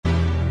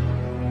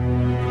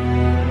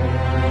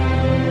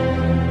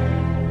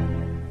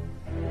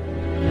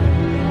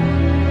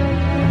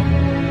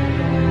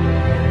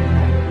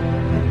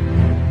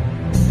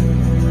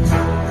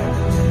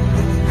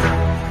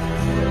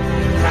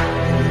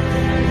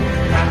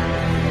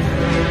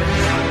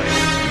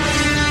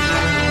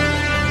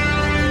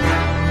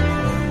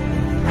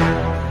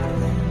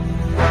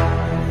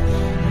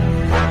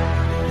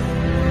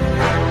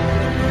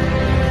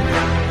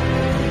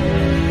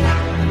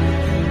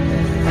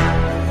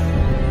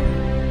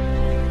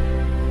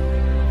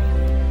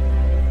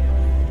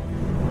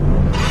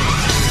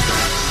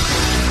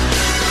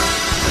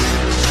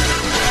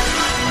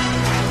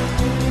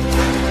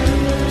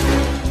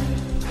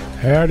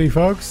Howdy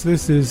folks,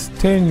 this is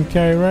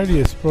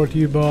TenKradius, brought to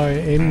you by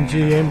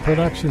MGM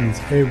Productions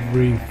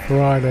every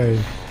Friday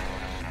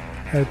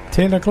at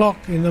 10 o'clock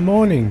in the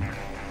morning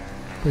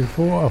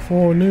before a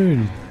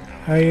forenoon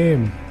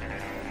AM.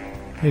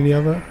 Any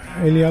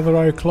other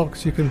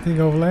o'clocks you can think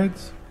of,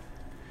 lads?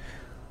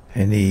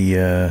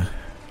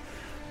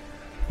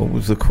 What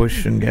was the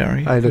question,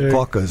 Gary? 8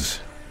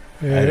 o'clockers.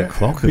 8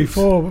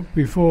 o'clockers.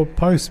 Before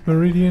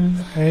post-meridian,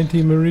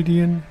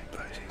 anti-meridian,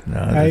 No,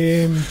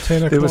 AM, 10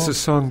 o'clock. There was a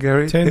song,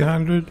 Gary.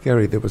 1000.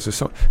 Gary, there was a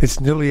song. It's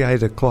nearly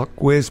 8 o'clock.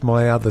 Where's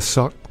my other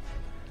sock?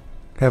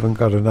 Haven't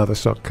got another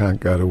sock,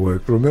 can't go to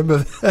work. Remember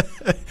that?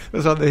 It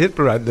was on the hit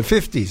parade in the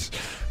 50s.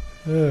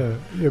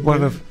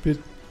 Bit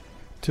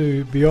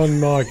too beyond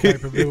my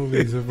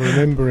capabilities of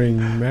remembering,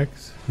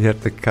 Max. You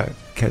had to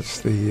catch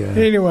the...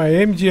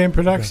 Anyway, MGM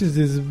Productions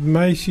is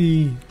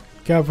Maishi,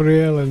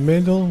 Gabrielle and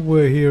Mendel.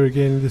 We're here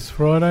again this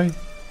Friday.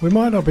 We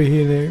might not be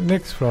here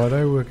next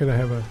Friday. We're going to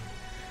have a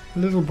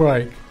little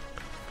break.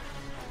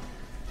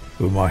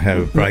 We might have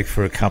a break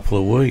for a couple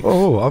of weeks.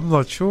 Oh, I'm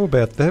not sure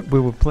about that. We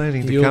were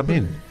planning to come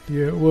in.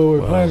 Yeah, we're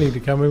planning to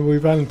come in.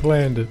 We've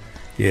unplanned it.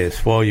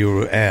 Yes, while you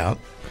were out,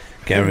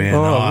 Gary and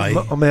I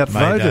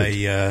made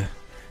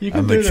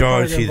a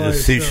majority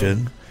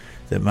decision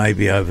that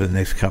maybe over the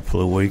next couple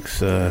of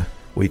weeks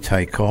we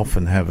take off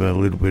and have a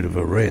little bit of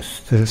a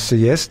rest. A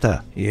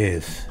siesta.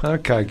 Yes.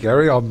 Okay,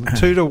 Gary, I'm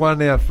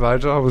 2-1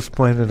 outvoted. I was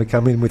planning to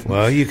come in with...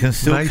 Well, you can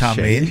still come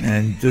in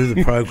and do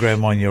the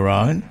program on your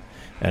own,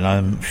 and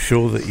I'm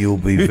sure that you'll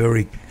be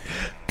very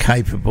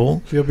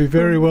capable. You'll be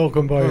very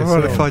welcome by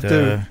yourself. Right, if I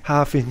do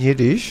half in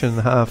Yiddish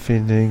and half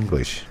in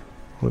English.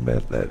 What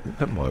about that?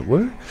 That might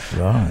work.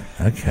 Right,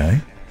 okay.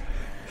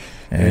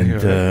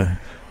 And,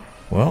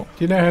 well...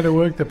 Do you know how to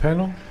work the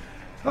panel?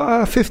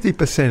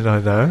 50% I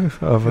know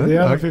of it. The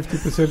other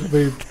 50% will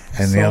be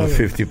and silent. the other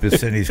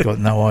 50% he's got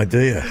no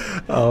idea.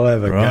 I'll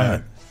have a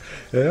go.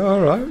 Yeah,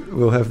 all right.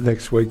 We'll have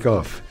next week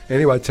off.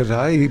 Anyway,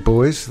 today,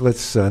 boys,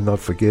 let's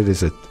not forget,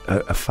 is a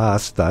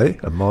fast day,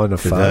 a minor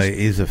fast. Today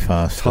is a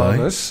fast day.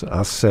 Thomas,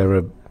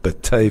 Asera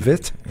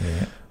Batavet.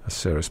 Yeah.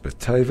 Aseris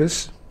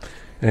Batavis.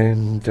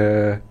 And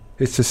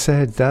it's a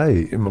sad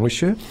day,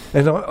 Moshe.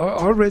 And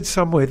I read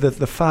somewhere that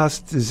the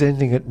fast is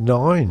ending at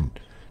 9.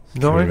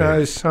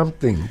 9:00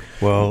 something.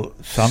 Well,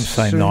 some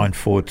say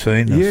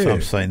 9:14 and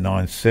some say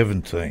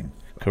 9:17.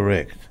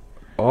 Correct.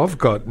 I've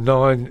got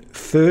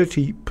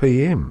 9:30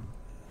 p.m.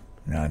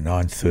 No,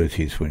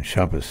 9:30 is when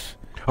Shabbos.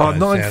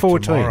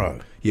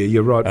 9:14. Yeah,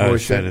 you're right,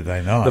 Moshe.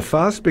 Saturday night. The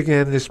fast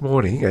began this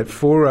morning at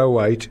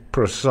 4:08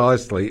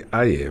 precisely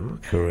a.m.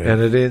 Correct.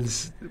 And it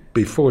ends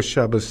before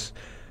Shabbos.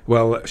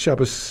 Well,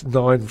 Shabbos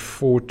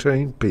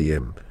 9:14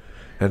 p.m.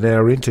 An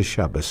hour into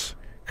Shabbos.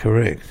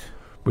 Correct.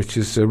 Which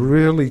is a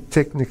really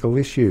technical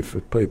issue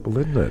for people,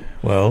 isn't it?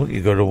 Well,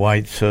 you've got to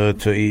wait to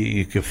eat.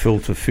 You can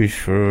filter fish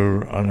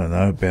for, I don't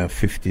know, about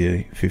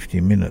 50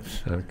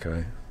 minutes.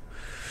 Okay.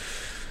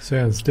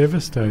 Sounds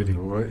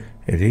devastating. Right.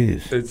 It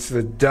is. It's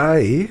the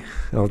day,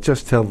 I'll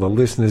just tell the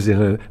listeners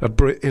in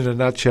a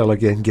nutshell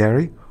again,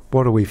 Gary.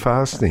 What are we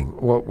fasting?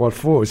 What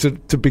for? Is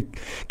it to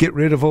get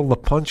rid of all the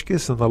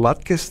punchkis and the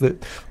latkis,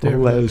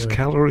 all those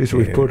calories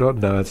we put on?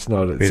 No, it's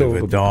not. It's Bit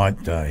of a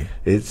diet day.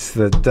 It's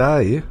the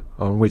day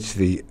on which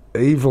the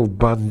evil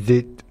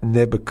bandit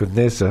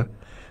Nebuchadnezzar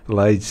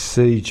laid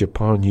siege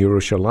upon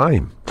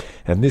Jerusalem.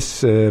 And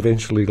this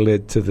eventually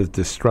led to the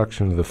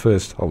destruction of the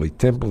first holy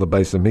temple, the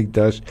Beis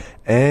Hamikdash,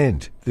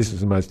 and, this is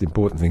the most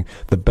important thing,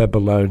 the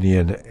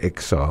Babylonian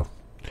exile.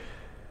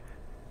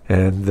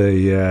 And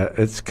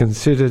it's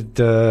considered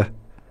an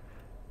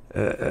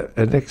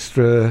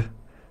extra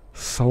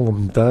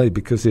solemn day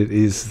because it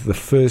is the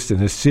first in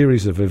a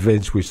series of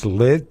events which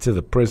led to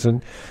the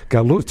present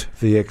Galut,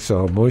 the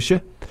exile,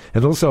 Moshe.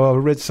 And also I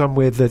read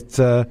somewhere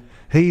that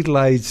he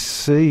laid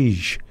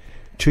siege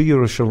to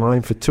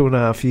Jerusalem for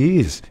 2.5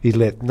 years. He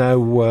let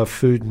no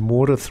food and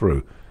water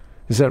through.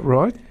 Is that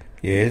right?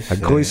 Yes. A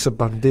Goysa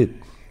bandit.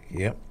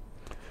 Yep.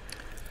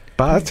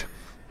 But...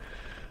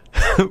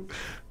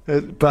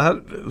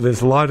 But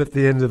there's light at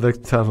the end of the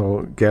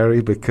tunnel,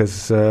 Gary,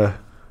 because the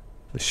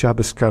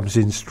Shabbos comes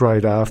in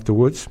straight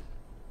afterwards.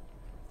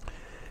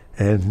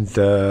 And...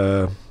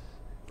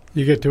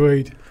 you get to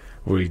eat.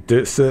 We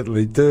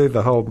certainly do.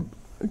 The whole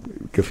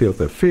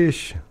gefilte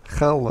fish,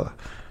 challah,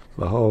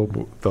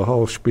 the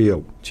whole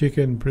spiel.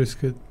 Chicken,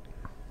 brisket.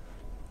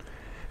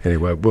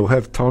 Anyway, we'll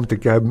have time to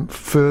go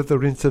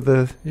further into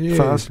the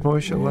fast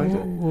motion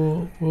later.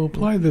 We'll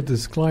play the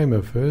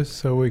disclaimer first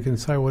so we can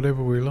say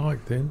whatever we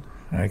like then.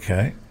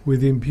 Okay.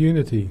 With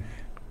impunity.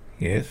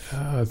 Yes.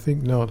 I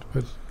think not,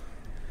 but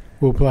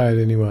we'll play it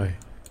anyway.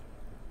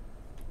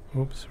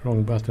 Oops,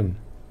 wrong button.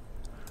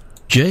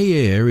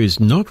 J-Air is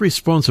not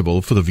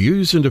responsible for the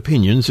views and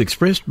opinions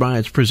expressed by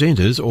its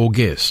presenters or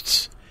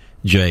guests.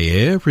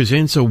 J-Air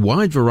presents a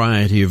wide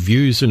variety of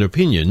views and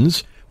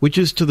opinions, which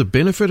is to the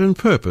benefit and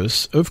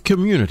purpose of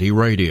community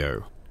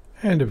radio.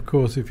 And of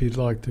course, if you'd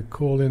like to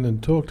call in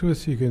and talk to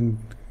us, you can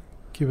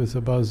give us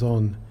a buzz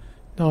on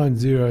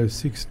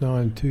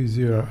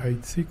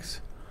 90692086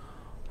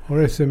 or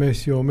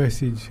SMS your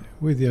message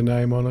with your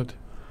name on it.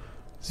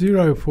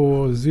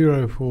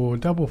 0404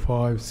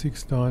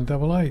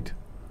 556988.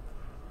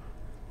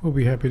 We'll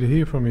be happy to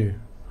hear from you.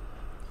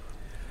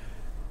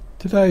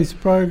 Today's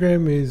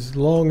program is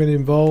long and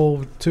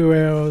involved, 2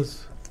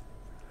 hours.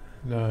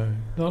 No,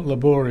 not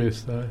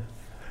laborious though.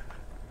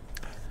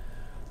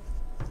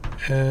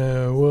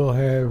 We'll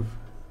have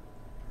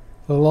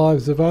the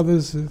lives of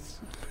others.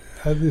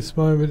 At this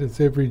moment, it's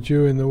every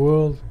Jew in the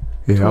world.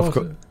 Yeah,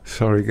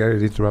 sorry, Gary,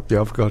 to interrupt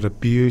you. I've got a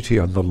beauty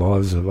on the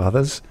lives of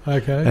others.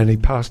 Okay. And he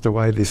passed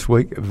away this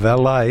week.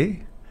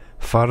 Valet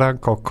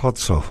Franco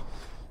Cozzo.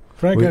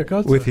 Franco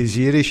Cozzo. With his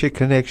Yiddish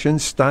connection,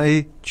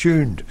 stay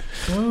tuned.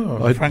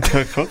 Oh,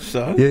 Franco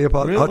Cozzo? Yeah,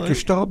 but really?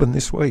 Gestorben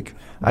this week.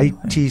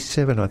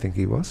 87, I think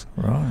he was.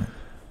 Right.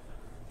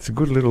 It's a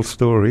good little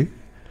story.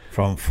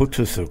 From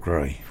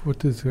Footscray.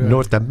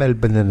 North of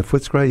Melbourne and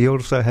Footscray. He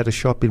also had a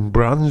shop in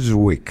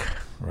Brunswick.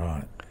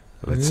 Right.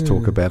 Let's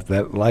talk about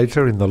that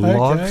later in the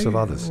lives of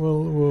others.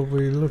 Well, we'll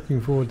be looking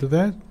forward to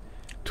that.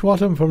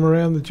 Twattum from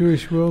around the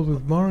Jewish world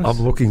with Morris.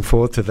 I'm looking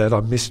forward to that. I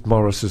missed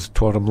Morris's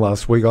Twattum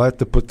last week. I had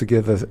to put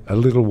together a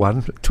little one.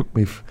 It took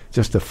me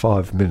just a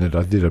 5-minute.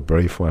 I did a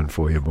brief one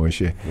for you,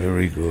 Moshe.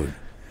 Very good.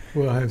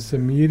 We'll have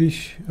some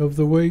Yiddish of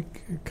the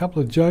week, a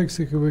couple of jokes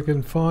if we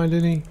can find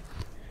any,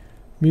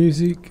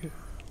 music,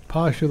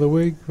 Parsha of the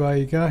week,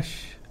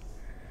 Vayigash,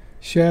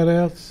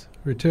 shout-outs,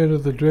 return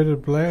of the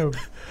dreaded blower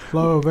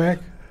back,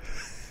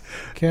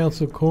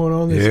 Council Corner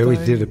on this day. Yeah, we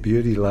did a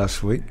beauty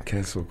last week,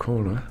 Council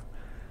Corner.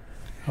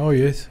 Oh,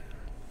 yes.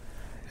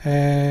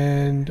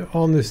 And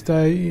on this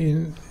day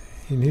in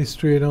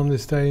history and on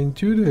this day in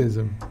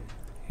Judaism.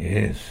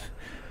 Yes.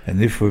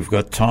 And if we've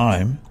got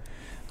time,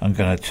 I'm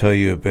going to tell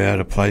you about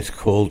a place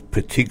called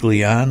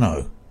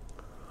Partigliano.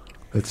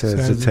 It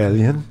sounds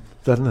Italian,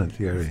 doesn't it,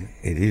 Gary?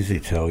 It is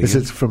Italian.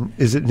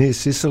 Is it near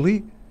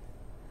Sicily?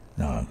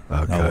 No,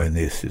 okay. Nowhere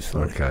near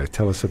Sicily. Okay,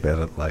 tell us about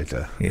it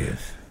later.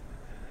 Yes.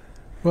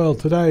 Well,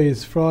 today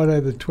is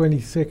Friday the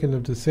 22nd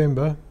of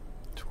December,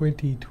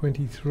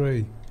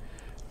 2023.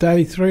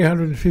 Day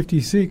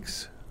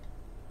 356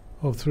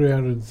 of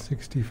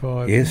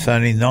 365. Yes,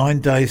 only 9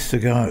 days to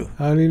go.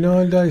 Only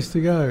 9 days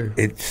to go.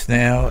 It's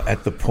now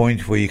at the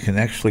point where you can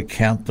actually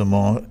count them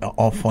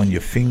off on your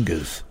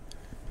fingers.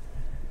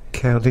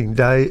 Counting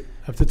day.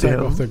 Have to take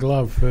off the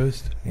glove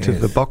first. Yes. To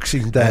the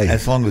Boxing Day.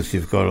 As long as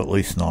you've got at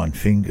least 9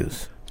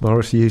 fingers.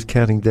 Morris, you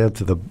counting down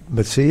to the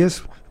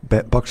Messias?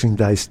 Boxing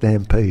Day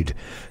Stampede.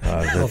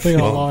 I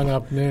think I'll line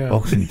up now.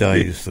 Boxing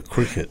Day is the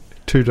cricket.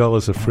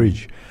 $2 a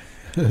fridge.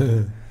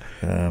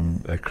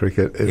 A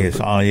cricket. Yes,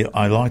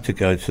 I like to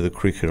go to the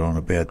cricket on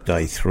about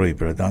day 3,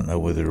 but I don't know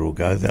whether it'll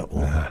go that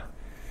long.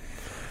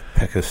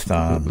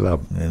 Pakistan, they're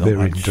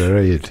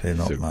indeed. They're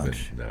not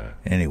much. No.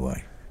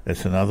 Anyway,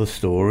 that's another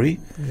story.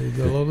 There's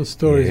a lot of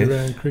stories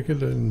around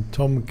cricket, and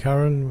Tom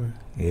Curran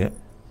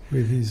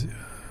with his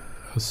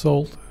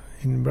assault,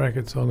 in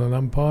brackets, on an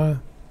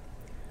umpire.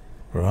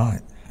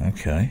 Right,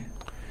 okay.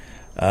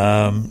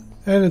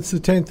 And it's the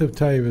 10th of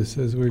Tavis,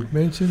 as we've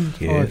mentioned,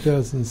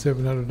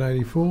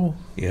 5,784.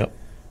 Yep.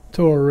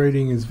 Torah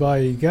reading is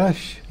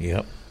Vayigash.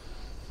 Yep.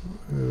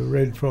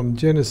 Read from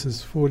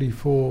Genesis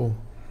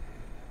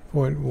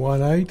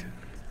 44.18.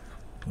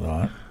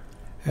 Right.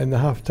 And the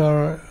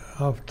Haftorah,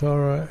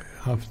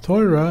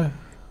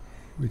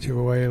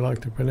 whichever way you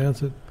like to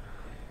pronounce it,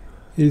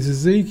 is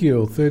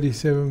Ezekiel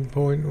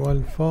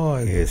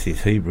 37.15. Yes,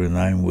 his Hebrew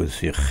name was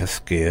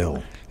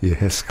Yecheskel.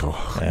 Yecheskel.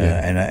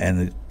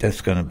 And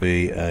that's going to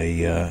be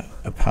a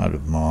part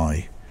of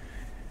my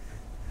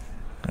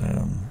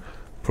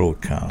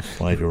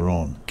broadcast later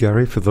on.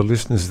 Gary, for the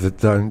listeners that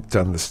don't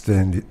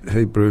understand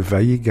Hebrew,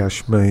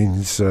 Vayigash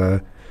means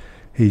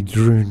he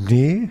drew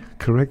near,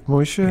 correct,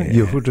 Moshe?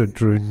 Yeah. Yehuda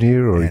drew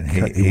near, or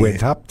he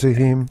went up to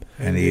him.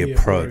 And he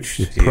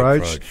approached.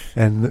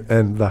 And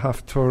the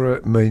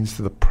Haftorah means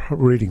the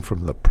reading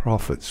from the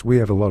prophets. We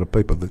have a lot of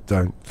people that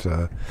don't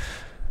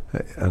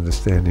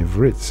understand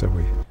Ivrit, so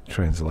we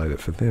translate it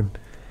for them.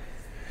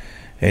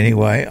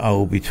 Anyway, I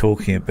will be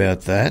talking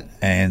about that,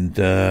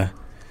 and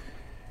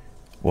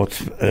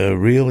what's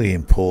really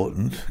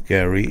important,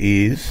 Gary,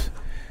 is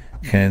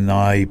can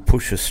I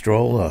push a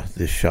stroller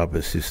this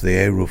Shabbos? Is the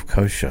Eruv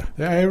kosher?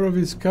 The Eruv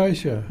is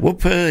kosher.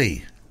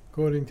 Whoopee!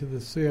 According to the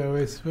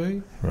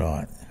COSV.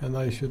 Right. And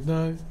they should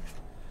know.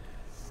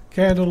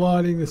 Candle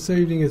lighting this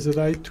evening is at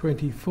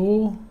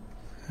 8:24,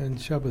 and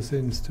Shabbos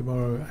ends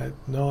tomorrow at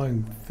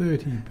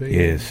 9:30 p.m.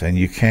 Yes, and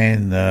you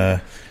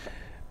can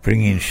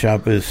bring in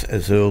Shabbos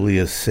as early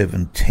as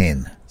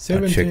 7:10.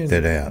 I checked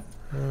that out.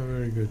 Oh,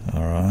 very good.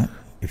 All right,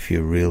 if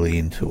you're really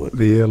into it.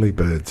 The early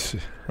birds.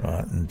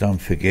 Right, and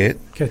don't forget,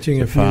 catching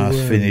the a few fast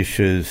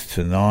finishes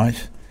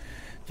tonight,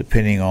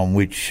 depending on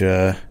which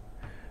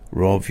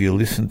Rov you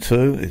listen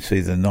to. It's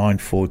either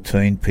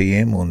 9:14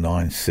 p.m. or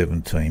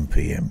 9:17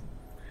 p.m.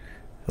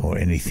 or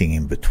anything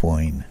in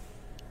between.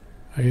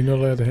 Are you not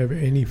allowed to have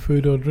any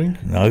food or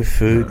drink? No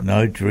food,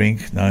 no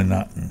drink, no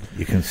nothing.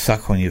 You can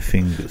suck on your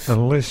fingers.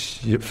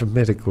 Unless, for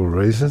medical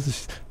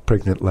reasons,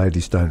 pregnant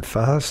ladies don't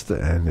fast,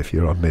 and if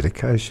you're on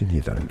medication,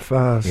 you don't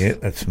fast. Yeah,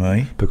 that's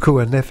me.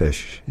 Pekua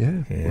nefesh,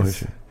 yeah.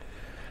 Yes.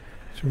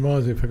 Which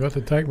reminds me, I forgot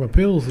to take my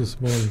pills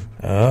this morning.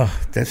 Oh,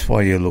 that's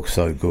why you look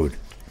so good.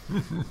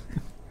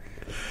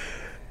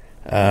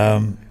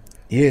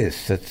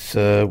 Yes, that's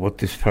what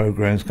this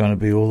program's going to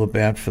be all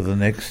about for the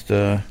next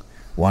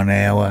 1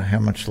 hour. How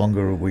much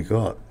longer have we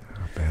got?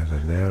 About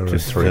an hour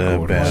Just and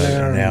 3/4. about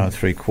an hour and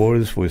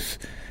 3/4.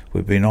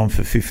 We've been on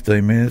for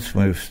 15 minutes.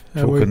 We've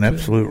talking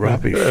absolute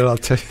rubbish. And I'll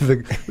tell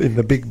you, in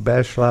the big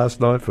bash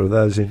last night, for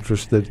those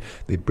interested,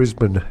 the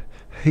Brisbane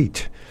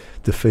Heat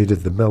defeated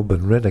the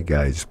Melbourne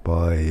Renegades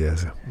by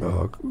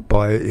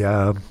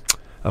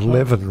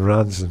 11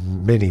 runs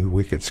and many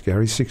wickets,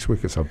 Gary. 6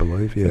 wickets, I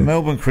believe. Yeah. The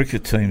Melbourne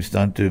cricket teams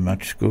don't do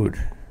much good.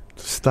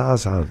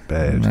 Stars aren't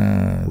bad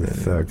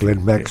with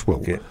Glenn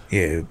Maxwell.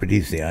 Yeah, but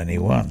he's the only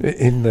one.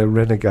 In the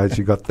Renegades,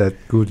 you got that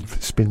good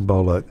spin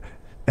bowler,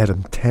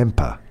 Adam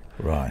Tampa.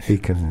 Right. He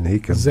can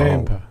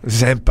Zampa. bowl.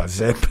 Zampa.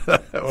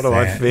 What do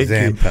I think?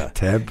 Zampa.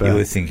 Tampa. You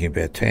were thinking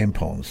about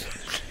tampons.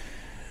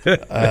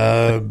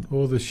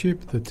 Or the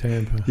ship, the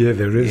Tampa. Yeah,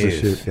 there is a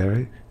ship,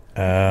 Gary.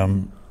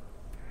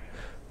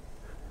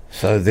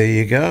 So there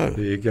you go.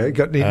 There you go.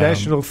 Got any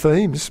national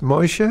themes,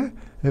 Moshe?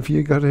 Have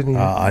you got any?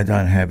 I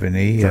don't have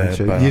any, but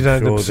you I'm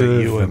don't sure observe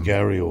that you them. and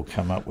Gary will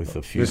come up with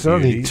a few. There's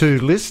only 2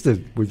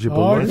 listed, would you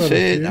believe? That's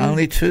it,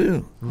 only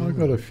 2. I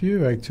got a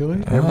few,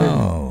 actually.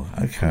 Oh,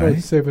 okay.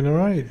 About 7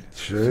 or 8.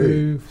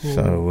 True. 2,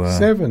 4,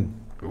 7.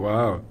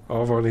 Wow.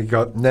 I've only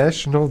got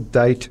National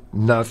Date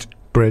Nut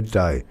Bread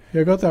Day.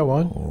 You got that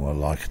one? Oh, I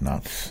like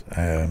nuts.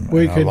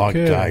 We and I like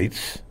concur.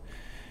 dates.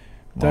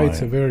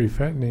 Dates are very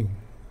fattening.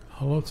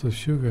 Lots of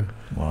sugar.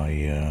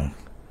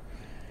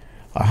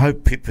 I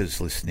hope Pippa's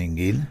listening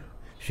in.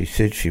 She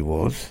said she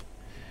was.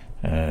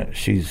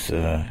 She's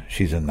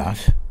a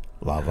nut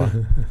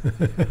lover.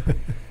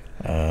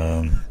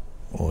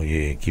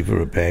 Give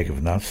her a bag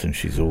of nuts and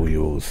she's all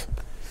yours.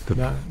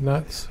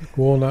 Nuts,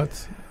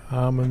 walnuts,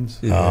 almonds,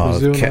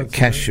 Brazil nuts,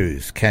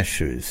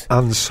 cashews.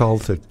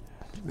 Unsalted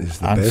is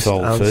the best.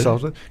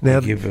 Unsalted. Now,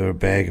 give her a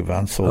bag of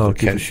unsalted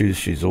cashews.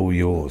 She's all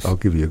yours. I'll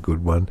give you a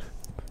good one.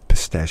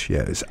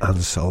 Pistachios,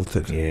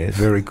 unsalted. Yes.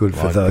 Very good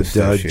for the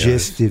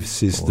digestive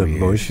system,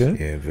 Moshe.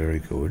 Yeah, very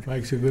good.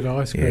 Makes a good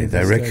ice cream. Yeah,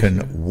 they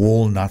reckon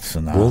walnuts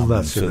and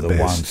almonds are the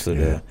ones that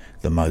are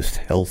the most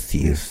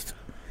healthiest.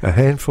 Yeah. A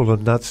handful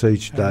of nuts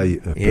each day.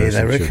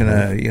 They reckon,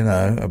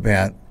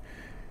 about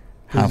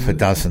half a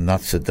dozen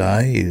nuts a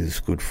day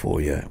is good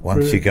for you.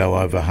 Once you go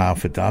over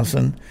half a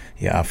dozen,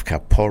 you're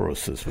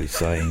afkaporos, as we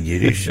say in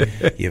Yiddish.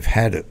 You've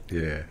had it.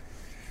 Yeah.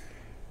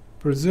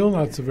 Brazil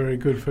nuts are very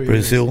good for you.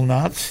 Brazil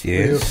nuts,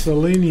 yes. For your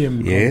selenium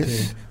content.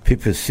 Yes.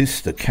 Pippa's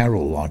sister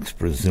Carol likes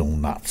Brazil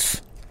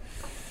nuts.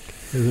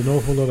 There's an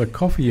awful lot of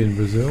coffee in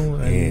Brazil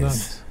and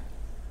nuts.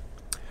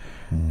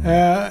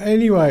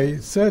 Anyway,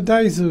 so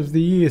days of the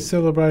year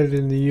celebrated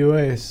in the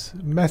US.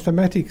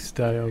 Mathematics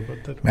Day, I've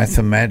got that.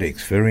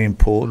 Mathematics, very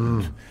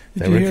important.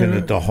 They reckon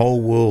that the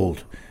whole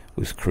world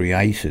was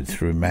created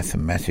through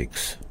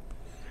mathematics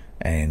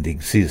and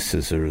exists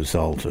as a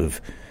result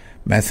of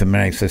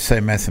mathematics. They say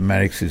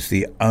mathematics is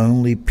the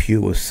only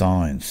pure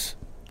science.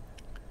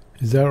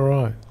 Is that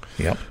right?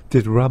 Yep.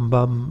 Did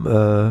Rambam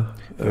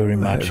very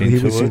much he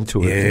was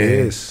into it?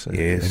 Yes. In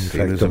He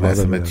fact, was a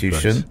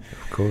mathematician.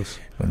 Of course.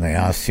 When they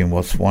asked him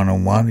what's 1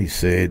 and 1, he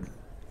said,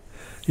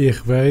 Ich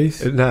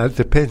weiß. No, it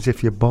depends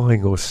if you're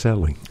buying or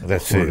selling.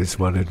 That's it. it. It's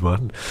 1 and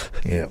 1.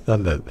 Yeah.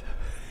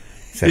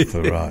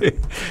 Exactly right.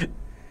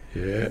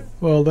 Yeah.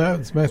 Well,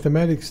 that's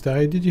Mathematics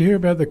Day. Did you hear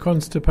about the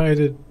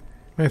constipated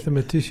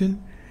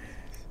mathematician?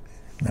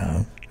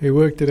 No. He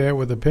worked it out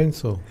with a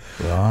pencil.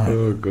 Right.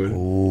 Oh, good.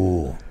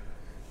 Oh,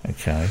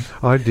 okay.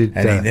 I did.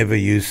 And he never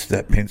used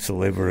that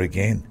pencil ever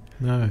again.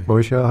 No.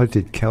 Moshe, I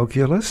did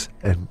calculus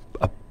and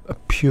a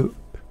pure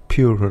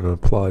and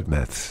applied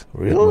maths.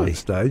 Really? At one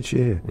stage,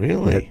 yeah.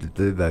 Really? We had to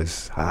do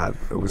those hard.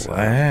 It was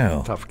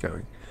tough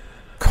going.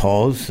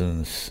 Cos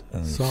and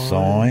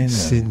sine.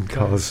 Sin,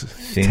 cos.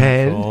 Sin,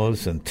 tan.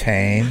 cos and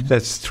tan.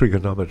 That's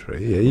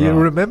trigonometry. Yeah, you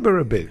remember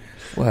a bit.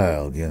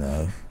 Well,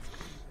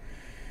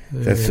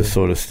 that's the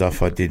sort of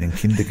stuff I did in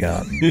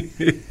kindergarten.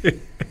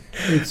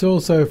 It's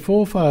also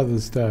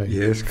Forefathers Day.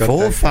 Yes,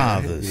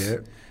 Forefathers. Yeah.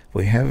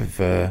 We have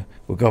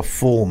we've got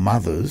 4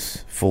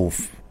 mothers.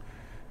 We've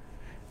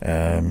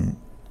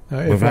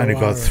only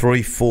got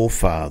 3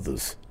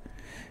 forefathers.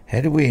 How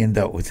do we end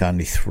up with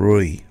only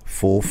 3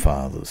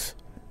 forefathers?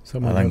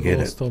 Someone I don't got get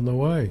lost it. on the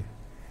way.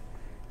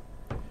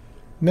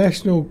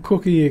 National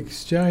Cookie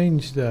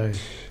Exchange Day.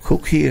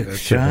 Cookie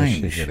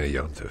Exchange.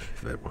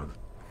 That one.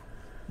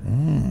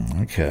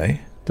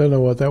 Okay. Don't know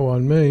what that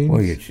one means.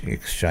 Well, you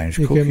exchange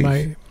you cookies.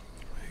 can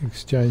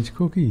exchange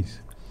cookies.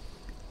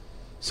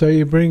 So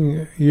you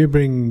bring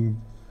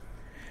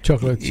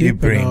chocolate chip. You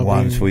bring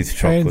ones bring with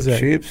chocolate Anzac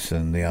chips,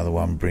 and the other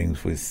one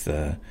brings with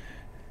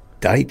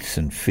dates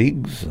and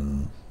figs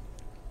and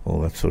all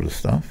that sort of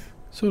stuff.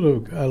 Sort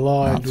of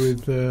allied Nuts.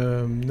 with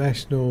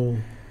National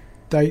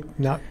Date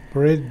Nut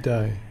Bread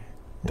Day.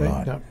 Date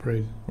Right. Nut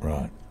Bread.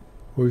 Right.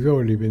 We've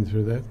already been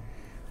through that.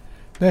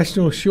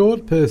 National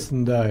Short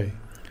Person Day.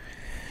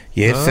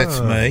 Yes, that's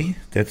me.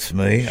 That's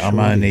me. Shorty. I'm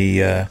only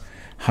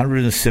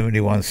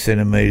 171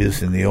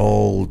 centimetres in the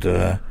old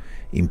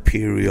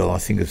Imperial. I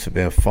think it's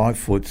about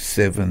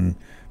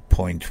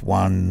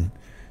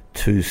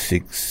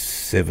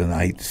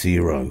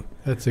 5'7.126,780.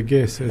 That's a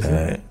guess, isn't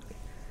it?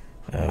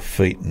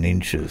 Feet and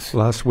inches.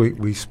 Last week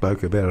we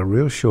spoke about a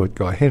real short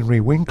guy, Henry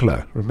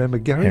Winkler. Remember,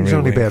 Gary? He was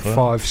only about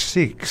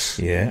 5'6".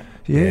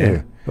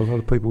 Yeah. A lot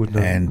of people would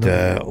know. And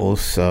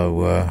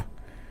also,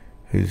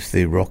 who's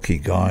the Rocky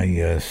guy?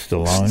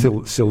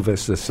 Stallone.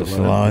 Sylvester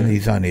Stallone. Yeah.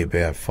 He's only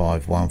about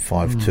 5'1",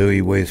 5'2".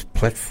 He wears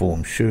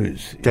platform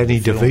shoes. Danny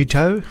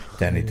DeVito.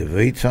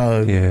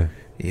 Yeah.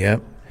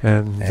 Yep.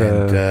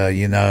 And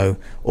you know,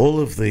 all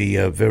of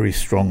the very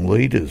strong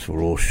leaders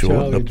were all short.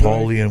 Charlie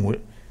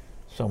Napoleon.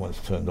 Someone's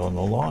turned on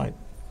the light.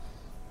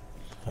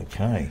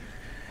 Okay.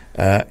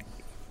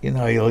 You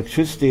know,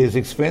 electricity is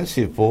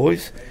expensive,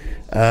 boys.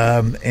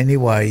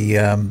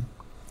 Anyway,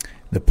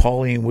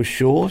 Napoleon was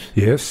short.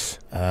 Yes.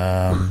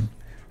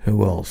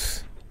 Who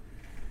else?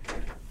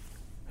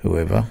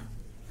 Whoever.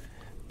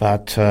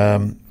 But,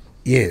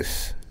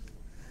 yes,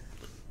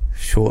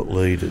 short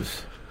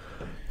leaders.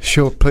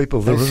 Short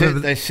people.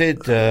 They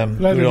said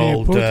good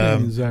old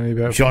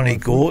Johnny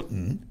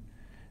Gorton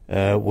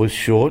was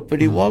short,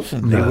 but he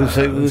wasn't. No,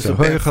 he was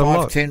about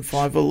 5'10",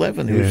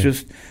 5'11". He was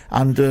just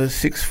under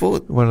 6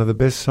 foot. One of the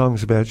best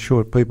songs about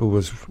short people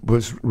was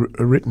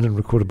written and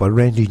recorded by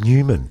Randy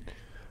Newman.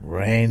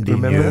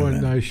 Remember, there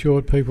weren't no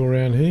short people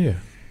around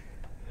here.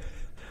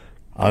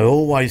 I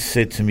always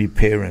said to my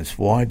parents,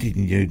 why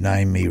didn't you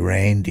name me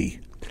Randy?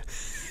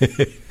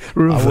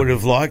 I would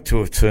have liked to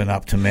have turned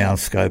up to Mount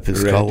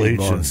Scopus College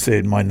and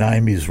said, my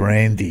name is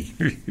Randy.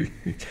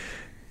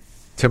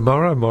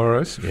 Tomorrow,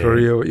 Morris, for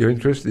your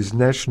interest, is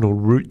National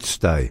Roots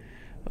Day.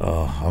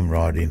 Oh, I'm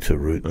right into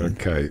rooting.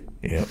 Okay.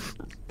 Yep.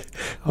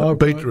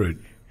 Beetroot.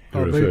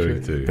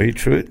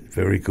 Beetroot,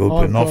 very good,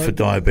 but not for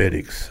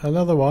diabetics.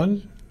 Another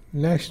one,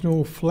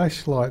 National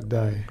Flashlight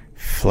Day.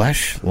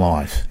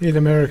 Flashlight? In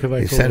America,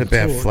 they call it Is that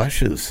about torch.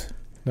 flashes?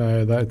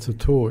 No, that's a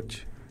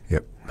torch.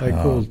 Yep. They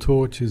call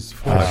torches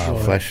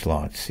flashlights.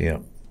 Flashlights,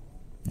 yep.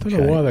 I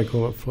don't know why they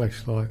call it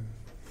flashlight.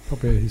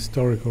 Probably a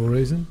historical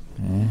reason.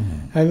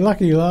 And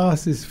lucky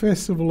last is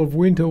Festival of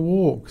Winter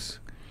Walks.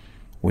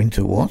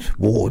 Winter what?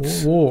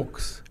 Walks?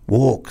 Walks.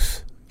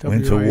 Walks.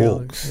 Winter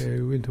walks. Yeah,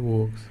 winter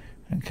walks.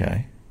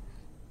 Okay.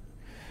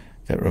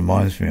 That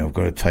reminds me, I've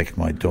got to take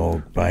my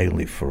dog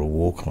Bailey for a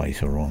walk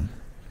later on.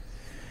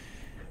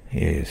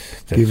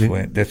 Yes,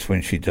 that's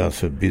when she does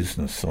her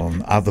business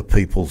on other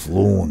people's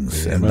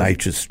lawns and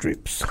nature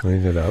strips.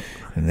 Clean it up.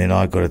 And then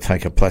I've got to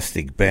take a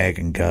plastic bag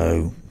and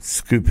go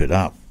scoop it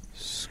up.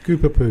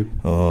 Scoop a poop.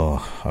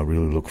 Oh, I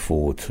really look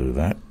forward to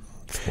that.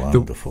 It's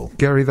wonderful.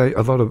 Gary,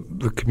 a lot of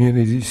the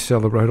communities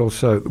celebrate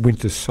also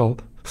winter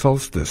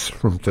solstice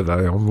from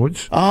today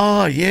onwards.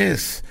 Ah,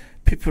 yes.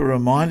 Pippa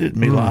reminded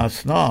me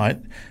last night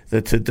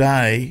that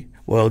yesterday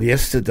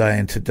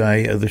and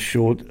today are the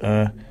shortest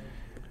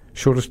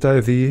day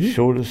of the year?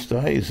 Shortest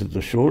day. Is it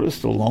the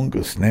shortest or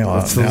longest now?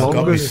 It's the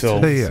longest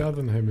day.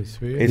 Southern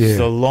Hemisphere. It's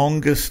the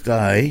longest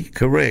day,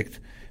 correct,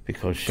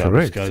 because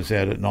Shabbos goes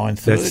out at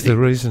 9:30. That's the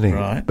reasoning.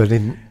 Right. But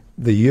in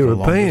the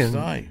European,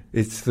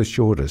 it's the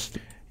shortest.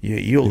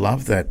 You'll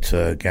love that,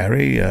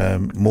 Gary.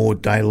 More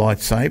daylight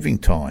saving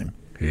time.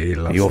 Yeah, he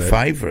loves Your that.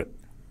 favourite.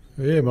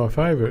 Yeah, my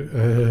favourite.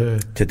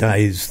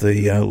 Today is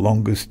the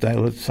longest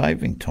daylight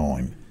saving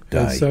time day.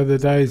 And so the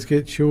days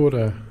get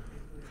shorter.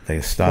 They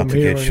start to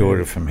get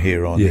shorter from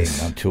here on in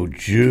until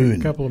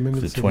June, a couple of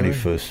minutes the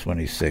 21st,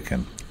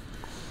 22nd.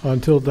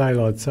 Until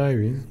daylight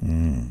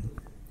saving,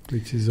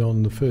 which is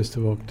on the 1st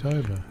of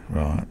October.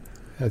 Right.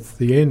 That's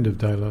the end of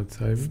daylight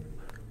saving.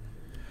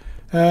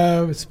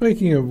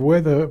 Speaking of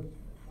weather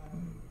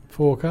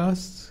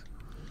forecasts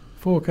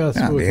for the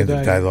today. end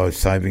of daylight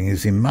saving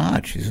is in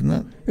March, isn't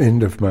it?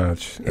 End of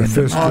March. It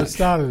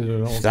started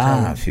in October.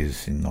 Start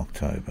is in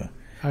October.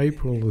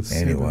 April the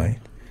 7th. Anyway.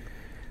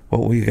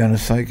 What were you going to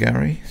say,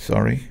 Gary?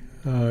 Sorry.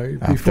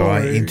 After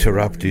I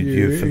interrupted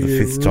you for the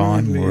fifth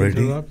time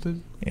already.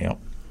 Interrupted. Yep.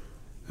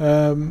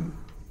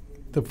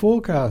 The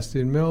forecast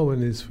in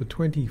Melbourne is for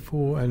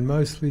 24 and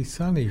mostly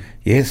sunny.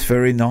 Yes,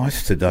 very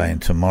nice today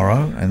and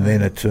tomorrow, and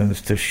then it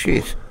turns to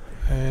shit.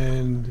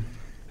 And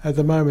at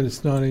the moment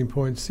it's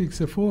 19.6.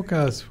 The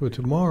forecast for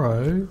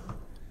tomorrow,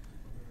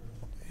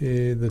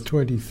 the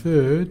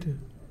 23rd,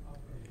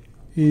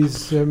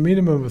 is a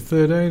minimum of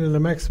 13 and a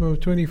maximum of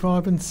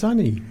 25 and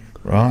sunny.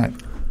 Right.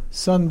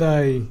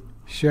 Sunday,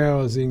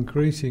 showers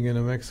increasing and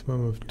a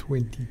maximum of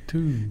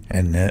 22.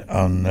 And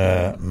on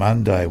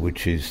Monday,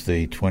 which is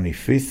the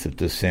 25th of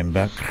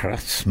December,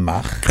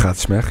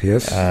 Kratzmach,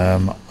 yes.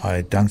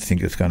 I don't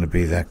think it's going to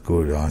be that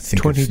good. I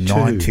think 22. It's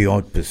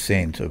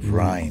 90-odd% of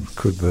rain.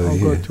 Could be.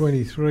 I've got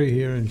 23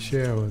 here in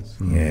showers.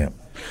 Yeah.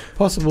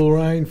 Possible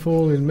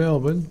rainfall in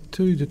Melbourne,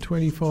 2 to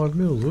 25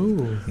 mils.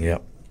 Ooh.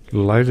 Yep.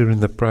 Later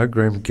in the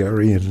program,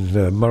 Gary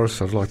and Morris,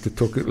 I'd like to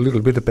talk a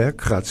little bit about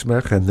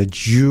Kratzmach and the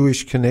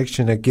Jewish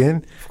connection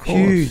again.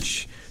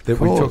 Huge that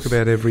we talk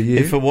about every year.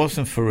 If it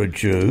wasn't for a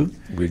Jew,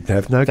 we'd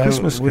have no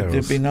Christmas carols. Would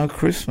there be no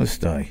Christmas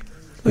Day?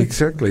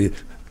 Exactly.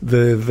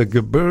 The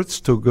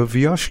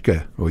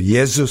Geburtstag, or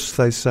Jesus,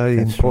 they say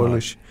in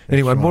Polish. Right.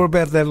 Anyway, more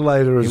about that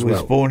later as well. He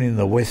was born in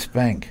the West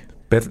Bank.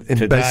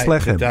 In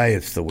Bethlehem. Today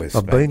it's the West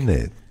Bank.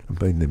 I've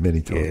been there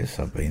many times. Yes,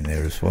 I've been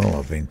there as well.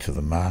 I've been to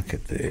the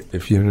market there.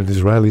 If you're an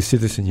Israeli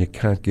citizen, you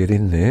can't get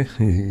in there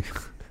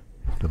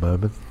at the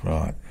moment.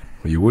 Right.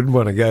 Well, you wouldn't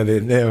want to go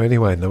there now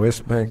anyway, in the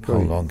West Bank.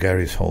 Hold on,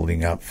 Gary's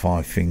holding up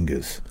 5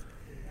 fingers.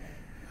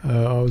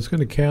 I was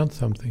going to count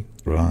something.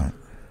 Right.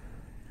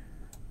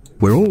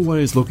 We're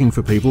always looking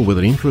for people with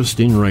an interest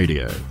in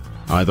radio,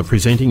 either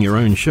presenting your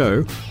own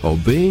show or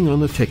being on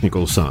the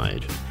technical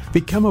side.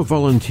 Become a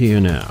volunteer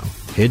now.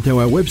 Head to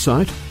our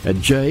website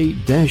at j-air.com.au.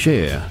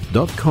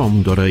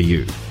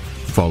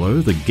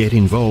 Follow the Get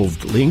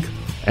Involved link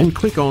and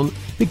click on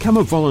Become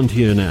a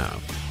Volunteer Now.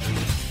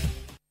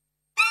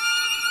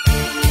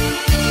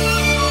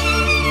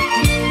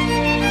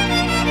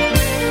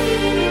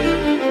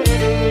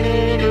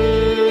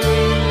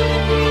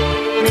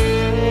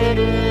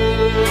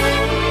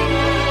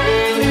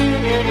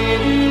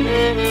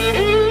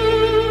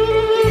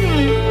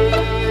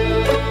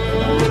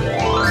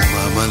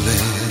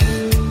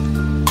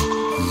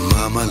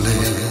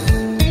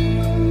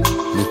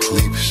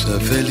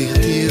 Will ich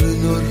dir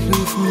nur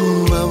rufen,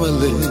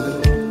 Mamale,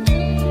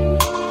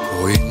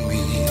 ruhig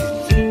mit,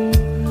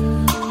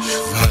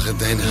 schwach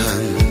dein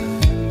Hand,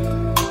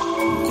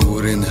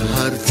 guren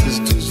Herz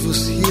ist du's,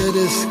 was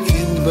jedes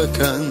Kind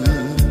bekannt.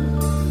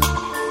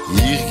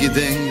 Ich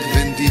gedenk,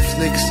 wenn die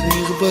Flecks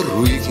mich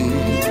beruhigen,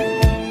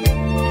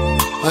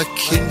 a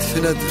Kind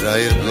von a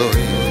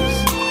Dreierleus,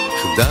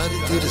 ich darf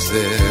dir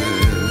sehr,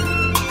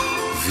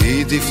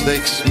 wie die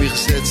Flecks mich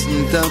setzen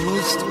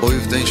damals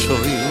auf dein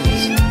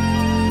Scheuß.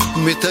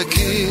 Mit der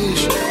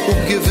Kisch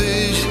und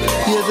Gewicht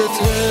jeder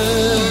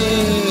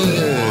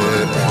Träger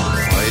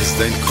weiß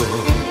dein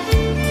Kopf,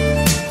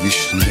 wie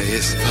Schnee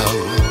es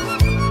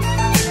fällt.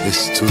 Es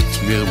tut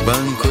mir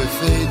bang,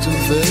 weh, du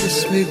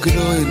wirst mir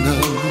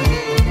grüner.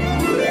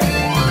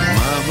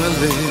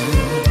 Mamale,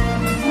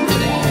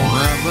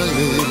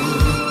 Mamale,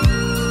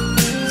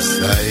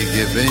 sei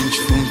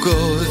gewünscht von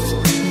Gott,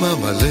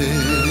 Mamale.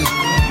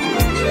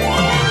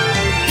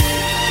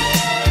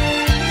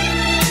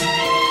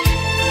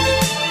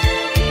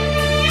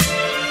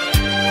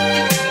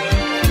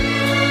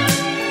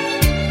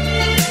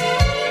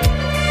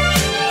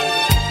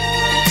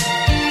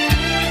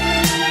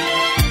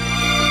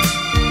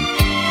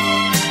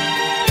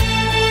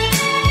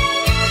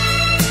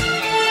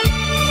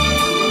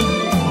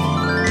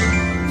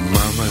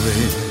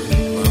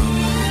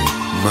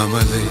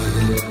 Mamale,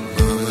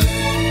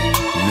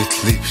 mit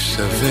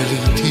Liebster will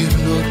ich dir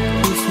nur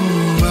rufen,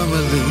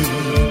 Mamale.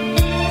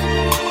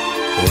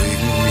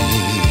 Ruhig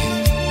mich,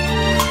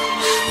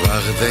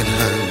 schwach dein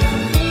Hand,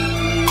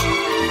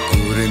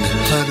 guren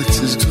Herz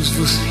ist du's,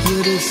 was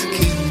jedes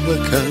Kind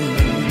bekannt.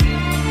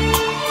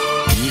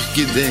 Ich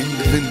gedenk,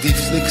 wenn die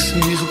Flecks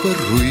mich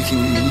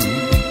beruhigen,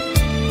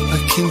 a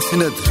Kind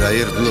von a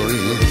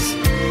Dreierbläus,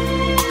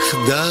 ich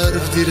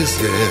darf dir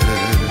sehr.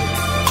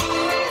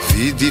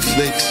 Wie die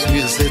Flecks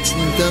mir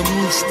setzen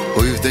damals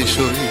auf dein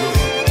Scheuß.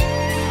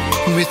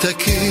 Mit der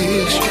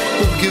Kisch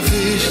und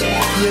Gewicht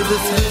jeder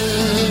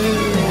Träger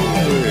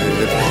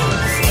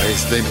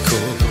weiß dein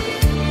Kopf,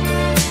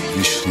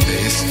 wie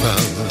Schnee es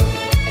fällt.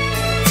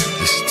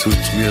 Es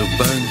tut mir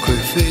bang,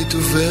 weh, du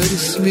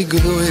wirst mir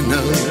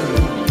grüner.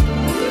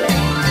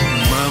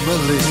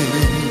 Mamale,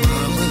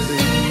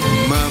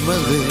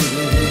 Mamale,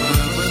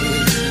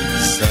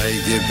 sei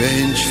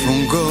gewünscht von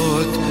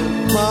Gott,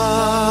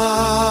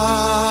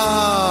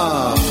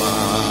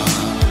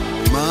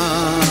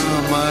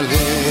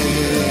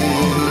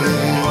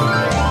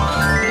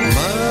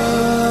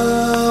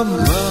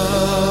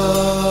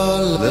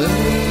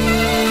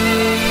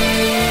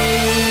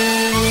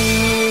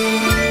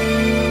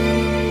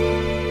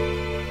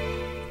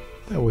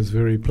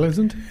 Very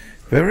pleasant.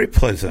 Very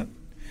pleasant.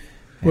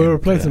 We're a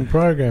pleasant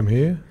program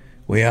here.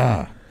 We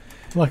are.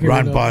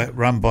 Run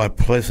by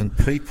pleasant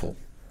people.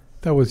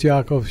 That was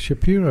Yakov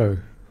Shapiro.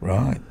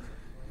 Right.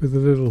 With a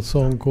little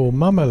song called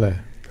Mamale.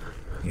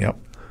 Yep.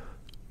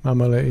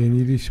 Mamale in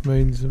Yiddish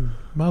means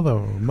mother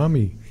or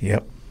mummy.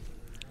 Yep.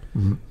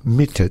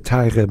 Mitte,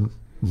 Teire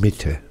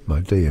Mitte, my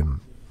dear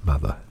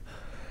mother.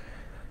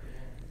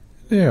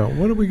 Now,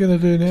 what are we going to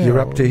do now? You're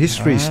up to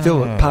history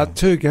still. Part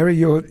 2, Gary,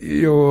 your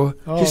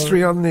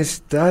history on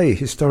this day,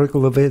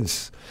 historical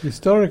events.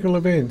 Historical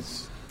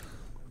events.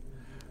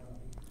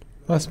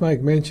 Must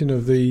make mention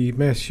of the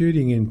mass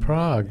shooting in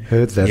Prague.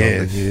 Heard that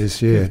on the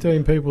news, yeah.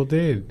 15 people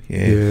dead.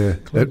 Yeah.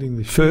 Including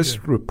the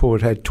first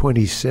report had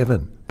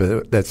 27,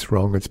 but that's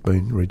wrong, it's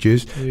been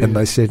reduced. Yeah. And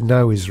they said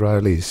no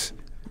Israelis,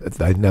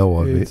 they know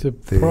of it. It's a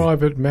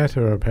private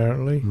matter,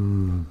 apparently.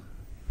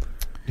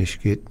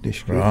 Nishkit.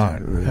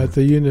 Right. At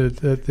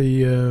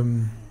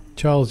the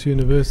Charles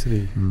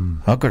University.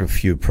 I've got a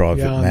few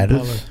private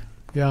matters.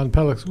 Jan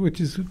Palach,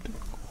 which is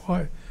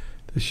quite...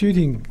 The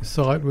shooting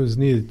site was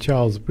near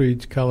Charles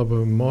Bridge,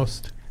 Caliban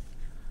Most.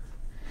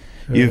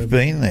 You've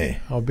been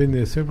there. I've been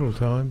there several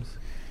times.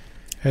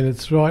 And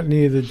it's right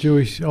near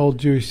the old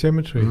Jewish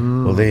cemetery.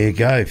 Well, there you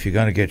go. If you're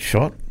going to get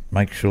shot,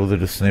 make sure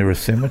that it's near a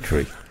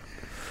cemetery.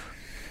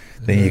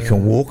 Then you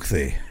can walk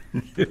there.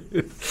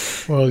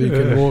 Well, you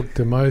can walk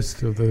to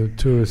most of the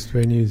tourist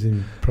venues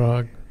in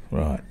Prague.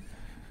 Right.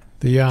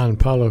 The Jan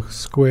Palach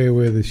Square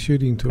where the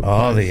shooting took place.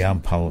 Oh, the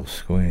Jan Palach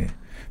Square.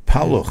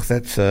 Palach,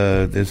 that's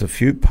there's a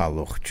few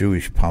Palach,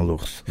 Jewish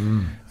Palachs.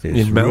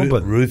 There's in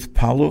Melbourne. Ruth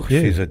Palach,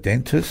 she's a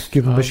dentist.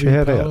 Give them a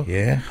shout out.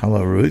 Yeah,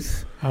 hello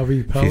Ruth.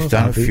 Avi Palach. She's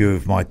done a few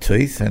of my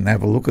teeth, and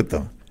have a look at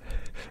them.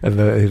 And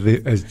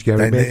as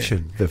Gary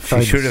mentioned,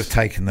 she should have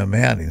taken them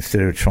out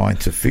instead of trying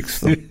to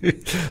fix them.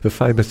 The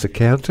famous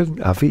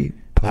accountant, Avi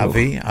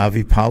Palach.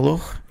 Avi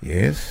Palach,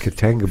 yes.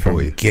 Katanga boy.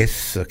 From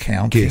Guess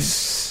Accounting.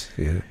 Guess,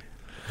 yeah.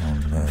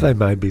 They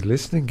may be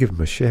listening. Give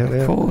them a shout out.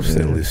 Of course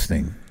they're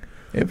listening.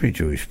 Every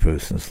Jewish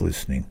person's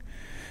listening.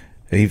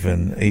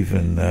 Even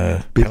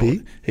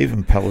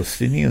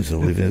Palestinians are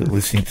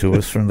listening to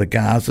us from the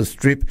Gaza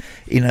Strip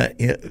in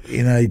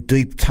a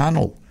deep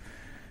tunnel.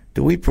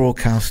 Do we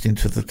broadcast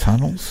into the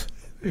tunnels?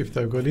 If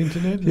they've got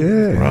internet.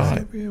 Yeah.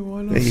 Right. Yeah,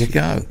 why not? There you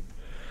go.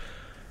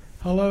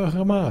 Hello,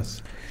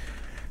 Hamas.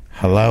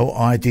 Hello,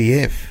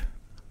 IDF.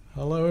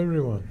 Hello,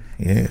 everyone.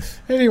 Yes.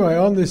 Anyway,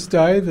 on this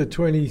day, the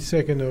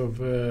 22nd of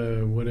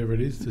whatever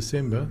it is,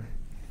 December.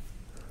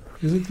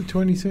 Is it the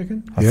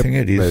 22nd? I think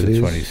it is the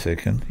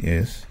 22nd,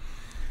 yes.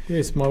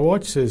 Yes, my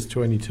watch says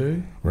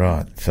 22.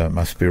 Right, so it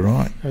must be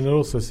right. And it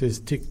also says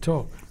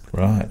tick-tock.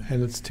 Right.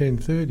 And it's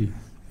 10:30.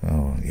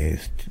 Oh,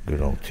 yes,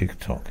 good old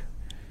tick-tock.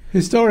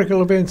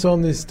 Historical events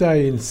on this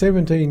day. In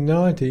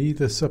 1790,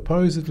 the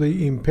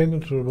supposedly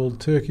impenetrable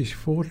Turkish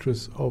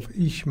fortress of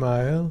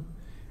Ismail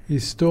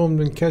is stormed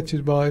and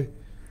captured by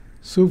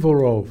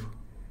Suvorov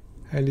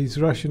and his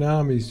Russian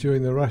armies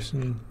during the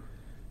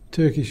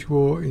Russian-Turkish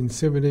War in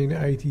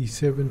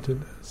 1787 to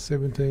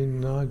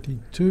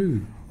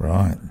 1792.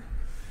 Right.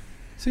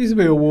 Seems to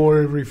be a war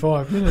every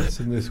 5 minutes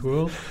in this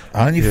world.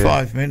 Only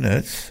 5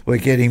 minutes. We're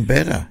getting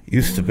better.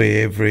 Used to be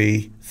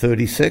every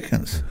 30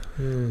 seconds.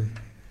 Yeah.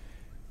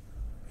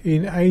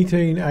 In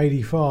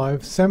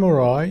 1885,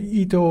 Samurai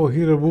Ito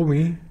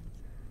Hirobumi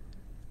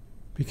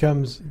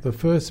becomes the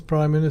first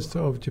Prime Minister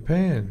of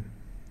Japan.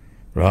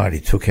 Right, he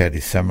took out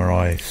his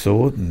samurai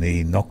sword and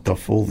he knocked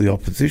off all the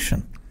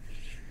opposition.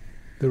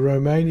 The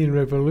Romanian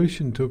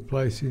Revolution took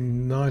place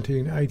in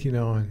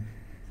 1989.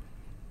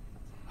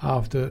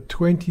 After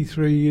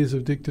 23 years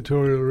of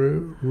dictatorial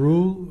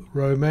rule,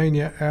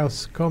 Romania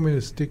ousts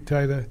communist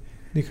dictator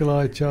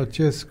Nicolae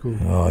Ceausescu.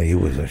 Oh, he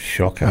was a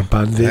shocker. A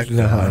bandit and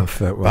a half,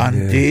 that one.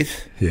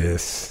 Bandit? Yeah.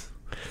 Yes.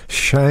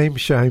 Shame,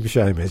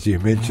 as you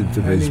mentioned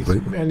to these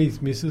people. And his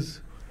missus.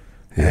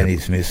 Yeah. And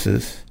his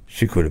missus.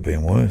 She could have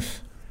been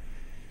worse.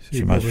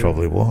 She most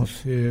probably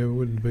was. Yeah,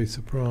 wouldn't be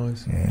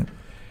surprised. Yeah.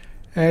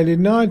 And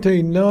in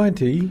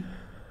 1990,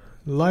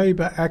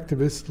 Labour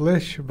activist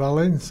Lech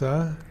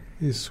Walesa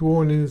is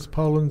sworn in as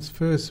Poland's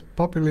first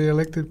popularly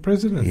elected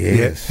president.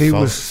 Yes, he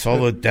was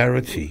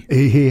solidarity.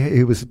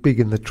 He was big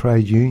in the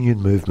trade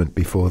union movement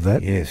before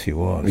that. Yes, he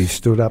was. He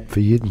stood up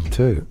for Yidden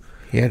too.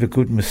 He had a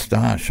good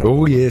moustache.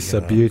 Oh yes,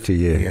 a beauty.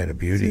 Yeah, he had a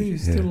beauty.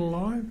 Is he still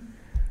alive?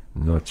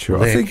 Not sure.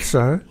 Lech. I think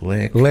so.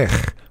 Lech.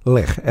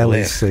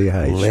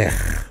 L-E-C-H. Lech.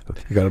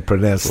 You got to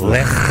pronounce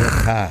Lech.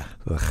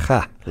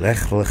 Lech.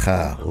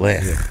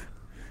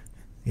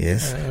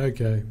 Yes.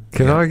 Okay.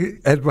 Can I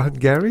add one,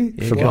 Gary?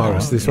 Yeah, for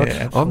Morris, this one.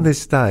 Absolutely. On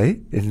this day,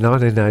 in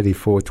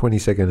 1984,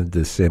 22nd of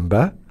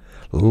December,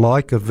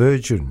 Like a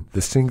Virgin,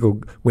 the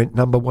single went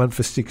number one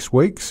for 6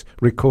 weeks,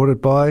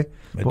 recorded by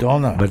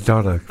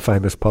Madonna,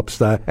 famous pop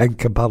star, and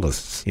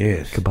Kabbalists.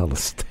 Yes.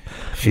 Kabbalist.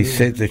 She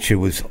said that she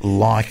was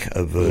like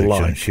a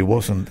virgin. She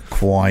wasn't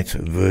quite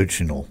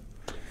virginal.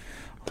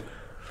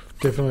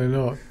 Definitely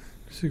not.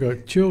 She's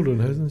got children,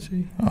 hasn't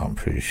she? Oh, I'm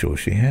pretty sure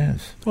she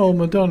has. Well,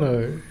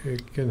 Madonna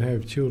can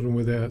have children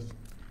without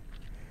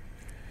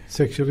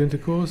sexual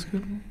intercourse.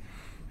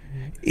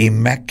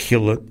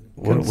 Immaculate,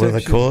 what do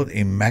they call it?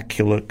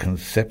 Immaculate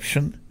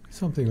conception?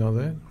 Something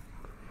like that.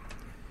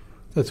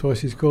 That's why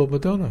she's called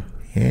Madonna.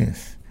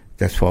 Yes.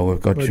 That's why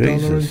we've got Madonna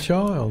Jesus. and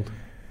child.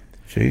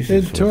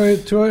 Jesus.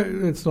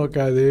 Let's not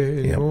go there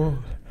anymore.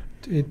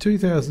 Yep. In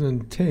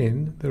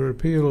 2010, the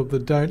repeal of the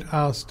Don't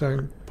Ask,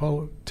 Don't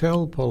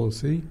Tell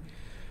policy,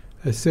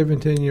 a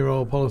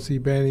 17-year-old policy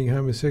banning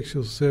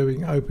homosexuals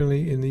serving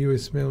openly in the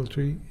US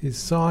military, is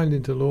signed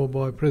into law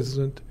by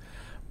President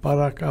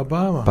Barack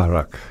Obama.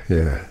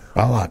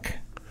 Barack.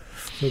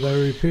 So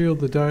they repealed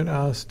the Don't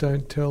Ask,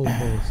 Don't Tell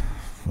policy.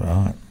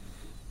 Right.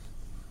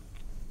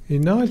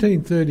 In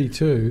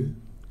 1932,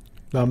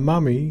 The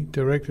Mummy,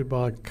 directed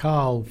by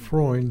Karl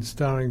Freund,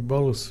 starring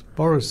Boris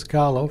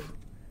Karloff,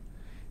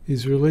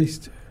 is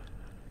released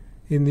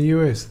in the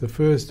US, the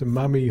first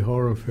mummy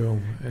horror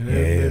film. And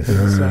yes.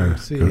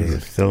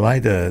 Yes. The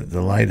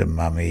later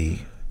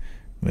Mummy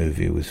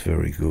movie was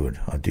very good.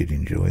 I did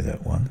enjoy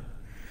that one.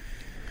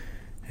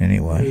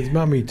 Anyway. There's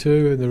Mummy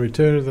 2 and The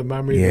Return of the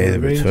Mummy. Yeah, The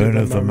Return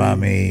of the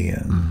Mummy.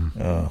 And,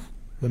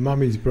 The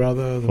Mummy's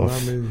brother.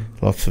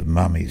 Lots of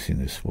mummies in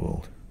this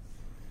world.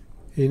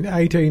 In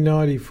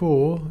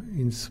 1894,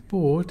 in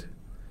sport,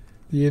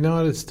 the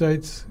United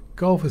States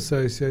Golf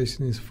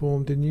Association is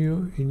formed in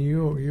New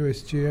York,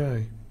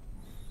 USGA.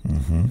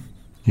 Mm-hmm.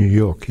 New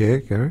York, yeah,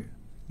 Gary?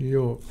 New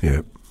York.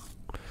 Yep.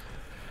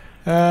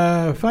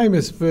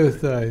 Famous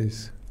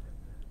birthdays.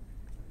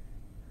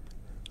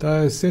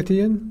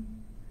 Diocletian.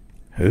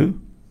 Who?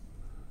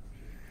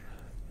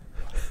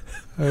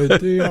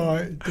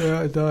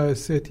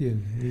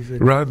 Diocletian. He's a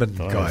Roman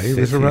guy. He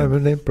was a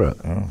Roman emperor.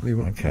 Oh,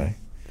 okay.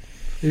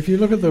 If you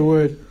look at the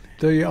word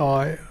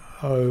Diocletian,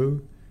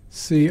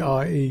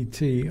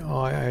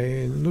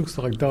 looks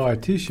like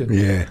dietitian.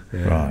 Yeah.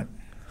 Right.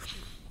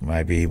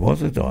 Maybe he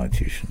was a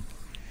dietitian.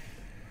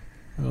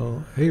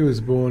 Well, he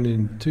was born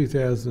in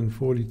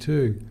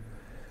 2042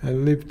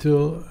 and lived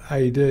till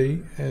AD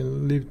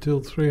and lived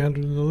till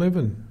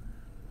 311.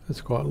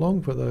 That's quite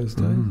long for those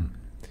days. Mm.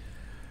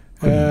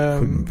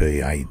 Couldn't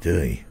be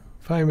AD.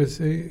 Famous,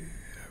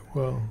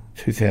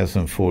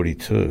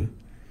 2042.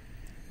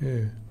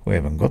 Yeah. We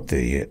haven't got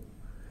there yet.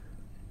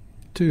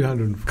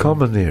 240.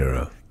 Common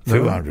Era.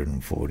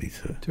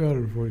 242.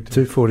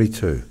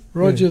 242.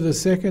 Roger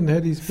II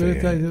had his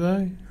birthday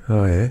today.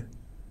 Oh, yeah.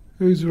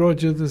 Who's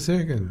Roger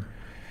II?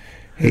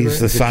 He's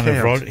the son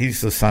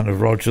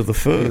of Roger the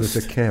First. He was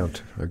a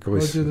count.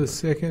 Roger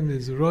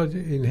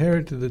II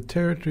inherited the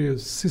territory of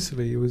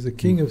Sicily. He was the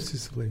king of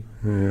Sicily.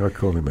 Yeah, I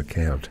call him a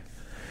count.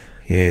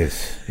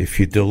 Yes. If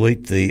you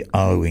delete the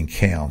O in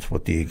count,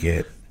 what do you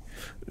get?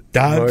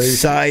 Don't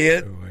say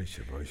it.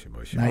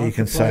 No, you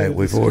can say it.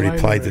 We've already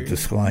played the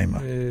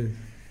disclaimer.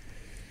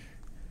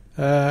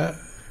 Yeah.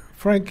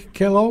 Frank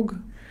Kellogg.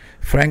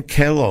 Frank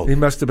Kellogg. He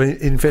must have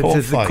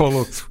invented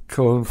the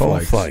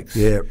cornflakes.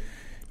 Yeah.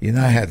 You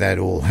know how that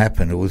all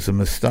happened. It was a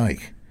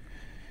mistake.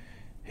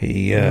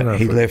 He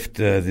left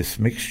this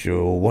mixture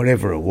or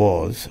whatever it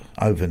was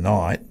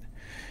overnight,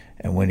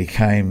 and when he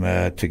came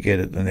to get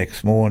it the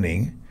next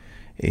morning,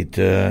 it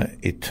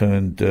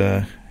turned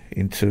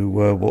into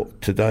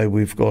what today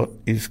we've got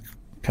is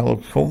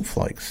Kellogg's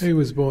cornflakes. He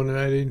was born in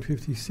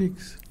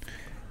 1856,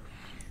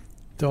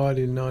 died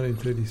in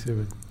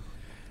 1937,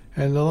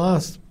 and the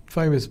last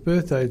famous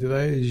birthday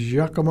today is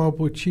Giacomo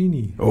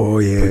Puccini. Oh,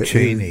 yeah.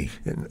 Puccini.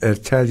 An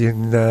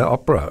Italian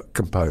opera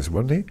composer,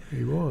 wasn't he?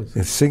 He was.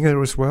 A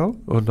singer as well,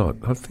 or not?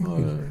 I think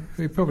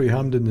he probably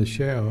hummed in the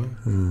shower.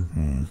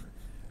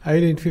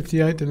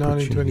 1858 to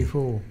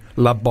 1924.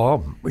 La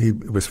Bohème, he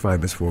was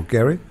famous for,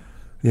 Gary.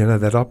 You know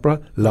that opera?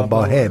 La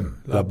Bohème.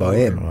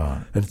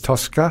 Right. And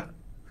Tosca.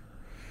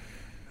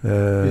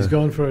 He's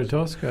gone for a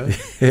Tosca.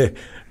 Yeah.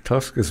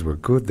 Toscas were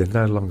good. They're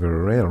no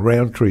longer around.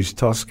 Roundtree's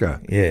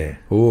Tosca. Yeah.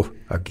 Oh,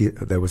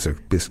 that was a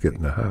biscuit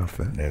and a half.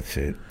 That's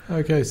it.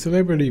 Okay,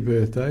 celebrity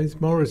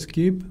birthdays. Morris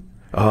Gibb.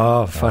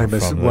 Oh,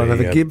 famous. One of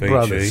the Gibb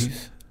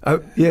brothers.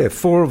 Oh, yeah,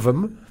 4 of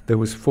them. There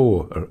was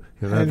 4.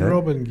 And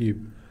Robin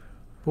Gibb,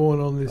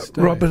 born on this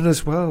day. Robin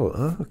as well.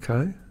 Oh,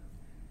 okay.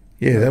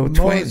 Yeah, they were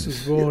Morris twins.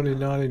 was born in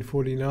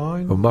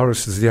 1949. Well,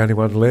 Morris is the only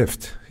one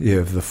left. Yeah,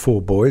 of the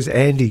 4 boys.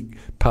 Andy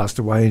passed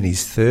away in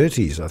his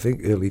 30s, I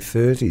think, early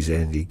 30s,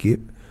 Andy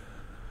Gibb.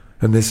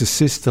 And there's a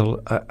sister,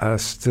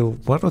 still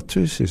 1 or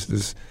 2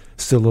 sisters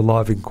still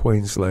alive in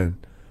Queensland.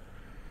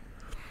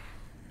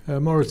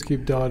 Morris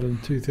Gibb died in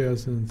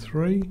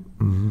 2003.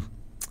 Mm-hmm.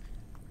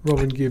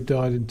 Robin Gibb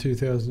died in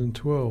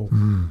 2012.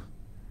 Mm.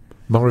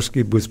 Morris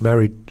Gibb was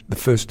married the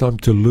first time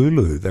to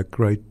Lulu, that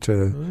great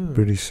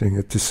British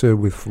singer, To Sir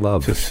With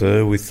Love. To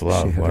Sir With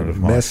Love, one of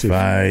my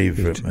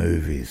favourite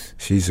movies.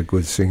 She's a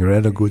good singer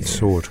and a good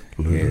sort,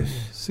 Lulu.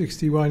 Yes.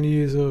 61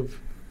 years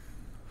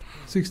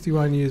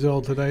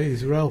old today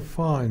is Ralph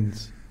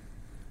Fiennes.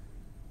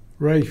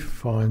 Ralph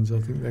Fiennes, I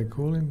think they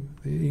call him,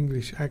 the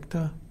English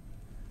actor.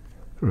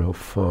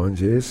 Ralph Fiennes,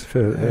 yes,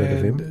 heard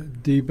of him.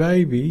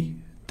 DaBaby,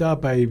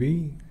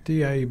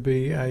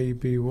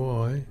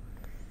 D-A-B-A-B-Y,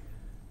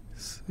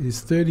 is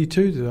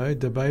 32 today,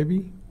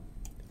 DaBaby.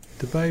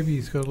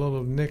 DaBaby's got a lot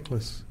of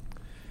necklace.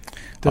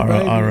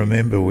 I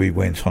remember we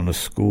went on a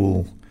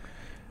school,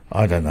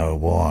 I don't know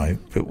why,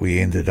 but we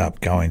ended up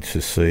going to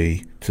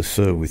see To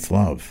Sir With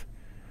Love.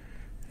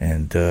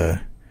 And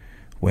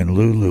when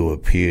Lulu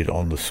appeared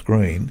on the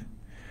screen,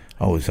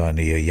 I was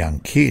only a young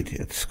kid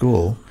at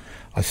school.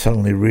 I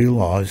suddenly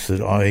realised that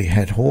I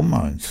had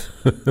hormones.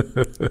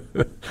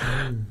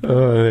 Oh,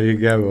 there you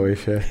go,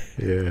 Moisha.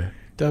 Yeah.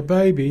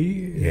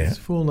 DaBaby, his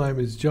full name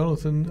is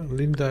Jonathan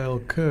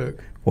Lindale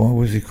Kirk. Why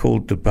was he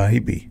called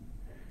DaBaby?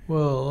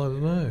 Well, I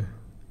don't know.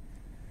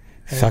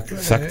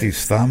 Sucked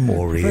his thumb,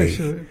 or he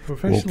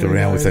walked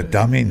around with a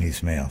dummy in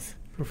his mouth.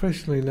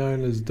 Professionally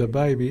known as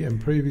DaBaby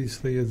and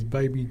previously as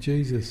Baby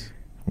Jesus.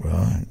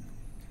 Right.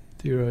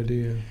 Dear oh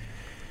dear.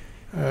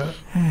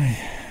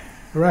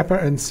 Rapper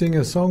and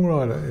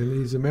singer-songwriter, and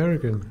he's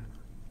American.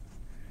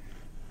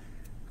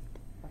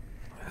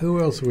 Who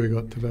else have we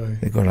got today?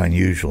 They've got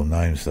unusual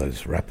names,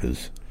 those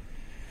rappers.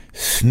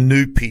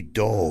 Snoopy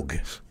Dogg.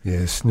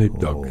 Yeah, Snoop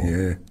Dogg,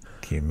 yeah.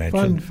 Can you imagine?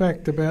 Fun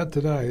fact about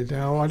today.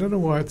 Now, I don't know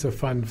why it's a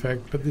fun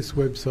fact, but this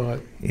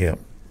website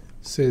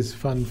says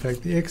fun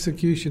fact. The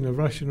execution of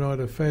Russian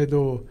writer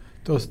Fyodor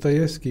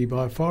Dostoevsky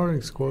by a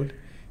firing squad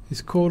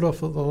He's called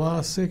off at the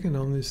last second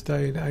on this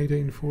day in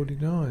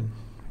 1849.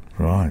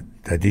 Right.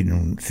 They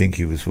didn't think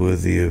he was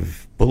worthy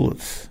of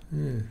bullets.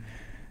 Yeah.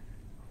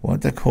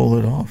 Why'd they call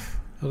it off?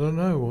 I don't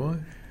know why.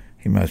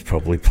 He most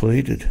probably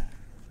pleaded.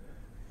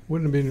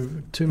 Wouldn't have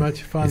been too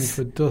much fun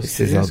for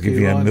Dostoevsky. He says, I'll give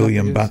you $1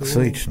 million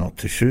each not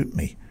to shoot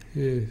me.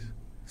 Yes.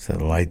 So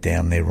they laid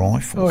down their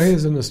rifles. Oh,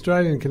 here's an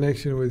Australian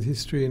connection with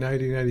history in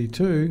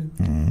 1882.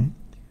 Mm-hmm.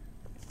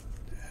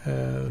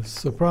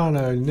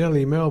 Soprano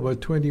Nellie Melba,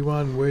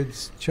 21,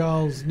 weds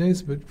Charles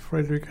Nesbitt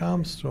Frederick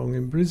Armstrong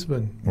in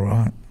Brisbane.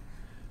 Right.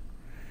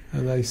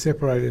 And they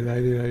separated in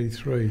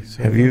 1883.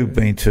 So have you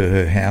been to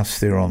her house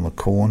there on the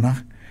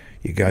corner?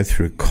 You go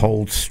through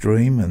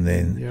Coldstream and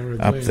then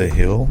up the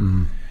hill.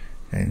 Mm.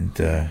 And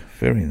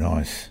very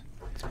nice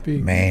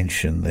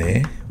mansion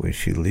there where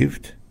she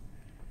lived.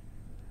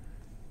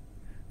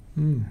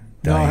 Mm.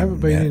 No, I haven't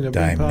been in. I've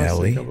been past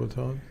Nellie. a couple of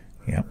times.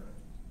 Yep.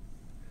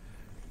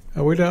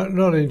 We're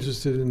not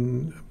interested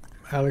in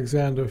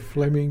Alexander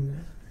Fleming.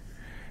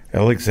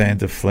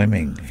 Alexander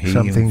Fleming. He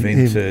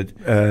invented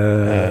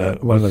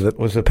one of the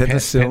was it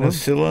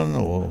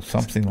penicillin or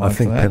something like that? I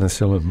think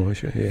penicillin,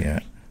 Moshe.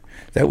 Yeah.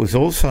 That was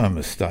also a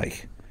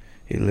mistake.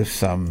 He left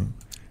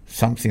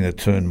something that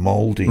turned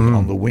mouldy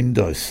on the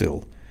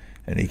windowsill,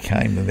 and he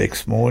came the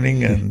next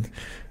morning and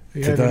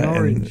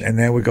and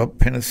now we got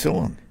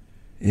penicillin.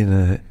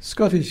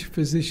 Scottish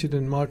physician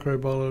and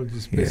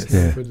microbiologist best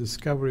known for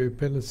discovery of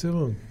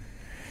penicillin.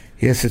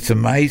 Yes, it's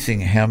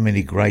amazing how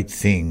many great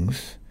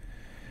things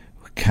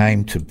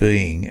came to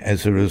being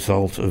as a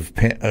result of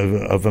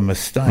a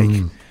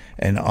mistake,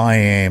 and I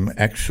am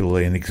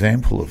actually an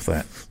example of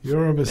that.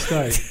 You're a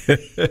mistake.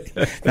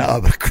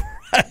 No,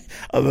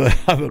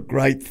 I'm a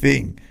great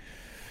thing.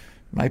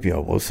 Maybe I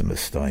was a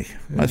mistake.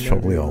 Most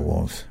probably I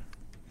was.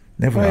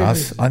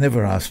 I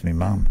never asked my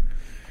mum.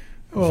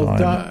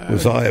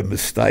 Was I a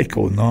mistake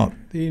or not?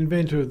 The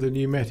inventor of the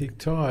pneumatic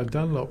tyre,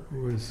 Dunlop,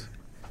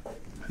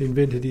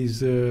 invented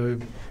his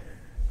rubber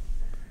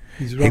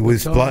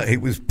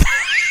tyre.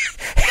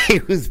 He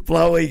was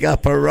blowing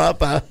up a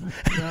rubber.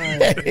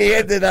 No. He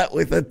ended up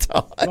with a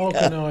tyre.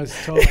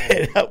 Vulcanised tyre. He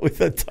ended up with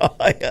a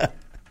tyre.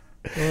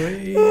 Well,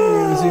 he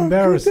was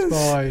embarrassed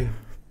by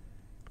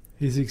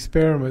his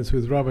experiments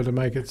with rubber to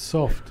make it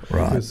soft.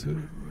 Right. Because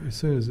as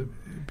soon as it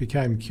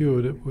became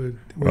cured, it went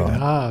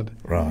hard.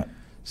 Right.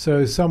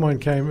 So someone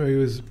came, he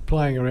was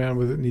playing around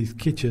with it in his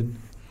kitchen,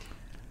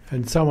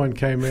 and someone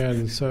came around,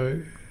 and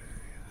so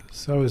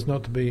as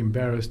not to be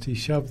embarrassed, he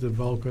shoved the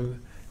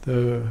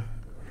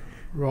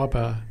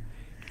rubber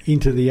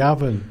into the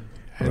oven,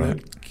 and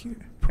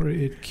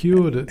it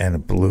cured it. And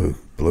it blew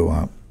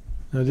up.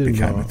 No, it didn't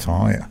became blow a up.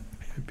 tyre.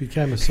 It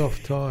became a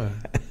soft tyre.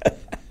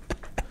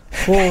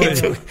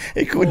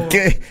 He couldn't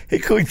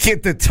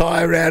get the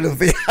tyre out of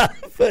the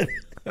oven.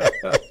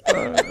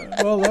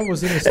 Well, that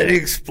was an it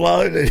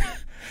exploded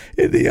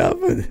in the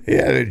oven. He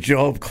had a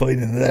job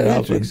cleaning that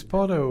oven. Beatrix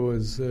Potter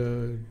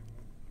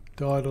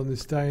died on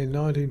this day in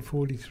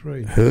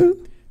 1943.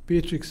 Who?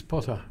 Beatrix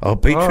Potter. Oh,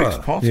 Beatrix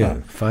Potter. Yeah,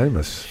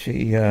 famous.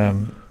 She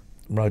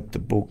wrote the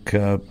book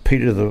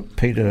Peter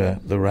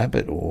the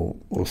Rabbit or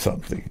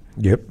something.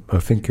 Yep, I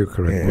think you're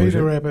correct. Yeah.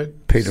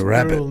 Peter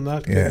Rabbit.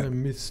 Nutkin,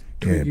 and Miss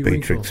Twiggy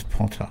Beatrix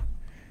Winkle. Potter.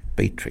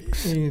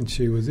 Beatrix. And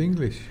she was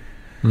English.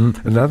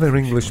 Another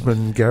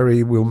Englishman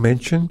Gary will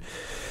mention,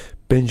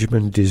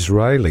 Benjamin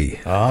Disraeli.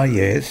 Ah,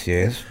 yes,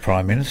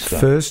 Prime Minister.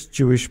 First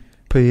Jewish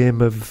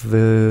PM of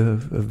the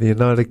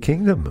United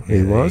Kingdom,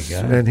 he was.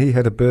 And he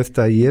had a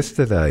birthday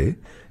yesterday.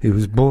 He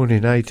was born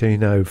in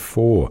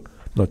 1804.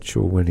 Not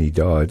sure when he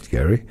died,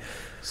 Gary.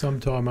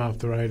 Sometime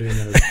after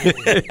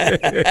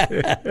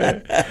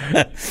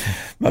 1804.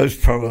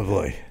 Most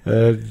probably.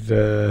 And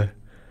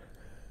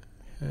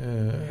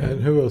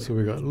who else have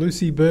we got?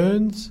 Lucy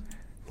Burns.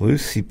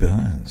 Lucy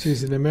Burns.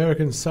 She's an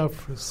American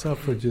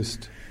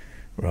suffragist.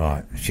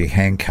 Right. She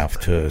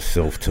handcuffed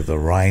herself to the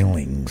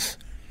railings.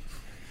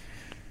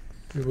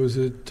 It was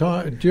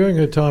during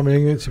her time in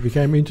England, she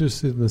became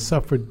interested in the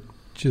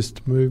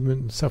suffragette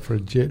movement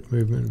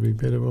would be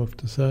better off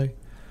to say,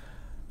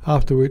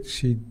 after which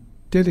she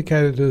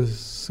dedicated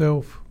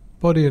herself,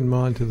 body and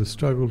mind, to the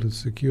struggle to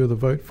secure the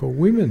vote for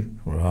women.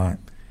 Right.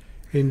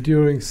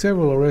 Enduring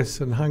several arrests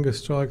and hunger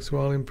strikes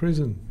while in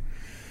prison.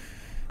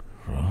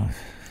 Right.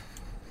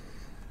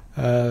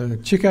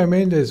 Chico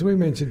Mendes, we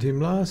mentioned him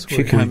last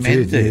week. Chico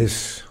Mendes.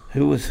 Yes.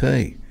 Who was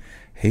he?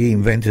 He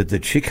invented the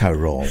Chico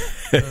roll.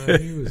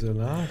 He was an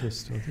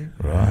artist, I think.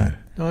 Right.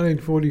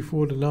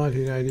 1944 to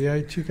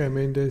 1988, Chico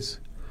Mendes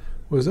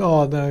he was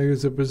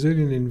a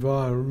Brazilian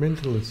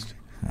environmentalist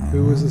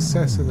who was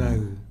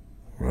assassinated.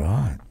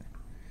 Right.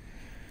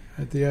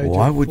 At the age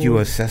Why of would 40. you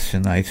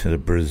assassinate a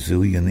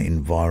Brazilian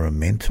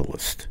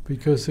environmentalist?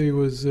 Because he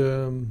was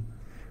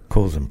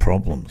causing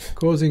problems.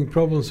 Causing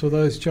problems for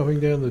those chopping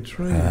down the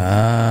trees.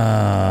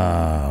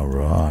 Ah,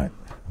 right.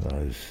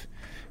 Those.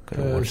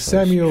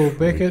 Samuel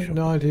Beckett,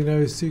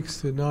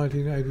 1906 to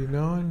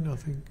 1989. I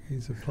think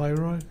he's a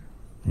playwright.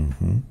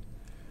 Mm-hmm.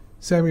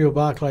 Samuel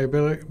Barclay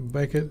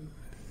Beckett,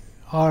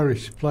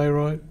 Irish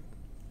playwright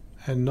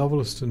and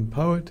novelist and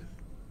poet.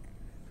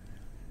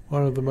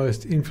 one of the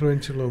most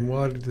influential and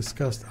widely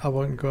discussed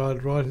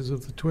avant-garde writers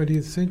of the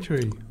 20th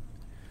century.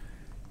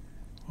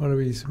 One of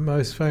his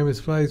most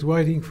famous plays,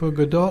 Waiting for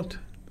Godot,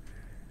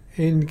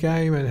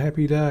 Endgame and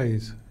Happy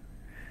Days.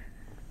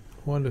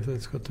 I wonder if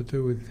that's got to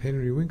do with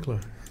Henry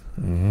Winkler.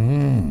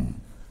 Mm.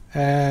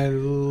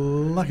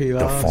 And lucky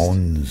last... The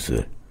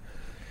Fonz.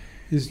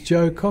 Is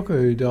Joe Cocker,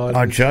 who died.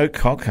 Oh, Joe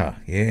Cocker,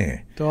 yeah.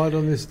 Died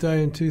on this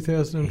day in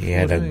 2014. He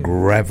had a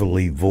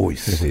gravelly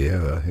voice.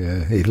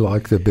 Yeah. He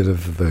liked a bit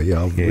of the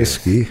old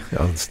whiskey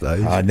on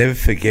stage. I never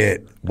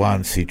forget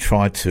once he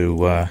tried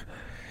to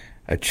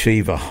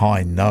achieve a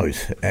high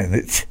note and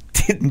it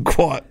didn't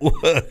quite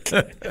work.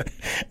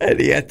 And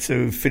he had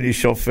to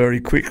finish off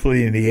very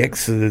quickly and he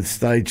exited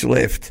stage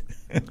left.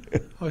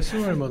 I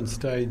saw him on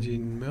stage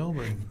in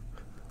Melbourne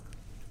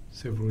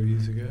several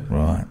years ago.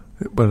 Right.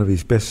 One of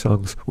his best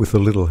songs, With a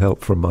Little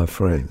Help from My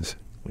Friends.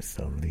 He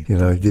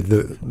did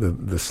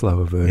the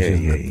slower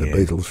version that the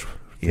Beatles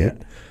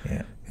did.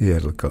 Yeah. He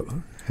had a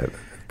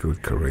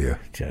good career.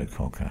 Joe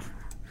Cocker.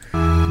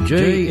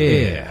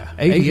 J-Air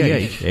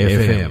 88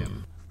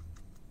 FM.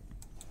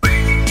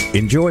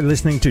 Enjoy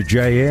listening to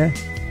J-Air?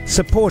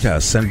 Support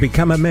us and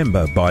become a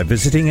member by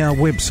visiting our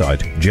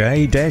website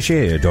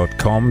j-air.com.au.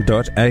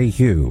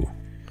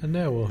 And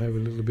now we'll have a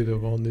little bit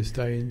of On This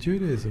Day in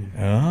Judaism.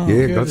 Oh,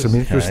 yeah, got some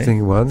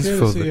interesting ones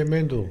for the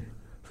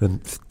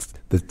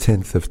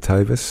 10th of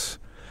Tavis.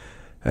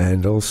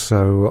 And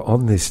also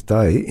on this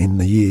day in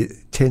the year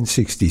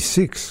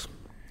 1066.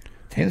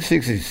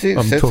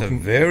 1066, that's a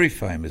very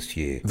famous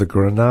year. The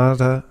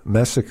Granada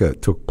massacre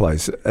took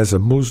place. As a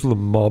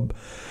Muslim mob,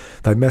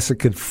 they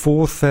massacred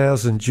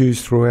 4,000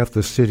 Jews throughout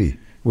the city.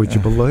 Would you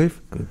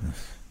believe?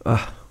 Goodness.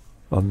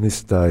 On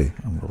this day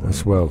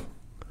as well.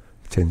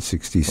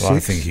 1066. Well, I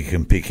think you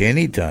can pick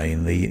any day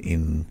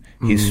in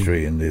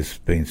history and there's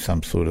been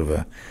some sort of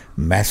a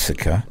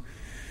massacre.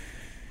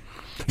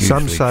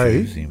 Some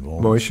say,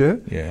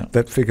 Moshe,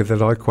 that figure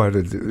that I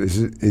quoted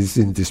is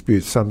in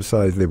dispute. Some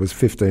say there was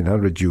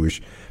 1,500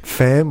 Jewish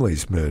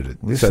families murdered.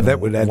 Listen, so that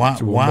would add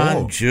to one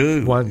more.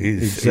 Jew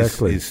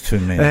is too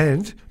many.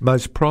 And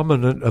most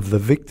prominent of the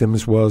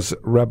victims was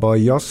Rabbi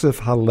Yosef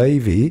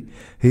Halevi.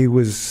 He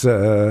was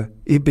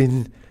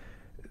Ibn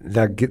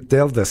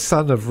Nagdel, the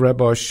son of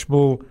Rabbi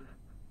Shmuel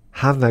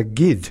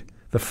Hanagid,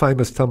 the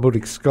famous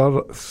Talmudic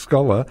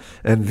scholar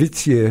and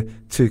vizier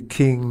to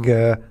King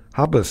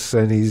Hubbas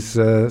and his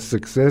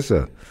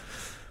successor.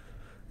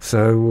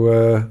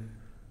 So,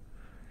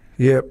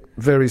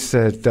 very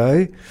sad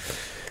day.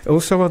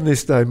 Also on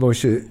this day,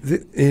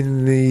 Moshe,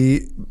 in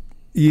the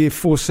year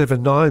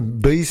 479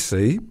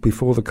 BC,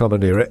 before the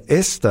Common Era,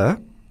 Esther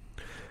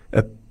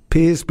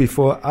appears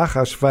before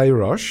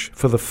Ahasuerus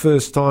for the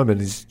first time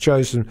and is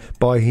chosen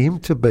by him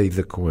to be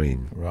the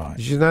queen. Right.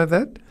 Did you know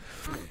that?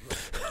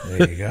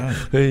 There you go.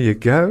 There you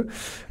go.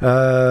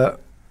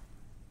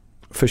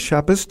 For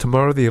Shabbos,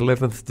 tomorrow, the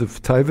 11th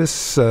of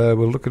Tavis,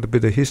 we'll look at a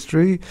bit of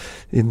history.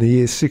 In the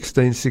year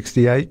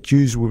 1668,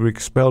 Jews were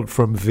expelled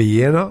from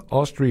Vienna,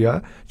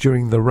 Austria,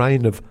 during the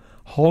reign of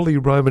Holy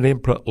Roman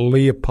Emperor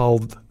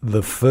Leopold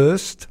I.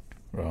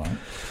 Right.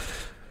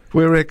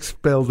 We're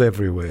expelled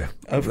everywhere.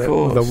 Of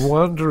course. The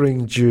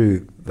wandering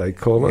Jew, they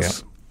call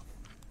us.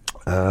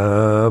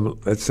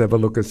 Let's have a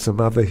look at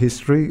some other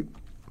history.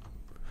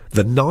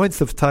 The 9th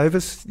of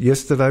Tavis,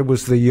 yesterday,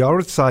 was the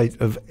Yortzeit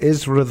of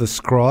Ezra the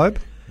scribe.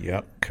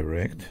 Yep,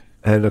 correct.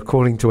 And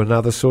according to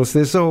another source,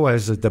 there's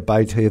always a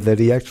debate here that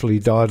he actually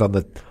died on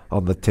the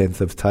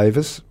 10th of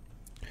Tavis.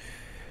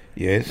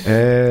 Yes.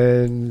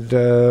 And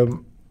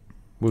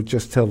we'll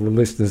just tell the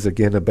listeners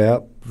again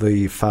about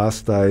the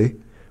fast day,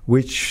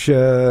 which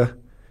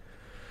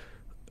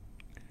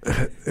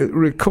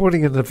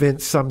recording an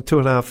event some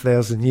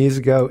 2,500 years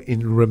ago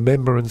in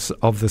remembrance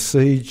of the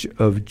siege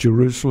of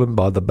Jerusalem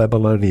by the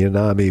Babylonian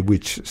army,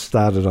 which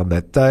started on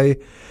that day.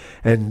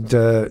 And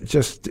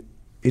just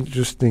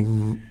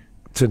interesting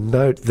to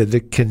note that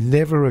it can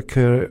never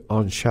occur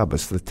on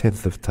Shabbos, the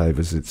 10th of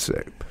Tavis. It's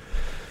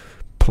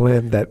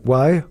planned that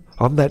way.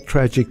 On that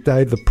tragic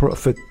day, the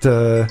prophet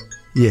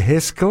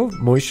Yehezkel,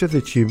 Moshe,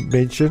 that you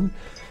mentioned,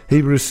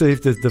 he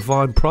received a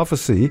divine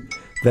prophecy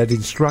that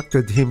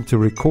instructed him to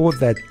record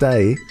that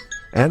day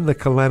and the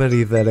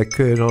calamity that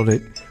occurred on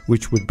it,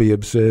 which would be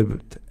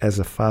observed as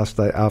a fast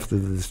day after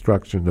the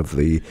destruction of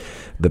the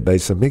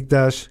Beis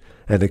Hamikdash.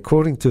 And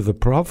according to the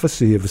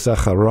prophecy of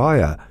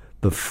Zechariah,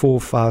 the 4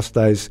 fast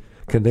days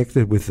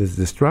connected with the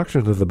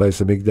destruction of the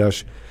Beis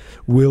Hamikdash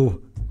will,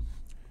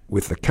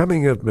 with the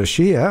coming of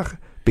Mashiach,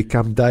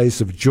 become days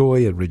of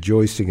joy and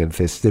rejoicing and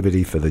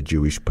festivity for the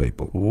Jewish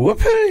people.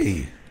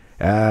 Whoopee!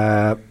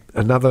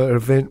 Another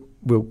event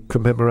we'll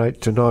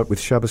commemorate tonight with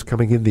Shabbos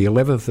coming in, the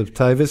 11th of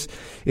Tavis,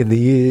 in the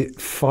year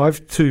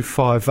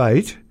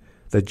 5258,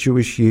 the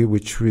Jewish year,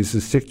 which was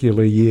the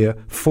secular year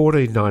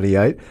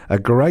 1498, a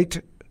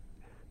great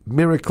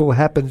miracle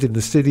happened in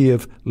the city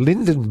of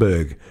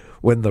Lindenberg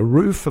when the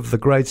roof of the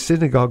great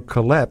synagogue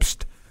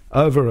collapsed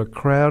over a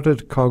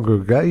crowded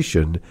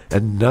congregation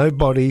and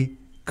nobody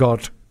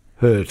got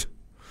hurt.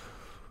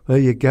 There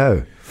you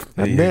go.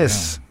 A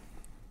mess.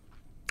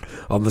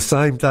 On the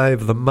same day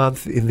of the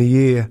month in the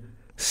year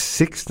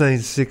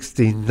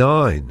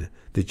 1669,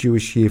 the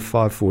Jewish year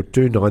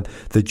 5429,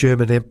 the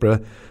German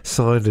emperor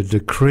signed a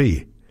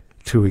decree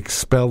to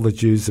expel the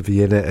Jews of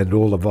Vienna and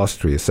all of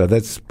Austria. So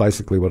that's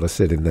basically what I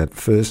said in that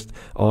first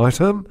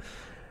item.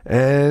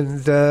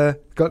 And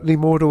got any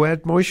more to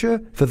add,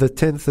 Moishe, for the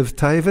 10th of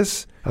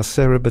Tavis,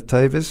 Asera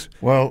B'Tavis?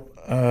 Well,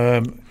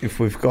 if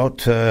we've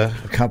got a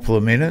couple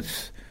of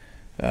minutes,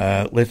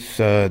 let's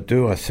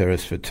do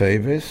Aseres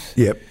B'Tavis.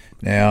 Yep.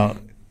 Now,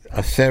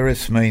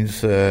 Aseres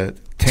means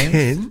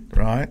 10,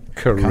 right?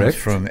 Correct. Comes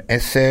from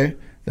Eser,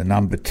 the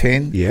number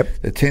 10.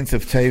 Yep. The 10th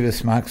of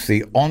Tavis marks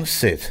the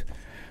onset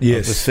of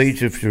the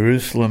siege of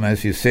Jerusalem,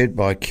 as you said,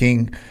 by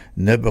King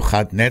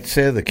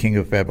Nebuchadnezzar, the king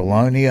of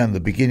Babylonia, and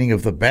the beginning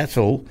of the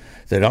battle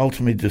that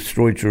ultimately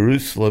destroyed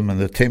Jerusalem and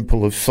the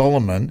Temple of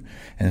Solomon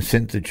and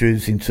sent the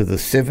Jews into the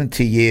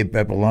 70-year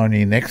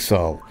Babylonian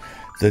exile.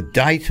 The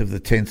date of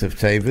the 10th of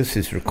Tavis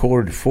is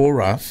recorded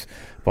for us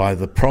by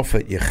the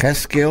prophet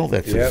Yechezkel,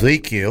 that's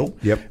Ezekiel,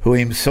 who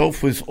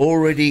himself was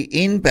already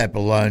in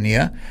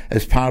Babylonia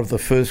as part of the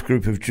first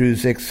group of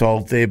Jews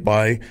exiled there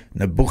by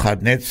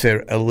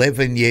Nebuchadnezzar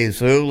 11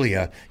 years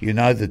earlier. You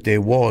know that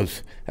there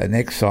was an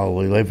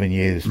exile 11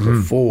 years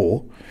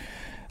before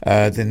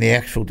than the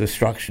actual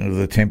destruction of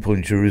the temple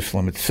in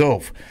Jerusalem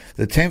itself.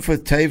 The 10th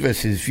of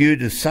Tavis is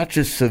viewed as such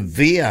a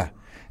severe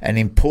and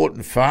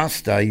important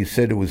fast day. You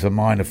said it was a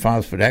minor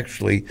fast, but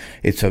actually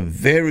it's a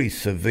very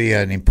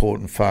severe and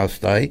important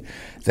fast day,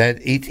 that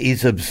it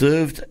is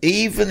observed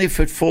even if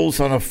it falls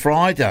on a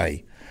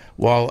Friday,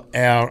 while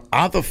our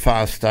other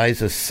fast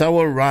days are so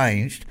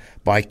arranged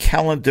by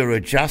calendar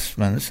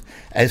adjustments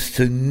as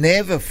to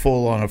never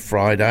fall on a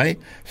Friday,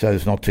 so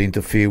as not to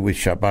interfere with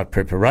Shabbat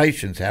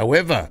preparations.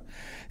 However,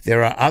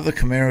 there are other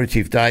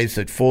commemorative days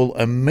that fall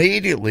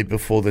immediately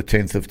before the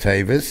 10th of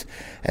Tavis,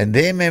 and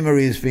their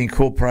memory is being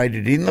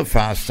incorporated in the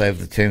fast day of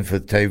the 10th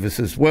of Tavis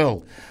as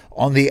well.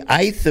 On the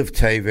 8th of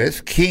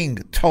Tavis, King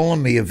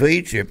Ptolemy of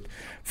Egypt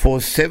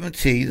forced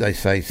 70, they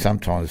say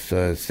sometimes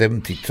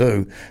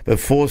 72, but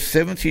forced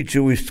 70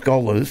 Jewish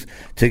scholars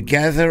to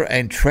gather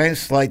and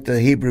translate the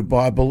Hebrew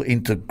Bible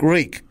into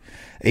Greek,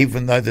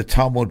 even though the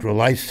Talmud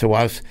relates to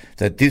us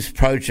that this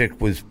project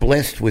was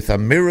blessed with a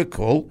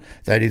miracle,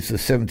 that is, the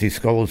 70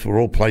 scholars were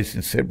all placed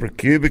in separate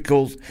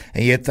cubicles,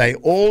 and yet they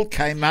all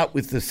came up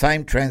with the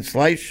same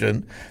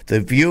translation.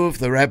 The view of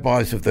the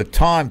rabbis of the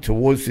time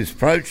towards this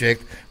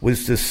project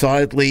was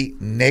decidedly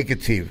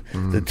negative.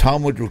 The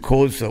Talmud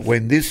records that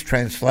when this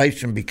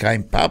translation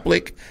became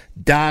public,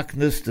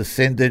 darkness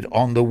descended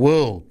on the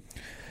world.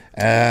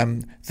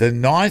 The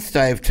 9th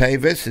day of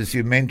Tavis, as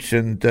you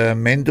mentioned,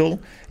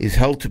 Mendel, is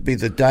held to be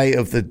the day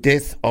of the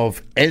death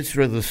of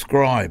Ezra the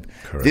scribe.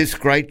 Correct. This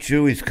great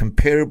Jew is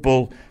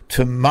comparable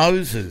to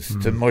Moses,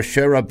 to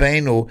Moshe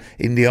Rabbeinu,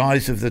 in the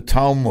eyes of the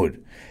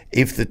Talmud.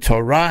 If the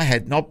Torah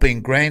had not been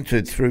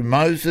granted through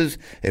Moses,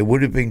 it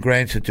would have been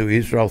granted to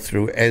Israel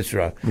through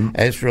Ezra.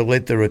 Ezra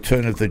led the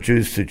return of the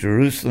Jews to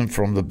Jerusalem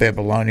from the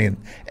Babylonian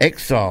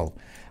exile,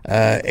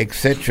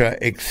 etc.,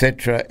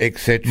 etc.,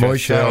 etc.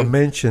 Moshe, I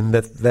mentioned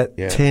that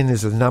 10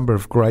 is a number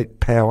of great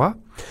power.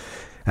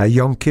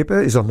 Yom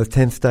Kippur is on the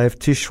 10th day of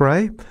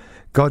Tishrei.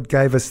 God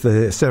gave us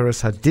the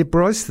Seres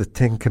HaDibros, the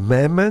 10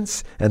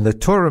 Commandments, and the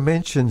Torah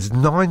mentions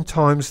 9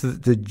 times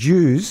that the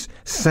Jews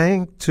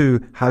sang to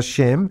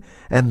Hashem,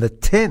 and the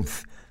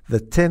 10th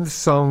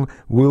song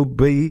will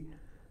be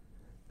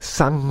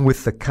sung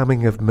with the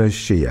coming of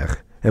Mashiach.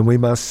 And we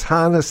must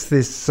harness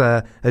this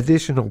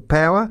additional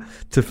power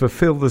to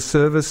fulfill the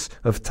service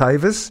of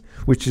Tavis,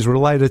 which is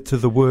related to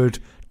the word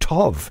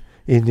Tov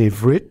in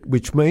Ivrit,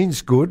 which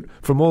means good.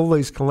 From all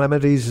these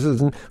calamities,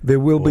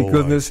 there will be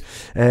goodness,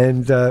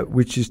 and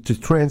which is to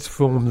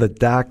transform the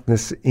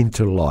darkness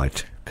into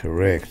light.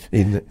 Correct.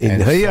 In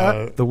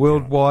here, the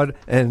worldwide,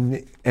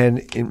 and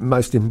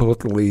most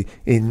importantly,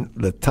 in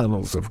the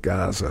tunnels of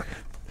Gaza.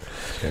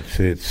 That's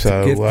it.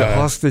 So to get the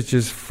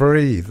hostages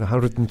free, the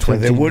 129. So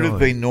there would have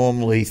been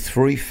normally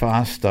 3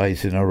 fast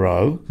days in a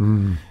row,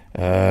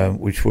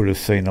 which would have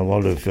seen a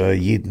lot of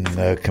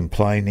Yidden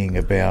complaining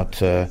about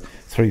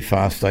 3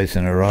 fast days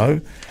in a row.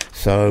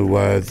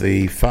 So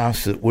the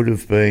fast that would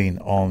have been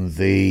on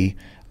the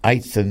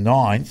 8th and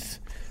 9th,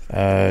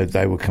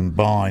 they were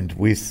combined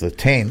with the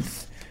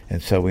 10th.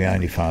 And so we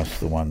only fast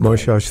the one day.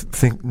 Moshe, I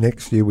think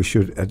next year we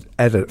should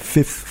add a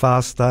 5th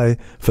fast day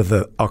for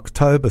the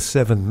October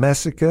 7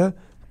 massacre.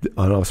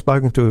 And I've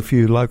spoken to a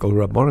few local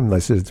Rabbanim. They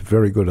said it's a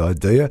very good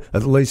idea,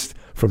 at least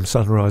from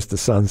sunrise to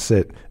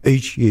sunset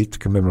each year, to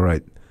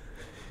commemorate,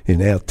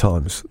 in our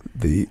times,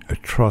 the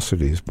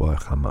atrocities by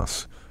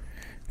Hamas.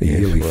 The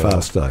yearly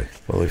fast day.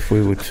 Well, if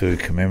we were to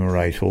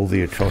commemorate all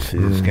the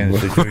atrocities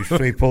against the Jewish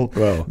people,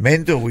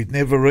 Mendel, we'd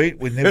never eat,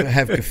 we'd never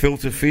have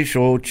gefilte fish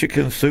or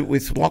chicken soup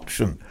with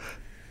lokshen.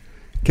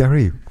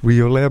 Gary, will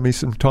you allow me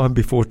some time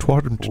before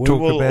Twadden to talk about... We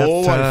will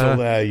always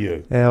allow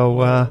you.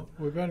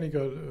 We've only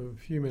got a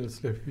few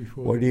minutes left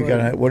before... What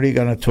are you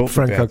going to talk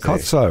Franco about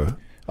Cozzo.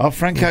 Oh,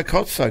 Franco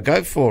Cozzo,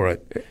 go for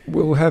it.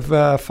 We'll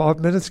have 5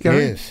 minutes,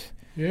 Gary? Yes.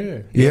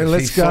 Yeah,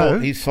 let's go.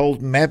 He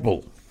sold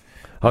Mabel.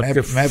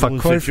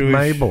 Verkauf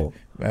Mebel.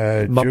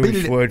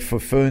 Jewish word for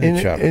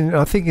furniture.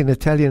 I think in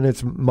Italian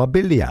it's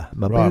mobilia.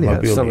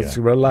 Right, so it's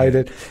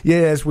related. Yeah,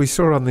 as we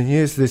saw on the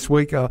news this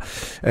week,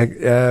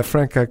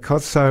 Franco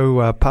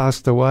Cozzo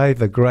passed away,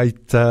 the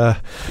great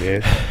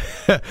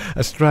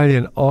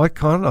Australian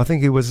icon. I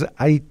think he was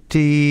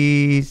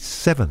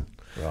 87.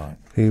 Right.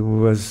 He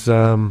was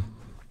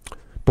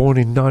born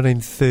in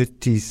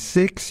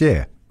 1936,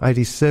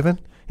 87,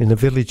 in a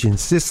village in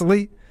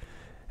Sicily.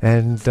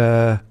 And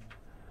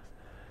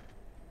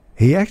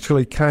he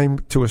actually came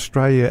to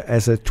Australia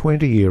as a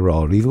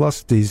 20-year-old. He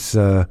lost his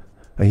a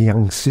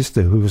young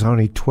sister who was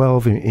only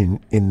 12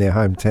 in their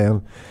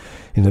hometown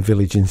in a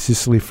village in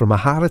Sicily from a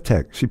heart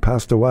attack. She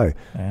passed away.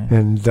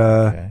 And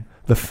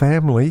the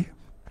family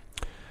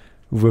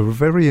were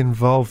very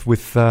involved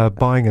with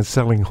buying and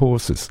selling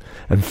horses.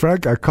 And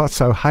Franco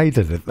Cozzo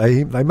hated it.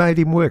 They made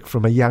him work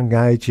from a young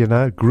age,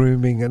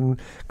 grooming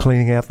and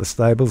cleaning out the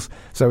stables.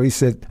 So he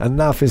said,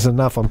 enough is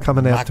enough. I'm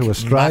coming out to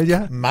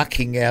Australia.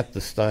 Mucking out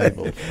the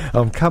stables.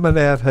 I'm coming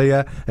out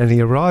here. And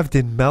he arrived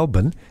in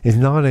Melbourne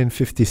in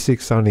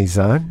 1956 on his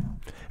own.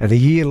 And a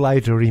year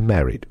later he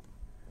married.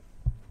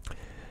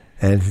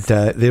 And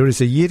there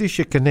is a Yiddish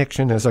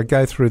connection as I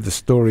go through the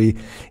story.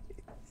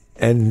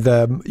 And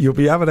you'll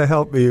be able to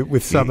help me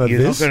with some of this.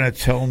 You're not going to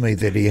tell me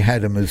that he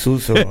had a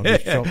mezuzah on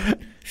his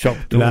shop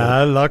door.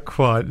 No, not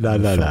quite. No.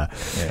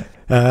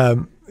 Yeah.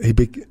 He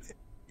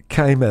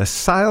became a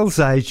sales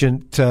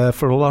agent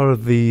for a lot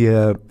of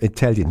the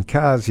Italian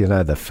cars,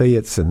 the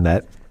Fiats and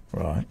that.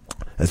 Right.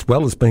 As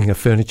well as being a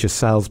furniture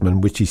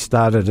salesman, which he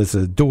started as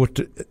a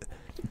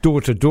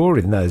door-to-door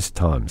in those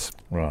times.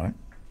 Right.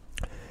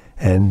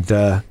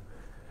 And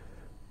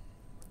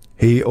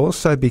he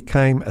also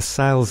became a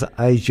sales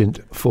agent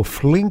for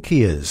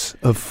Flinkiers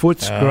of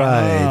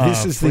Footscray.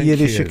 This is the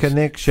Yiddish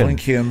connection.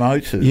 Flinkier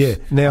Motors. Yeah.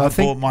 Now I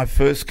bought my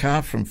first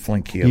car from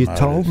Flinkier Motors. You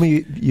told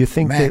me you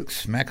think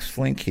Max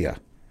Flinkier.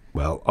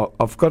 Well,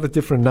 I've got a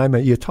different name.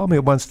 You told me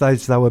at one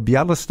stage they were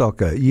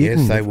Bialystoker.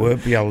 Yes, they were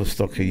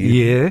Bialystoker.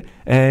 Yeah,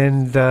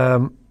 and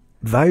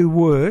they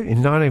were,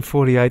 in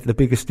 1948, the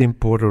biggest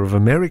importer of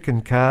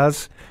American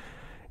cars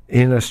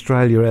in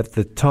Australia at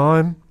the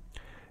time.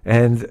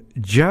 And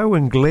Joe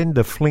and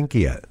Glenda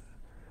Flinkier,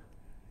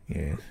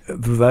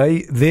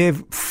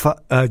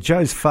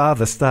 Joe's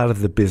father started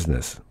the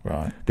business.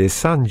 Right. Their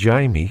son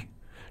Jamie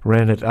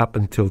ran it up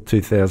until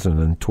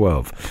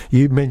 2012.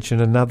 You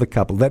mentioned another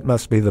couple. That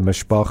must be the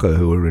Mishpacha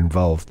who were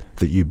involved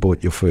that you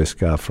bought your first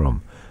car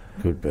from.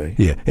 Could be.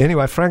 Yeah.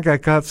 Anyway, Franco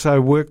Cozzo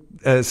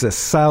worked as a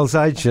sales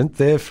agent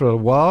there for a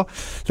while.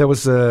 There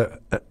was a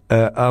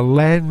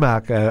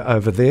landmark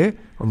over there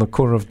on the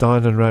corner of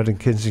Dynon Road and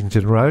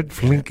Kensington Road.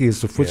 Flinky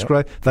is the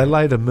Footscray. They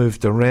later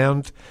moved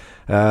around.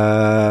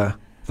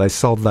 They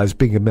sold those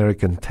big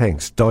American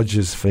tanks,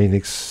 Dodgers,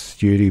 Phoenix,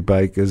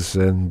 Studebakers,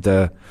 and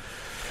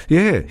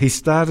he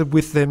started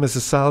with them as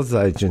a sales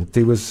agent.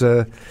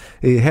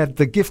 He had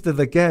the gift of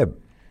the gab.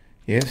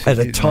 Yes, at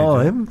a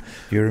time.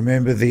 You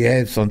remember the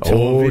ads on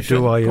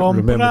television? Do I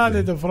remember?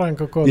 Comprate the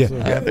Franco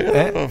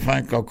Cozzo.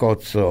 Franco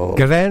Cozzo.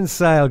 Grand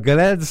sale.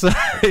 Grand sale.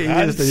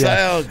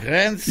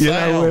 You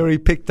know where he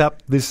picked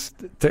up this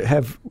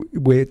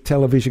where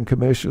television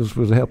commercials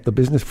would help the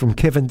business from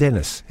Kevin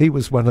Dennis. He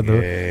was one of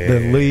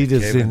the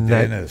leaders Kevin in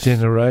Dennis. That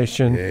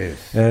generation.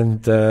 Yes.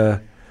 And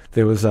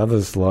there was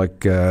others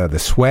like the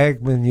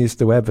Swagman used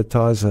to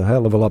advertise a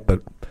hell of a lot,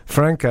 but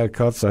Franco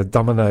Cozzo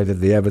dominated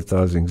the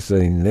advertising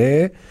scene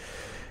there.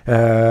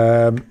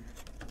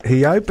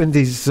 He opened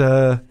his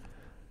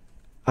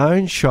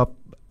own shop.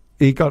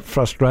 He got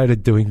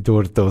frustrated doing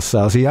door-to-door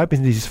sales. He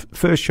opened his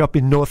first shop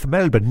in North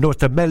Melbourne,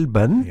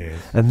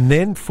 yes. And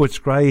then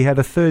Footscray. He had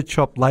a third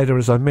shop later,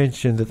 as I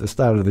mentioned at the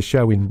start of the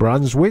show, in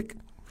Brunswick.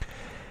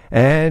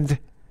 And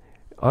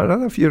I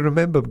don't know if you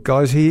remember,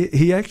 guys,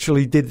 he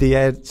actually did the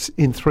ads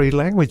in 3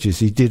 languages.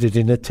 He did it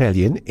in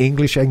Italian,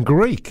 English and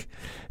Greek.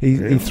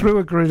 He threw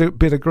a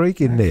bit of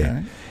Greek in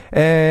there.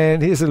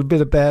 And here's a little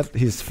bit about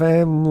his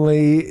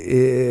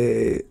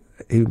family.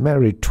 He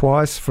married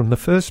twice. From the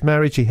first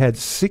marriage, he had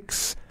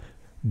 6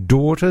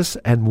 daughters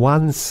and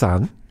 1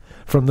 son.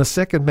 From the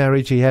second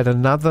marriage, he had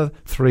another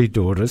 3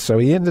 daughters. So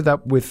he ended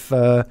up with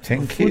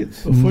 10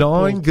 kids,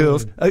 9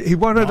 girls. He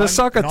wanted a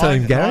soccer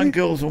team, Gary. 9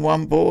 girls and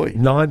 1 boy.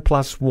 9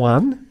 plus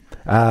 1.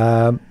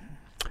 The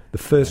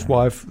first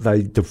wife,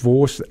 they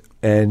divorced,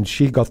 and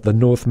she got the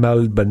North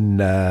Melbourne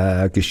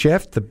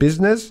Geschäft, the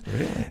business.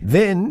 Really?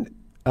 Then,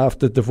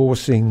 after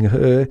divorcing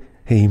her,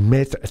 he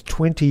met a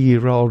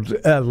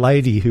 20-year-old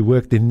lady who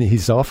worked in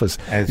his office.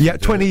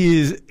 20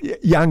 years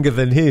younger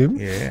than him.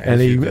 Yeah, and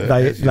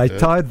they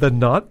tied the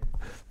knot.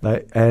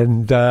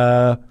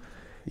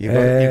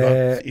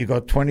 You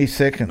got 20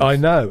 seconds. I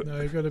know.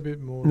 No, you got a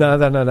bit more.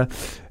 No.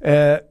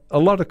 A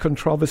lot of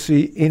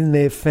controversy in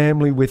their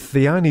family. With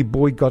the only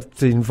boy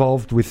got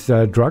involved with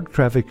drug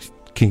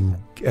trafficking.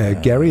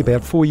 Gary,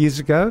 about 4 years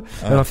ago,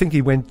 and I think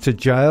he went to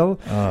jail.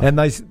 And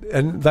they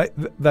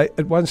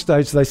at one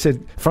stage they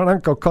said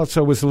Franco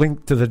Cozzo was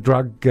linked to the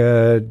drug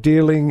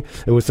dealing.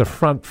 It was a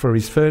front for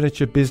his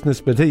furniture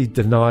business, but he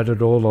denied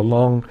it all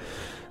along.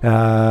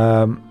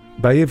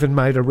 They even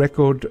made a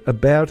record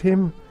about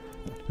him.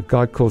 A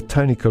guy called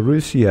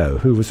TenKradius,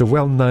 who was a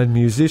well-known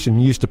musician,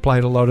 used to play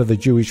at a lot of the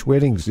Jewish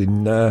weddings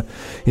in the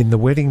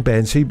wedding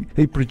bands. He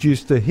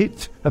produced a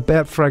hit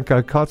about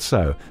Franco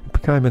Cozzo.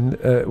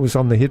 It was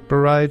on the hit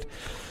parade.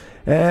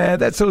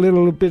 That's a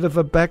little bit of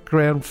a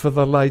background for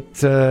the late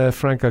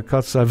Franco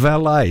Cozzo.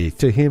 Valet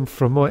to him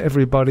from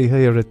everybody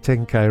here at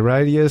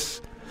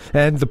TenKradius.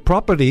 And the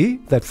property,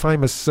 that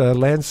famous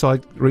land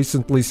site,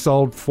 recently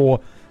sold for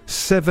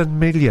 $7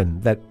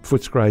 million, that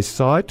Footscray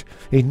site.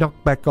 He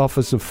knocked back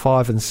offers of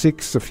 5 and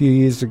 6 a few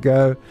years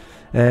ago,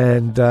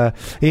 and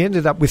he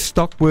ended up with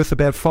stock worth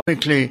about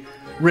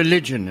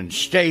religion and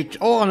state,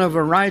 or on a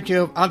variety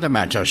of other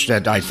matters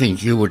that I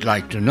think you would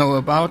like to know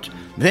about,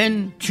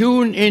 then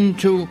tune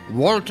into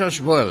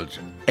Walter's World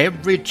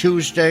every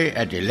Tuesday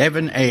at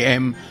 11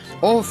 a.m.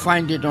 or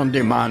find it on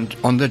demand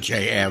on the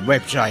JR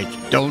website.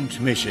 Don't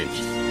miss it.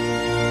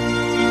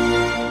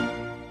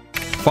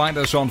 Find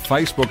us on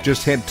Facebook.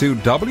 Just head to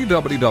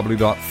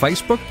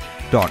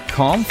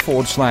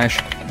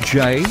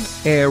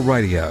www.facebook.com/JAir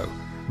Radio.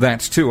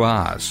 That's 2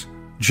 R's.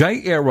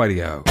 JAir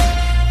Radio.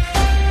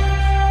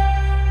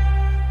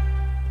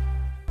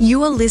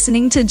 You are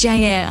listening to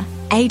JAir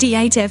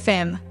 88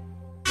 FM.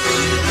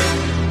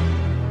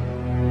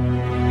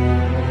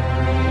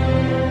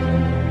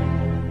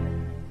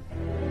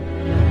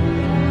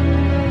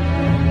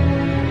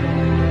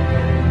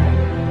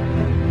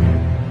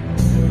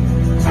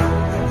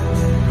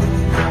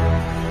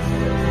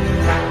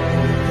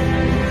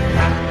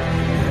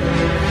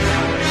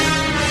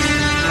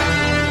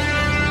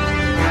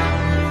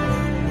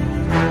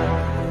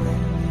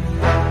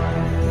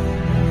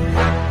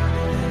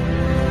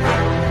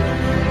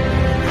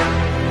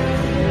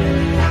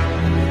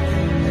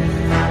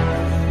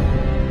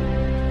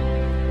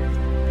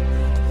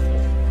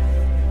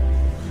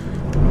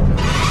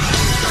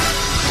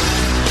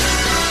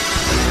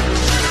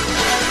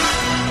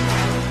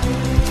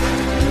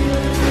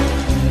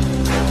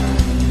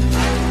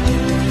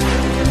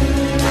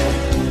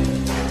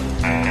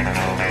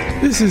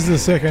 This is the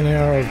second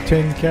hour of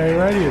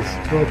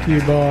TenKradius, brought to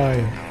you by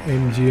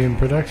MGM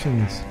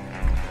Productions.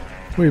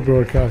 We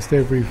broadcast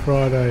every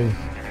Friday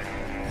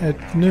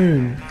at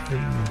noon,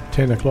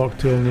 10 o'clock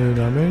till noon,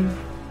 I mean.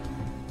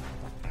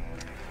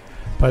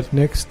 But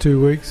next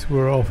 2 weeks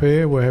we're off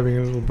air. We're having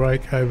a little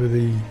break over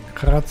the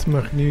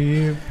Kratzmach New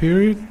Year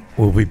period.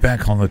 We'll be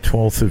back on the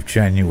 12th of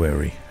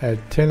January.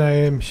 At 10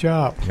 a.m.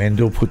 sharp.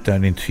 Mendel, put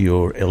that into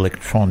your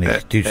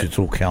electronic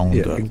digital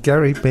calendar. Yeah,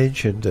 Gary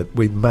mentioned that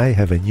we may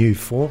have a new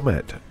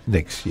format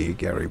next year,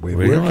 Gary. We're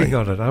working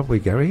on it, aren't we,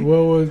 Gary?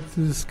 Well, we're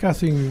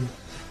discussing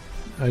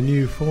a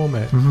new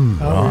format.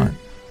 Right.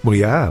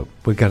 We are.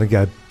 We're going to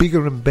go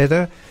bigger and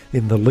better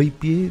in the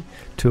leap year,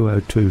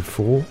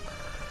 2024.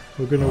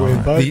 We're going to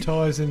wear bow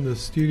ties in the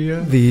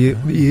studio. The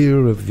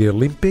year of the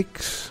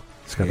Olympics.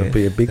 It's going to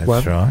be a big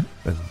one. That's right.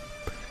 And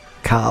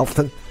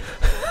Carlton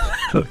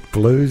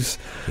Blues,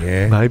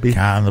 maybe.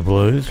 Carn the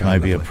Blues,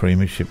 maybe a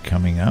premiership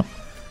coming up.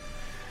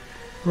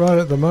 Right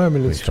at the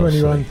moment, it's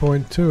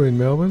 21.2 in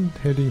Melbourne,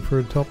 heading for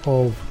a top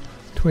of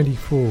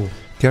 24.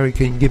 Gary,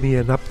 can you give me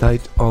an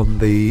update on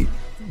the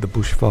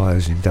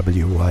bushfires in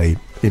WA,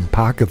 in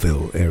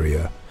Parkerville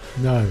area?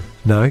 No,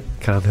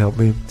 can't help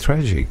me.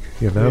 Tragic,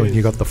 you know. Yes. And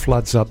you got the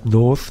floods up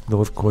North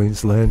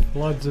Queensland.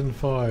 Floods and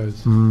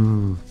fires.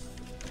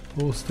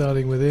 All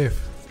starting with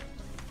F.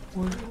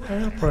 Well,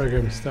 our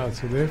program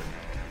starts with F.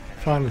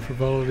 Fun,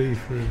 frivolity,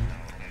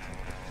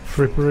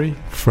 frippery.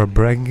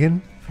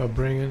 Verbrengen.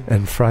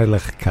 And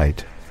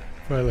Freilichkeit.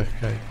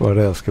 What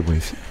else can we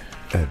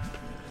add?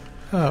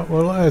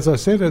 Well, as I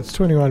said, it's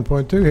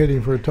 21.2,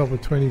 heading for a top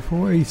of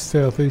 24.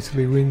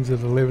 East-southeasterly winds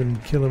at 11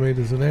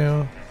 kilometres an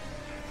hour.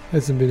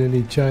 Hasn't been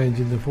any change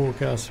in the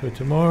forecast for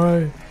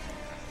tomorrow.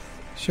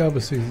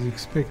 Shabbos is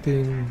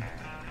expecting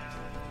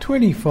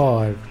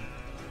 25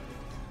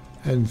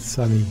 and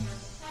sunny.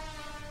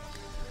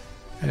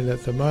 And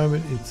at the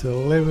moment it's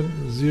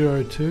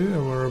 11:02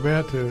 and we're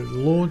about to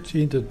launch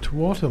into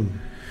Twattam.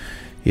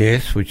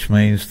 Yes, which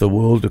means the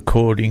world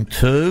according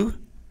to...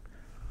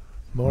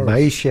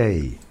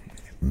 Maishy.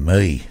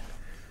 Me,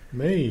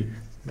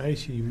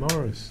 Maishy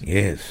Morris.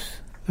 Yes.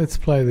 Let's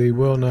play the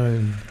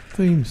well-known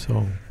theme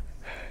song.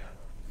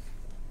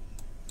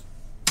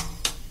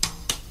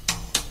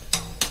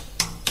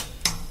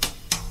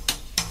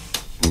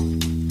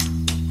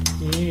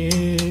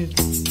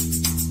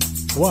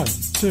 One,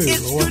 two,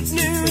 it's Good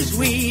News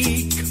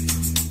Week.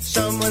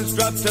 Someone's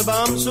dropped a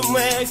bomb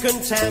somewhere,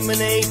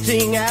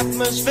 contaminating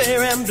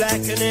atmosphere and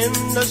blackening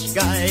the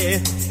sky.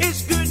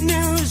 It's Good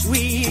News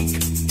Week.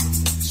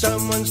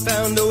 Someone's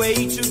found a way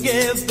to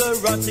give the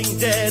rotting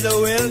dead a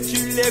will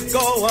to live,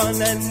 go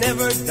on and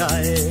never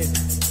die.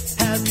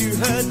 Have you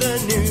heard the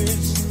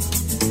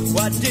news?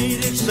 What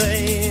did it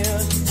say?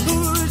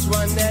 Who's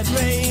won that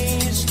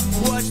race?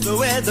 What's the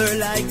weather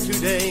like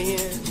today?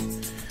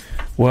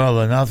 Well,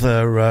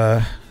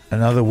 another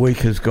week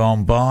has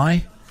gone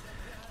by,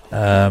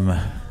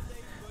 and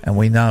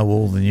we know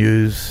all the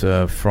news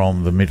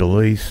from the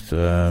Middle East,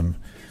 the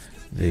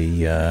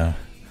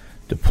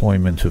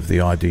deployment of the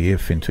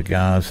IDF into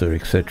Gaza,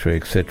 etc.,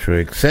 etc.,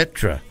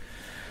 etc.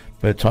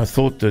 But I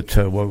thought that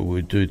what we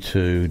would do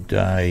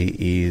today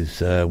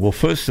is, well,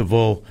 first of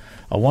all,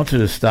 I wanted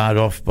to start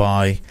off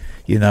by,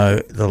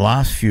 the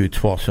last few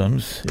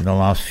twatums, in the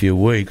last few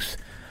weeks,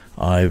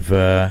 I've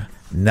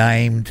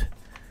named,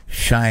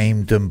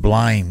 shamed and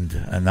blamed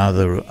a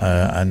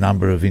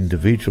number of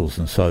individuals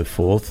and so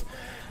forth.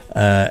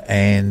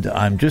 And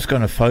I'm just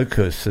going to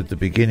focus at the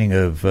beginning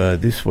of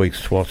this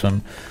week's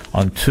twattum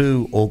on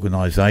two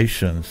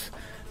organisations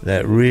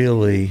that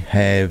really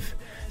have,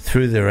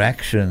 through their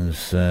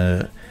actions,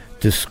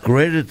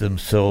 discredited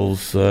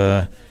themselves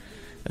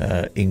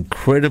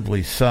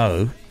incredibly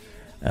so.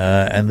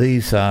 And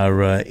these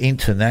are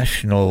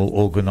international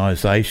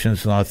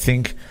organisations, and I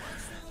think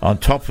on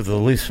top of the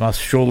list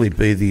must surely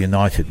be the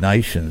United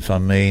Nations. I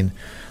mean,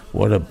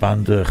 what a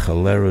bunda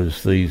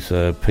chaleras these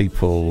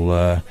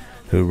people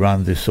who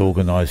run this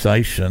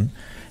organisation.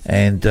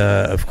 And,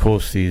 of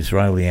course, the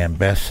Israeli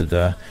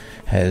ambassador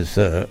has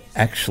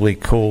actually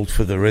called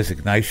for the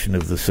resignation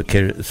of the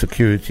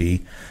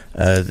security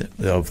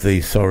of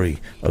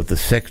the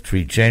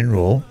Secretary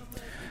General,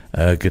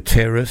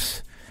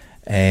 Guterres,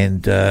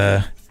 and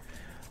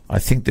I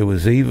think there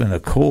was even a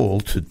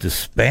call to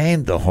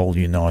disband the whole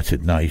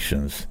United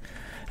Nations.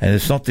 And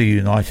it's not the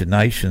United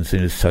Nations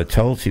in its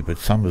totality, but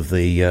some of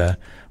the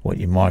what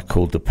you might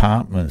call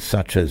departments,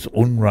 such as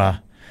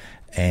UNRWA,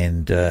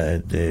 and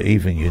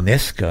even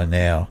UNESCO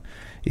now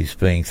is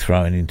being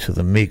thrown into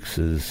the mix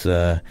as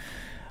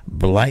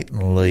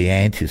blatantly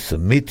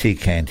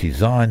anti-Semitic,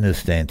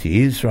 anti-Zionist,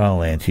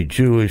 anti-Israel,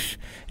 anti-Jewish,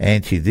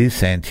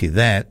 anti-this,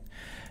 anti-that.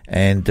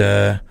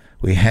 And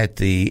we had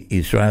the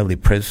Israeli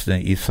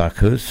President Yitzhak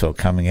Herzog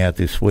coming out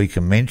this week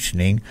and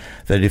mentioning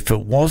that if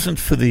it wasn't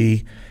for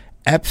the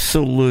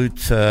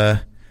absolute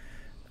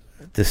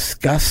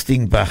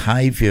disgusting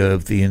behaviour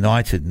of the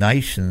United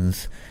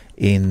Nations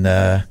in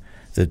the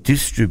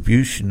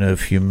distribution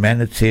of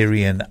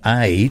humanitarian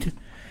aid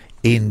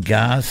in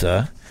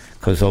Gaza,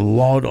 because a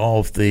lot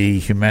of the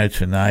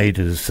humanitarian aid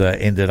has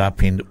ended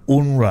up in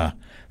UNRWA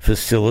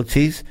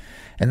facilities,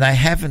 and they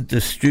haven't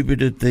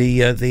distributed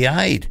the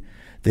aid.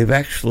 They've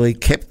actually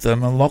kept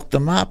them and locked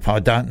them up. I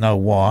don't know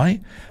why,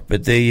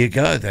 but there you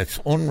go. That's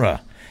UNRWA.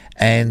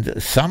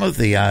 And some of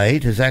the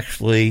aid has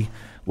actually,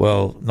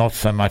 well, not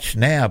so much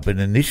now, but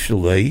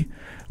initially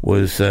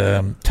was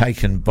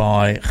taken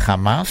by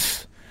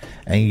Hamas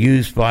and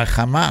used by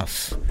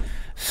Hamas.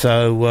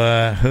 So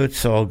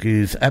Herzog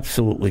is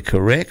absolutely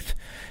correct.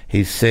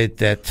 He said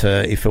that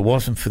if it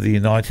wasn't for the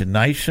United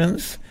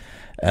Nations,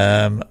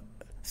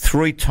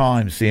 3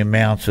 times the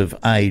amount of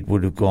aid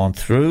would have gone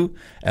through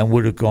and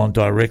would have gone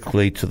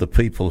directly to the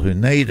people who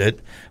need it,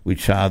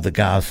 which are the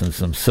Gazans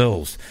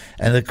themselves.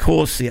 And of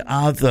course, the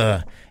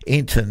other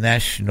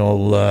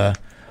international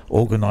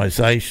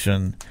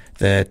organisation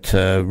that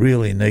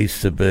really needs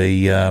to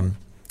be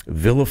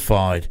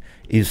vilified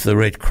is the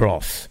Red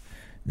Cross.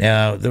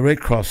 Now, the Red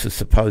Cross is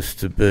supposed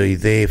to be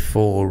there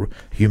for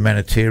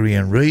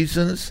humanitarian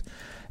reasons,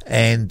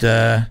 and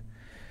they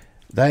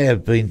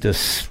have been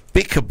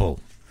despicable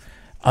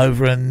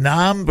over a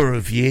number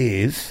of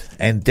years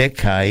and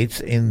decades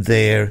in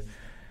their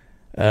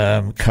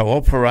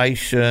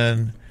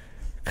cooperation,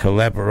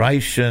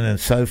 collaboration and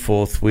so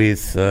forth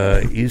with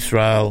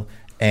Israel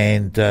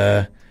and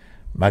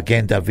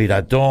Magen David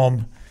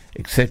Adom,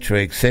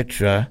 etc.,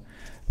 etc.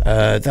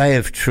 They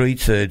have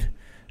treated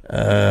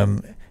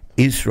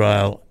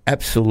Israel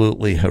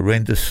absolutely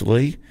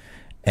horrendously,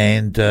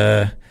 and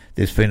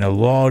there's been a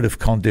lot of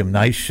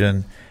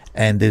condemnation,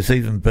 and there's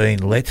even been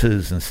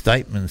letters and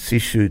statements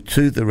issued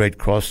to the Red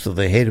Cross, to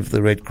the head of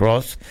the Red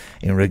Cross,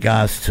 in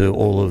regards to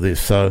all of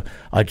this. So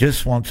I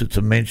just wanted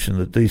to mention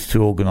that these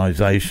two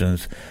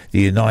organisations,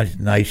 the United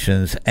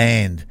Nations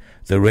and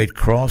the Red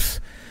Cross,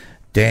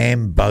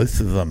 damn both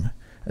of them,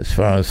 as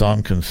far as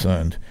I'm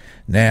concerned.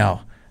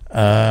 Now,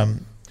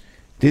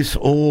 this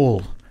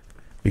all,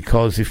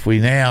 because if we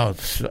now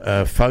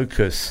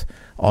focus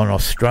on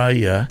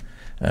Australia,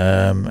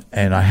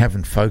 and I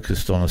haven't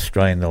focused on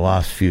Australia in the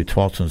last few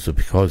twatums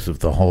because of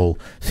the whole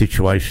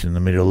situation in the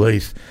Middle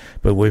East,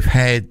 but we've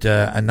had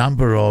a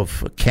number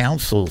of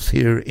councils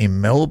here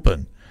in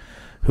Melbourne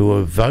who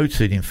have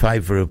voted in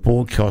favour of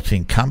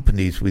boycotting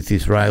companies with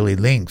Israeli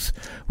links.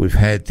 We've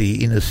had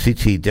the Inner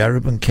City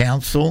Darebin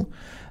Council.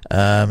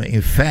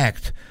 In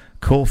fact,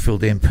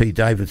 Caulfield MP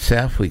David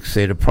Southwick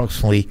said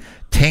approximately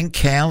 10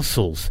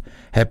 councils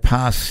have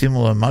passed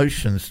similar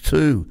motions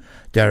to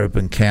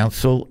Darebin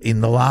Council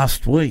in the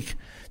last week.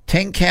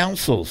 10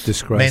 councils,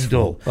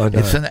 Disgraceful. Mendel.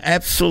 It's an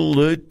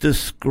absolute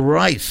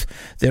disgrace.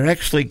 They're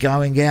actually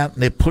going out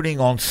and they're putting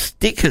on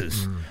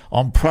stickers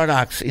on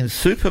products in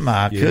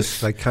supermarkets. Yes,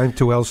 they came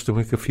to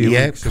Elsternwick a few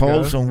weeks ago. Yeah,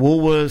 Coles and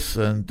Woolworths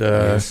and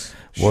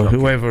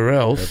whoever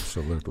else.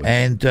 Absolutely.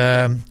 And,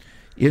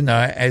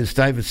 as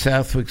David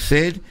Southwick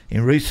said,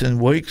 in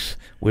recent weeks,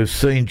 we've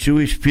seen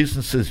Jewish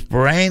businesses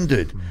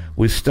branded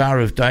with Star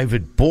of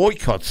David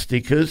boycott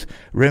stickers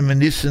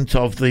reminiscent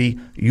of the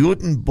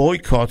Juden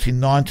boycott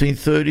in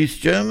 1930s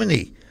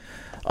Germany.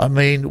 I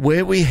mean,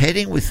 where are we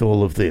heading with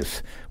all of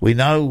this? We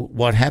know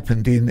what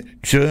happened in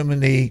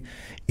Germany,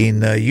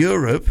 in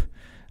Europe.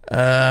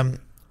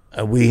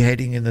 Are we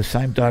heading in the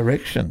same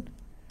direction?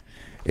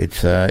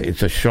 It's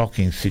a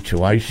shocking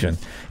situation.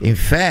 In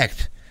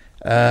fact,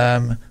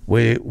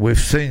 we've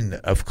seen,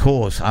 of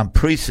course,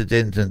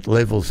 unprecedented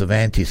levels of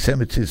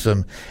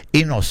anti-Semitism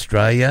in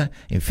Australia,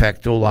 in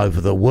fact, all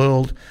over the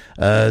world.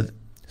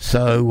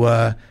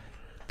 So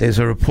there's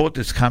a report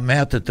that's come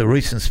out that the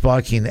recent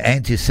spike in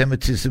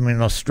anti-Semitism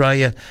in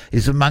Australia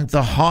is among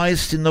the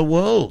highest in the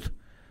world.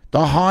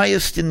 The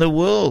highest in the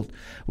world,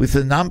 with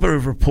the number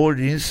of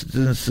reported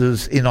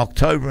incidences in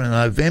October and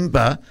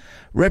November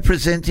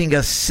representing a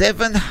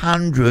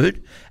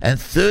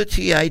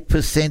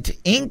 738%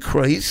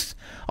 increase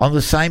on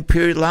the same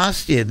period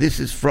last year. This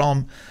is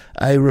from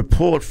a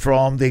report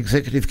from the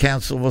Executive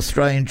Council of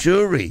Australian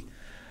Jewry.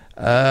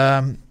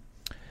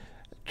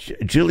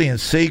 Gillian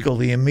Siegel,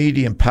 the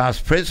immediate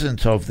past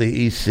president of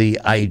the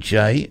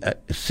ECAJ,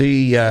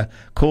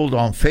 called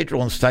on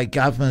federal and state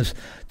governments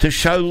to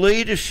show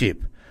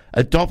leadership,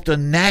 adopt a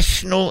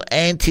national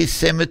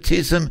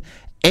anti-Semitism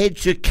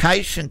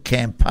education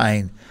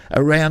campaign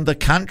around the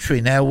country.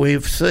 Now,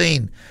 we've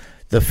seen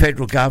the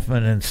federal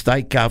government and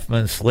state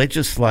governments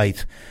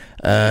legislate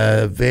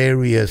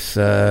various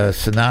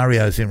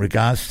scenarios in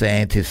regards to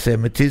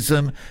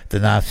anti-Semitism, the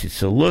Nazi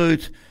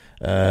salute,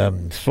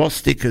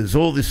 swastikas,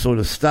 all this sort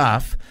of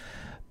stuff.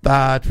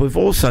 But we've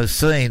also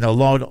seen a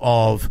lot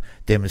of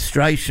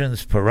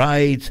demonstrations,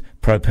 parades,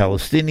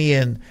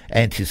 pro-Palestinian,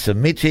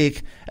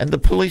 anti-Semitic, and the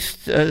police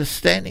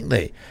standing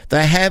there.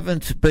 They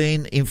haven't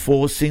been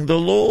enforcing the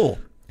law.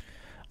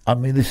 I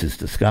mean, this is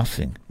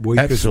disgusting.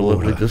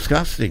 Absolutely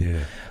disgusting.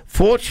 Yeah.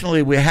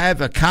 Fortunately, we have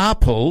a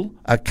couple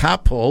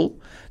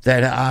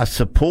that are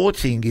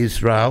supporting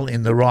Israel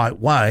in the right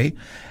way,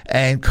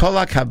 and kol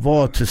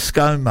hakavod to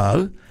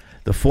ScoMo,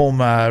 the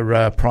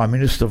former Prime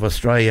Minister of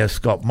Australia,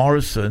 Scott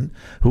Morrison,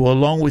 who,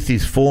 along with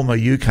his former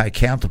UK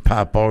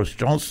counterpart, Boris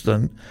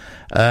Johnson,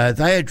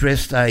 they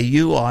addressed a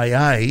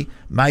UIA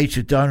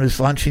major donors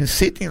lunch in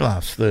Sydney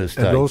last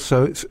Thursday. And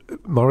also,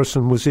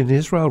 Morrison was in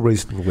Israel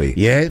recently.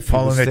 Yeah,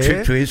 following a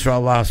trip to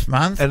Israel last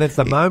month. And at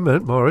the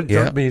moment, Morris,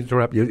 don't let me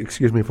interrupt you,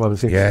 excuse me if I'm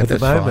saying, at the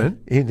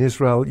moment, in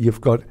Israel, you've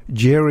got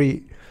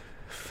Jerry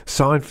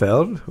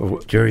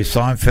Seinfeld. Jerry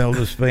Seinfeld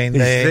has been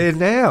there. He's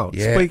there now,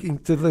 speaking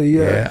to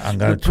the I'm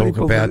going to talk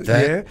about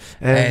that.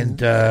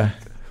 And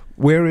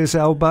where is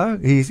Alba?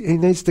 He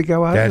needs to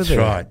go over there. That's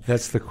right.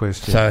 That's the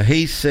question. So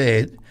he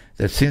said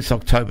that since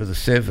October the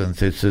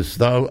 7th, it's as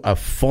though a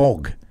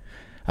fog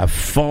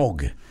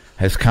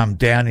has come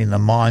down in the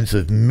minds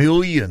of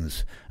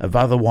millions of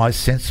otherwise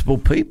sensible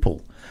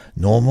people,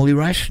 normally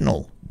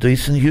rational,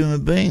 decent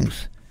human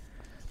beings.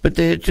 But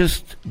they're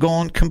just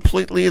gone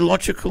completely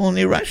illogical and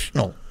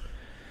irrational.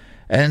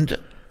 And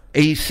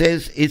he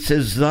says it's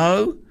as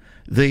though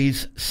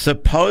these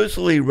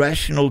supposedly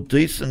rational,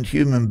 decent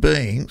human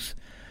beings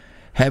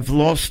have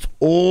lost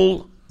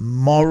all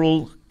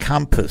moral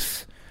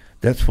compass.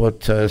 That's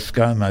what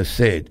ScoMo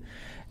said.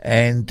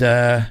 And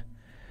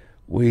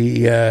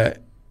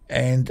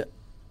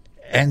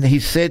he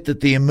said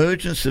that the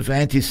emergence of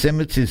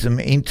anti-Semitism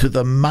into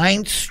the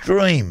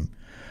mainstream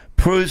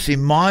proves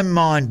in my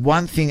mind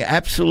one thing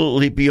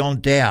absolutely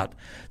beyond doubt,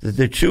 that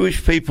the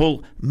Jewish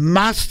people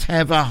must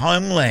have a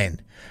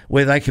homeland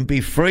where they can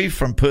be free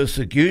from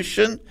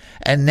persecution,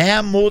 and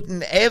now more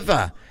than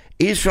ever,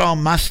 Israel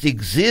must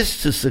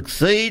exist to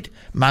succeed,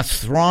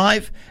 must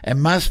thrive,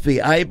 and must be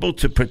able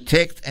to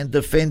protect and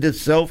defend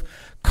itself.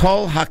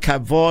 Kol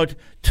hakavod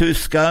to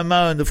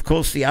ScoMo, and of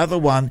course the other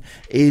one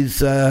is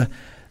the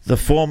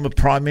former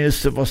Prime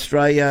Minister of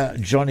Australia,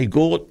 Johnny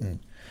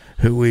Gorton,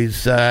 who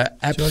is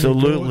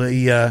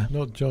absolutely...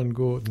 not John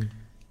Gorton.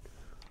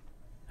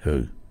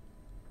 Who?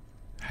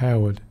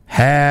 Howard.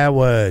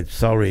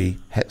 Sorry,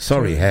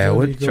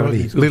 Howard.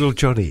 Little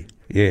Johnny.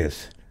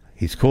 Yes,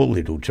 he's called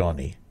Little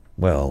Johnny.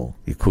 Well,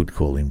 you could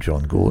call him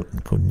John Gorton,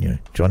 couldn't you?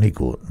 Johnny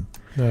Gorton.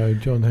 No,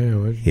 John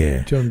Howard.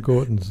 Yeah. John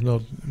Gorton's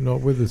not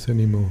with us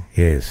anymore.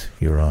 Yes,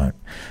 you're right.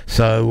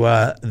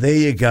 So there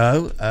you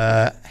go.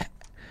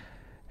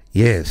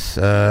 Yes,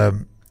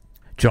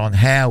 John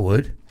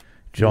Howard.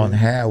 John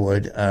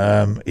Howard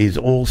is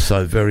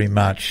also very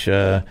much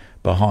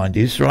behind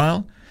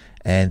Israel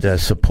and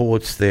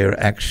supports their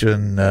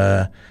action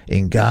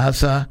in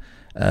Gaza.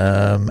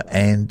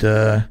 And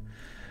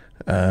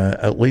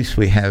at least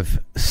we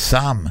have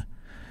some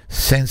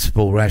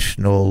sensible,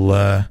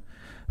 rational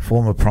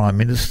former prime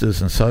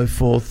ministers and so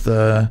forth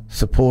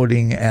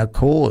supporting our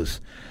cause.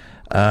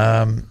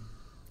 Now,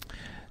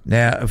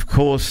 of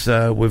course,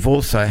 we've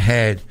also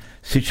had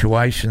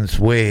situations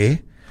where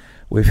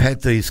we've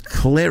had these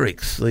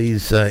clerics,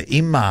 these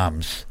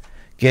imams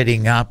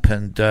getting up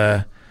and,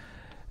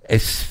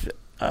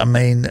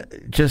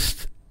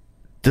 just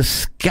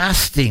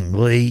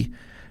disgustingly,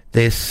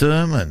 their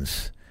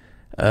sermons,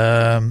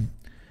 they've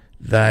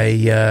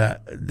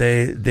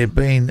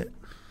been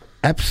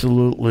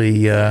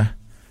absolutely,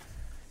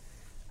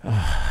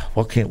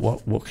 what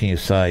can you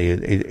say?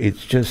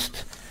 It's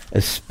just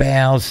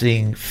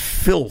espousing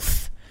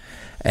filth.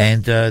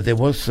 And there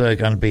was going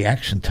to be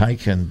action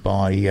taken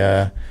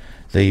by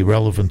the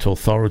relevant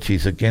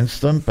authorities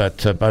against them,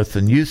 but both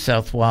the New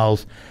South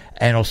Wales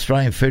and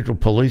Australian Federal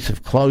Police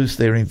have closed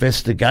their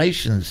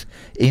investigations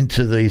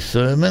into these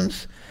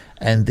sermons,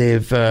 and they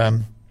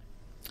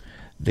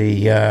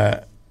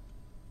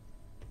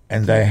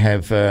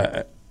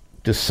have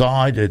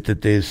decided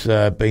that there's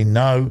been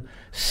no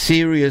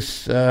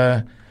serious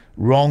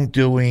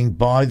wrongdoing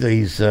by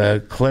these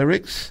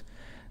clerics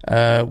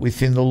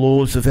within the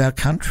laws of our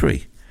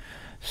country.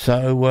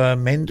 So,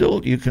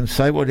 Mendel, you can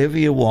say whatever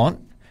you want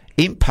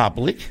in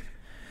public,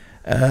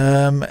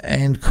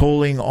 and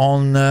calling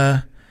on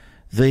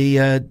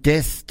the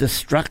death,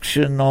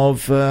 destruction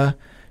of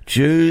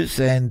Jews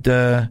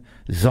and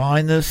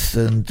Zionists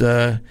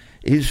and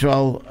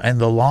Israel and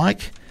the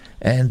like,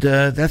 and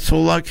that's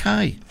all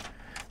okay.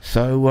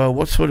 So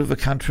what sort of a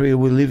country are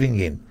we living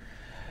in?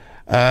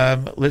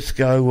 Let's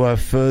go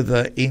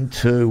further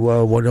into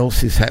what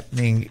else is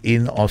happening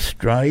in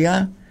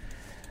Australia.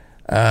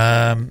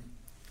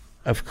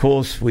 Of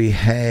course, we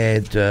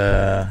had...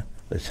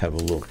 let's have a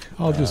look.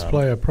 I'll just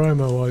play a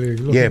promo while you're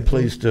looking. Yeah,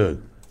 please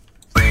do.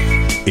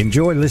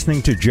 Enjoy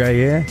listening to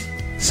J-Air?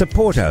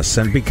 Support us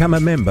and become a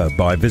member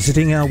by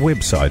visiting our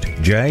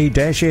website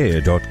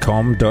j-air.com.au.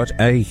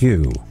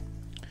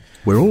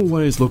 We're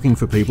always looking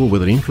for people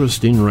with an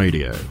interest in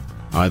radio,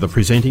 either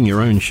presenting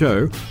your own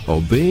show or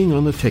being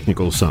on the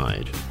technical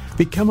side.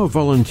 Become a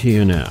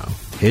volunteer now.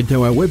 Head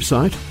to our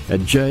website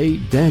at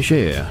j-air.com.au.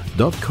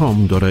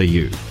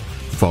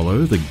 Follow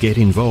the Get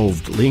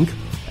Involved link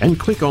and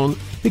click on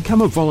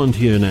Become a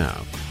Volunteer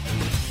Now.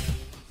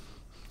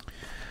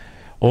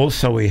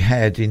 Also, we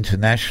had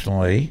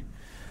internationally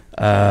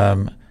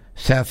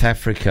South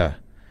Africa,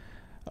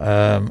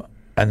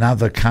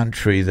 another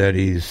country that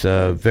is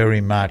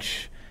very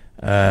much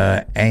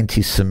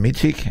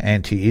anti-Semitic,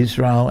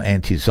 anti-Israel,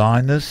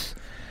 anti-Zionist.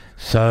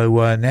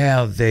 So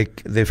now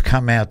they've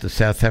come out, the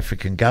South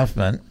African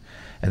government,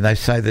 and they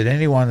say that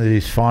anyone that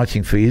is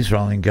fighting for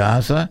Israel in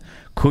Gaza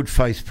could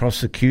face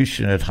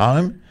prosecution at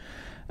home,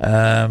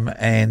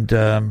 and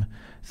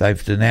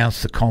they've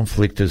denounced the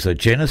conflict as a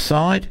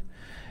genocide,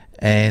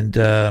 and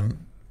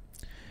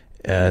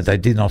they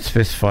did not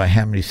specify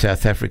how many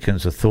South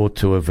Africans are thought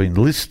to have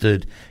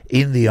enlisted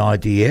in the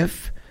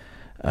IDF,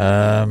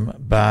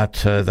 but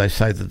they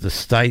say that the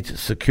State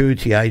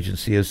Security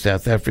Agency of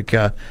South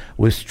Africa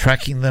was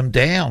tracking them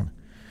down.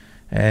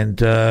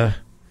 And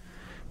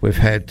we've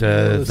had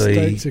the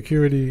State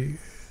Security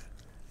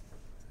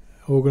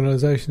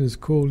Organisation is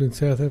called in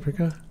South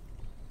Africa?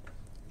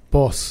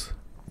 BOSS.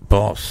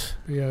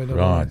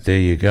 Right, there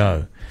you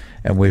go.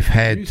 And we've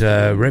had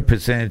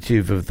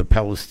representative of the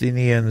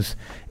Palestinians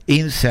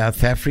in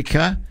South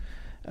Africa,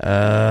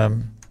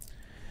 and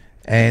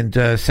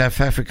South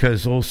Africa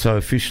has also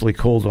officially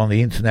called on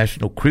the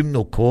International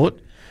Criminal Court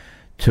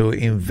to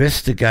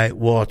investigate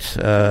what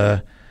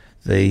the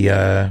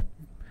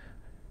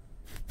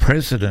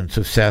President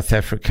of South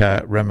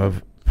Africa,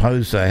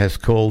 Ramaphosa, has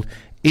called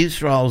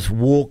Israel's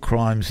war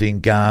crimes in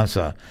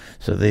Gaza.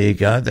 So there you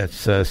go, that's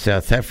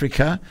South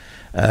Africa.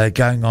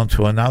 Going on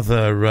to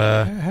another...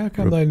 how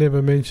come they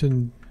never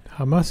mentioned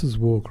Hamas's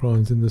war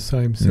crimes in the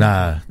same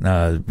sentence?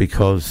 No,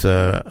 because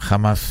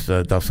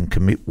Hamas doesn't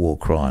commit war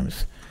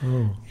crimes.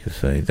 Oh. You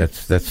see,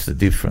 that's the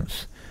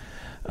difference.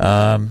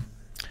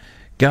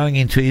 Going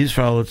into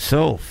Israel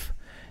itself.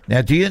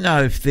 Now, do you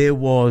know if there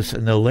was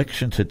an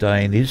election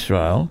today in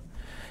Israel,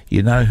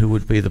 you know who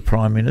would be the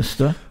Prime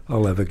Minister?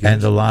 I'll have a guess.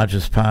 And the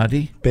largest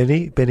party?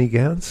 Benny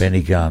Gantz?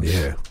 Benny Gantz,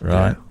 yeah,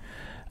 right.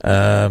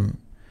 Yeah.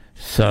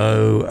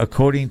 So,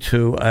 according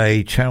to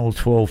a Channel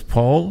 12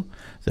 poll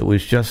that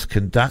was just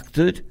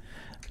conducted,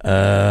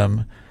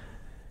 the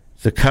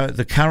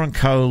current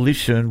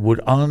coalition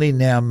would only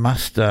now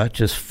muster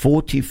just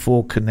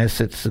 44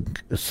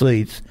 Knesset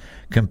seats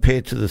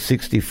compared to the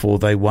 64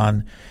 they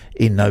won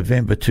in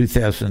November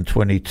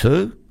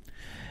 2022.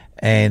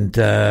 And,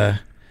 for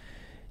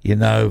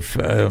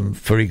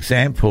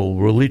example,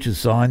 Religious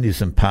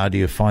Zionism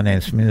Party of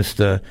Finance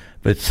Minister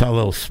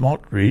Bezalel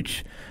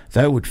Smotrich,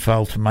 they would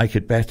fail to make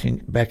it back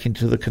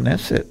into the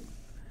Knesset.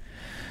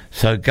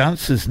 So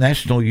Gantz's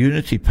National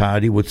Unity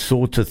Party would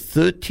soar to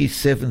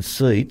 37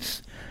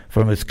 seats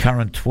from its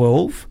current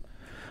 12,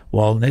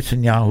 while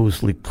Netanyahu's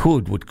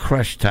Likud would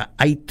crash to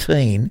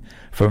 18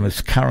 from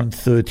its current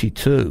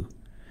 32.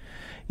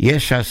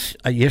 Yesh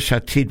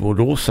Atid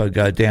would also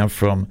go down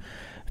from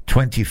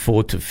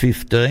 24 to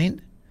 15.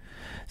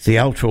 The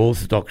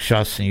ultra-Orthodox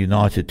Shas and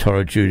United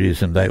Torah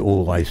Judaism, they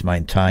always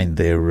maintain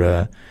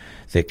their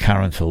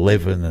current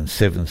 11 and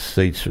 7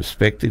 seats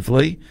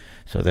respectively.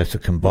 So that's a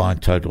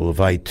combined total of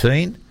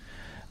 18.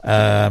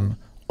 Otzma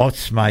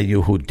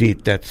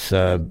Yehudit, that's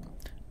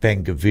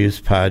Ben Gavir's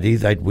party,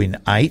 they'd win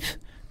 8,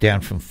 down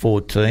from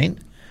 14.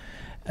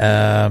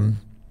 And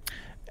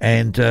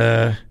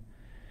they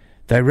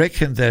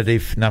reckon that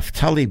if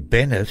Naftali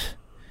Bennett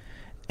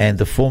and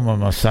the former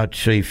Mossad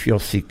chief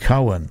Yossi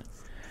Cohen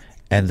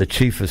and the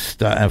chief of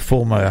staff,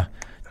 former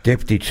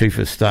deputy chief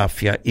of staff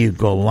Yair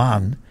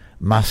Golan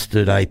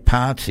mustered a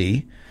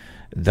party,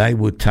 they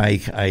would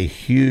take a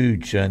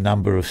huge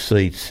number of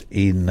seats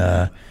in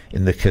the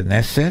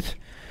Knesset,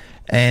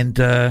 and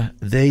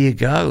there you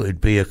go.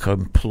 It'd be a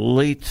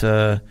complete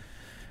overhaul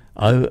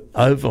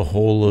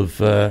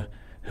of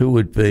who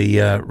would be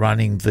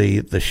running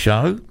the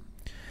show.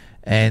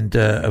 And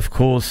of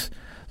course,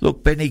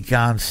 look, Benny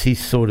Gantz, he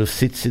sort of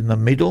sits in the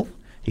middle.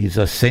 He's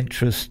a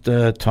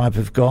centrist type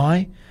of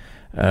guy.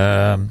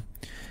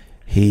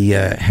 He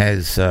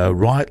has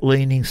right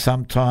leanings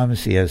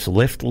sometimes. He has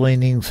left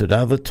leanings at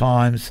other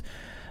times.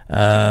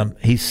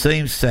 He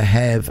seems to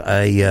have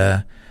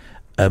a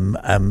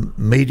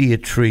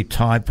mediatory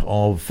type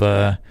of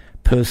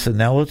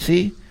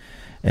personality,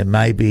 and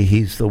maybe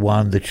he's the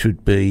one that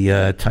should be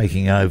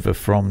taking over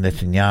from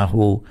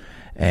Netanyahu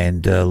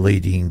and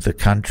leading the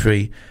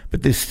country.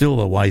 But there's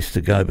still a ways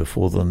to go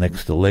before the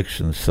next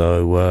election.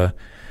 So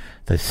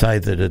they say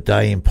that a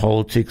day in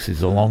politics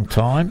is a long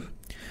time,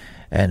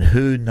 and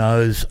who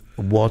knows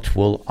what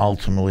will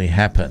ultimately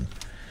happen.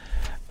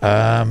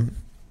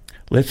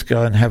 Let's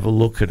go and have a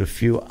look at a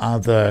few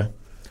other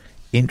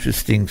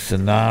interesting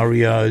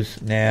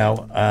scenarios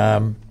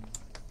now.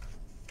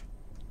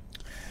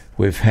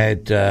 We've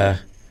had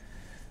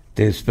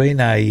there's been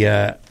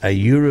a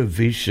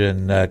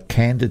Eurovision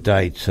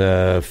candidate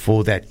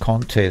for that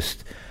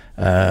contest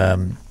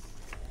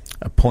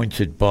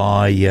appointed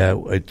by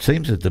it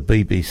seems that the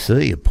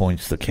BBC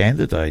appoints the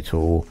candidate,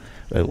 or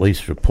at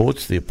least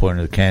reports the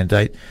appointment of the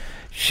candidate.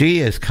 She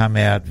has come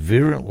out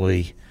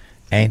virulently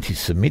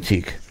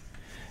anti-Semitic,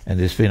 and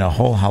there's been a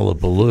whole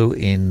hullabaloo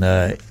in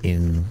the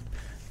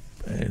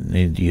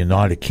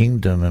United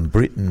Kingdom and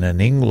Britain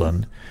and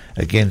England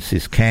against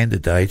this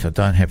candidate. I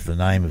don't have the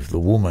name of the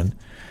woman,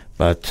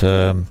 but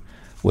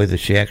whether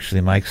she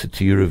actually makes it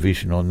to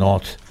Eurovision or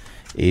not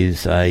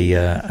is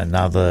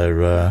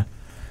another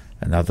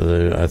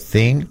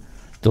thing.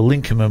 The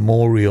Lincoln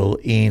Memorial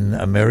in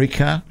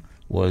America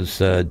was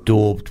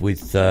daubed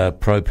with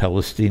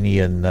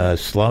pro-Palestinian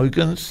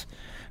slogans,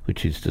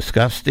 which is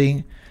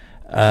disgusting.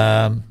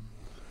 Do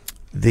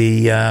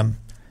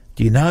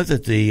you know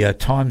that the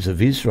Times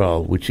of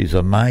Israel, which is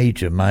a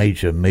major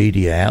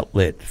media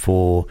outlet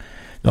for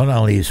not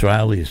only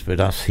Israelis but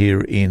us here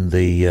in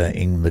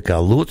the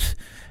Galut,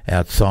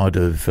 outside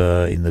of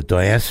in the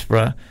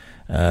diaspora,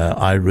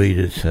 I read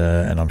it,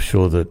 and I'm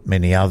sure that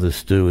many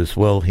others do as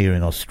well here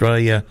in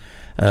Australia.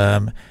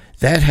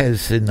 That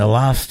has, in the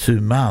last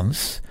 2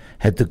 months,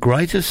 had the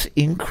greatest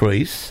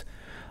increase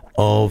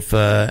of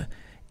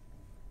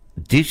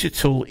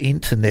digital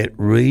internet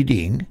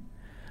reading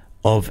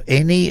of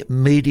any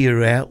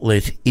media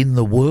outlet in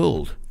the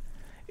world.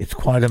 It's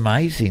quite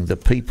amazing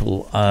that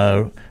people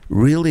are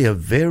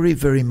very,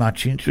 very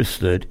much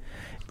interested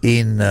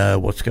in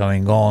what's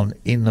going on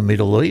in the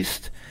Middle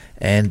East,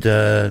 and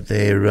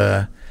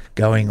they're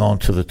going on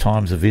to the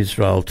Times of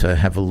Israel to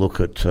have a look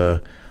at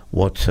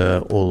what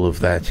all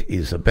of that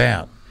is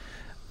about.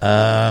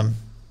 Now,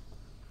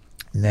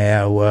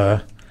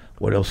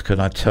 what else can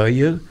I tell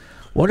you?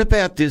 What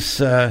about this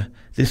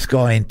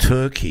guy in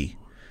Turkey,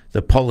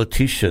 the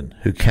politician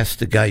who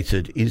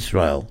castigated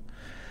Israel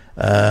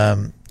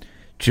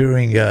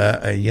during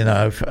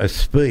a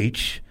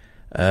speech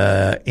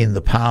in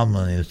the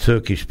parliament, in the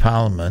Turkish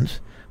parliament,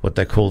 what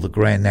they call the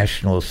Grand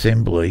National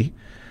Assembly?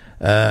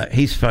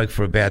 He spoke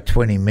for about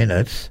 20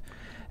 minutes,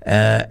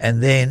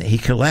 and then he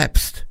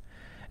collapsed,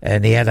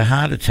 and he had a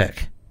heart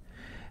attack,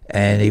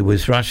 and he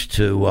was rushed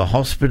to a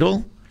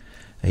hospital.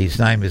 His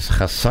name is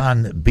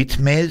Hasan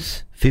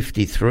Bitmez,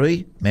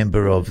 53,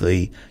 member of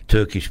the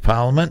Turkish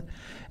parliament,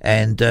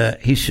 and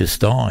he's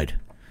just died.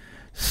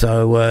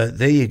 So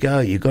there you go.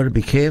 You've got to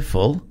be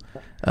careful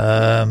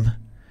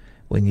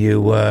when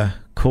you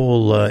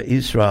call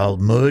Israel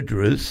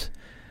murderers,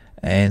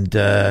 and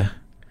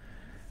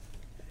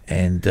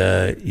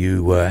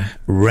you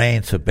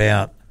rant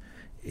about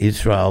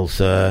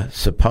Israel's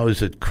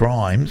supposed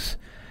crimes.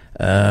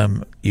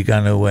 You're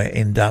going to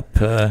end up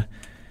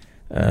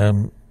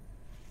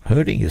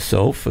hurting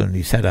yourself. And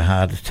he's had a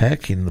heart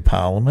attack in the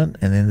parliament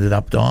and ended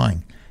up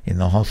dying in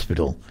the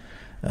hospital.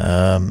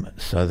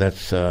 So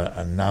that's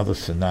another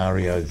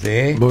scenario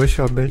there. Bush,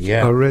 I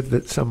read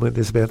that somewhere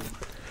there's about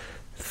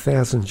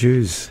 1,000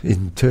 Jews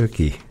in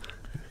Turkey.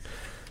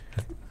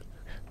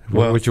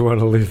 Well, would you want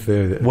to live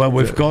there? Well,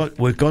 we've got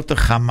the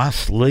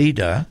Hamas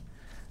leader,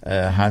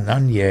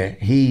 Hananya.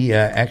 He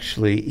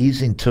actually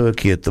is in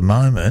Turkey at the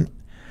moment,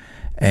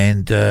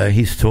 and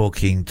he's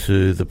talking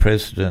to the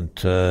President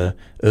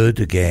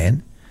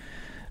Erdogan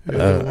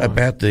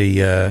about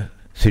the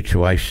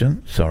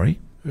situation. Sorry,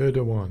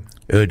 Erdogan.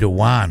 The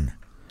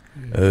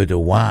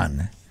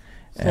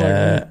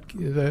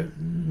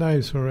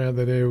names from around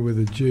that area with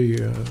a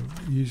G are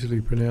usually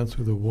pronounced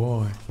with a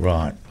Y.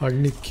 Right. Like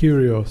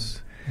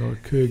Nikirios or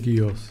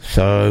Kyrgios.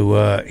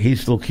 So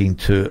he's looking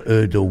to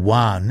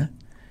Erdogan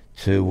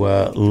to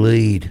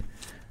lead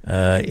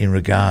in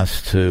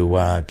regards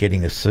to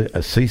getting a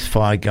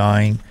ceasefire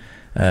going,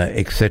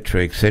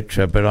 etc.,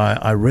 etc. But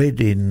I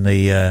read in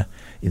the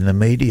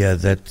media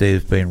that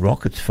there's been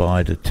rockets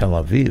fired at Tel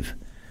Aviv.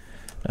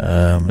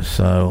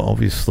 So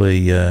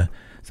obviously the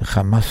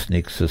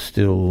Hamasniks are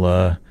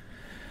still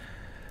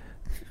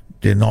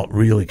they're not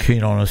really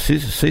keen on a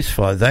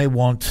ceasefire. They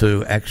want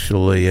to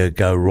actually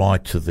go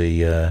right to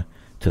the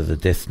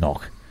death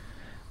knock.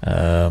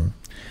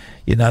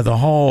 The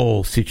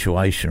whole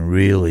situation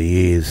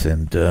really is,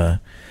 and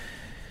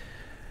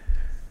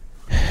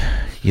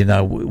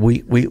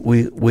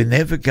we're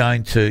never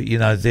going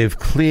to. They've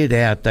cleared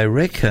out. They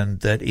reckon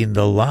that in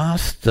the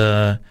last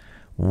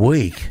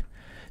week,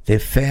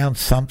 they've found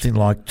something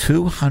like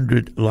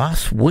 200.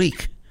 Last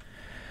week,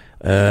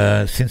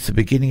 since the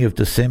beginning of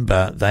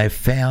December, they've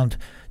found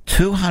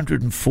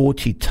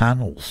 240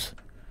 tunnels.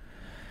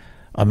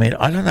 I mean,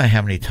 I don't know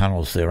how many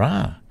tunnels there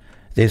are.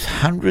 There's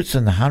hundreds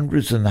and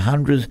hundreds and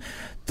hundreds.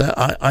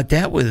 I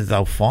doubt whether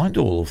they'll find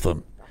all of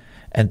them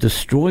and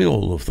destroy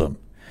all of them.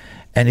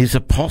 And is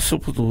it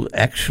possible to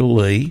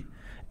actually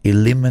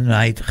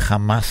eliminate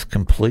Hamas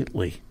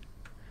completely?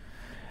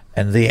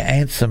 And the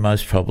answer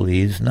most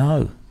probably is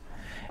no.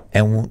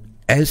 And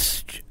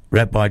as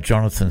Rabbi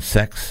Jonathan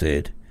Sachs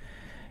said,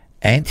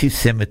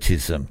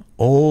 anti-Semitism,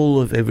 all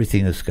of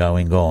everything that's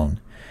going on,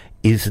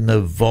 is an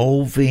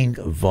evolving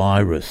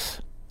virus.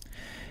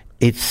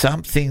 It's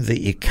something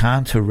that you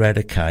can't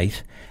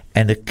eradicate,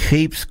 and it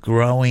keeps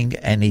growing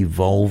and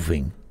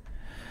evolving.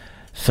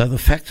 So the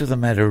fact of the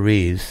matter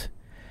is,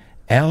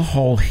 our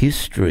whole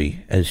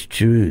history as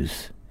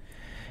Jews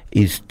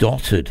is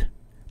dotted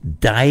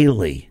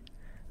daily,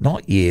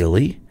 not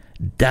yearly,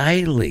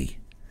 daily,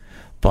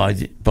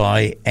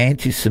 by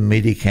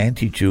anti-Semitic,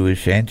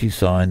 anti-Jewish,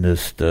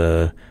 anti-Zionist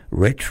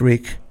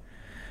rhetoric,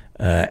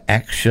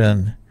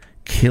 action,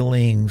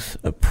 killings,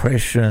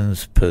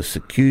 oppressions,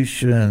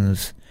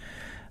 persecutions,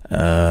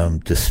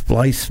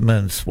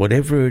 displacements,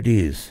 whatever it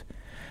is.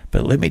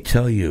 But let me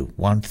tell you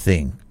one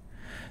thing,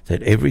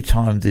 that every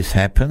time this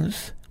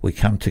happens, we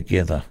come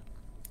together.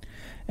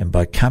 And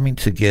by coming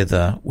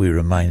together, we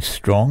remain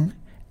strong.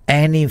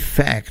 And in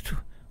fact,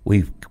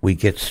 we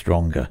get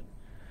stronger.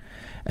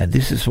 And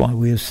this is why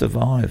we have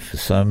survived for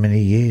so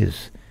many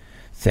years,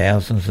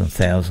 thousands and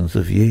thousands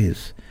of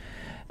years.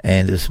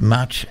 And as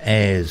much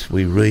as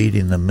we read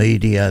in the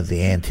media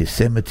the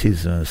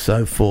anti-Semitism and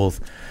so forth,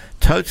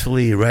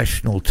 totally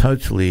irrational,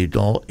 totally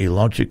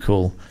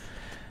illogical,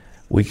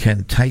 we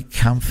can take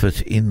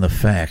comfort in the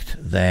fact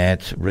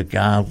that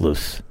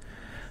regardless,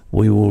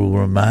 we will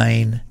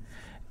remain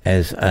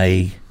as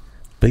a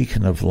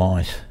beacon of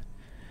light,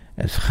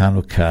 as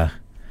Hanukkah,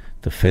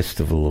 the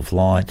festival of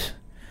light.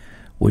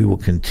 We will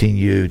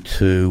continue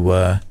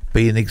to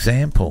be an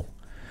example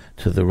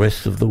to the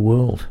rest of the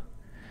world,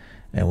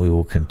 and we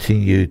will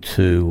continue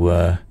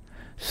to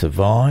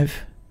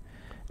survive.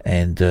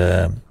 And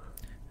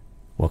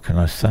what can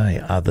I say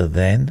other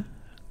than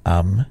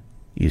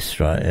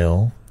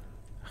Yisrael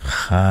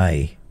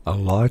Chai, a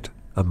light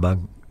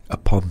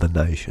upon the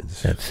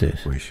nations. That's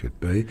it. We should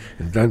be.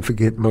 And don't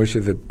forget,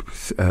 Moshe,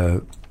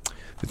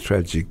 the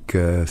tragic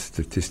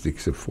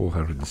statistics of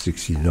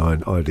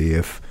 469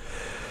 IDF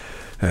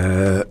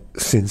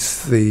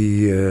since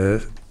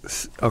the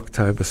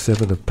October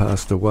 7 have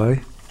passed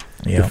away,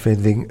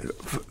 defending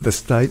the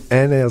state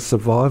and our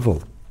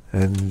survival.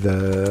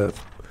 And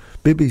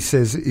Bibi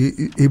says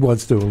he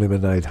wants to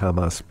eliminate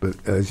Hamas, but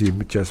as you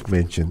just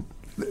mentioned,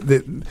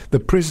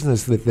 the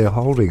prisoners that they're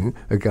holding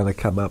are going to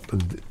come up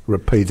and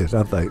repeat it,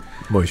 aren't they,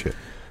 Moshe?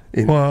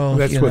 Well,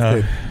 that's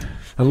what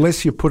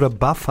unless you put a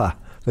buffer,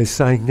 they're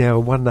saying now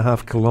a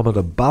 1.5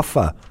 kilometre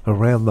buffer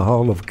around the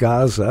whole of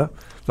Gaza,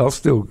 they'll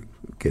still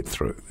get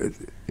through.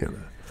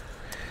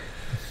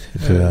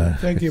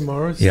 Thank you,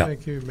 Morris. Yeah.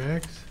 Thank you,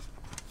 Max.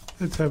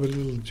 Let's have a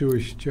little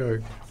Jewish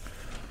joke.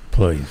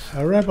 Please.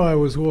 A rabbi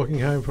was walking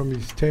home from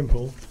his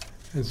temple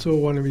and saw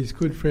one of his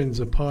good friends,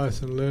 a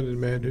pious and learned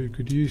man who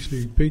could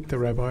usually beat the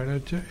rabbi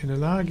in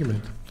an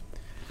argument.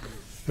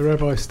 The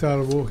rabbi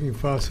started walking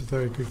fast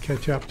so he could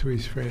catch up to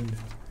his friend,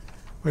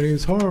 when he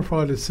was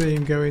horrified to see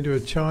him go into a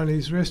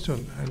Chinese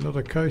restaurant, and not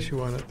a kosher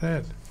one at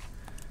that.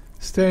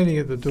 Standing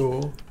at the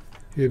door,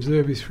 he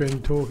observed his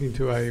friend talking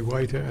to a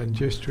waiter and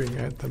gesturing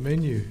at the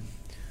menu.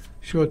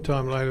 Short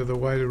time later, the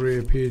waiter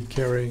reappeared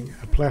carrying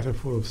a platter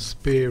full of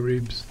spare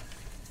ribs,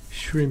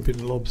 shrimp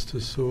in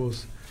lobster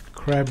sauce,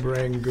 crab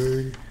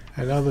rangoon,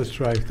 and other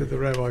trays that the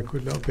rabbi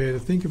could not bear to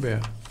think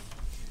about.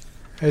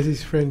 As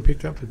his friend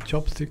picked up the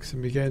chopsticks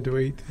and began to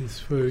eat his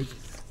food,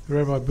 the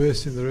rabbi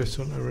burst in the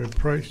restaurant and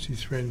reproached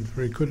his friend,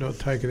 for he could not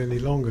take it any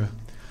longer.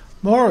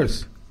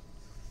 Morris,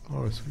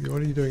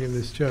 what are you doing in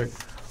this joke?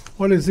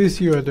 What is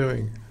this you are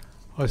doing?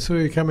 I saw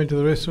you come into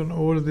the restaurant,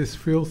 order this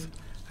filth,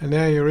 and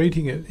now you're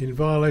eating it in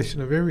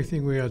violation of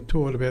everything we are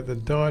taught about the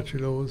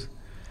dietary laws,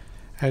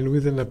 and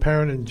with an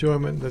apparent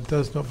enjoyment that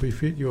does not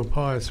befit your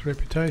pious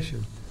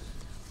reputation.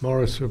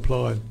 Morris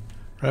replied,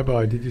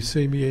 Rabbi, did you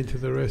see me enter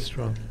the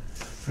restaurant?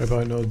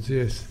 Rabbi nods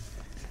yes.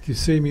 Did you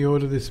see me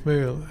order this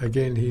meal?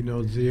 Again he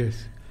nods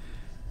yes.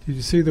 Did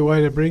you see the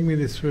waiter bring me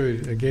this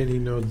food? Again he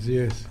nods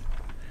yes.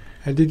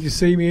 And did you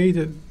see me eat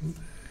it?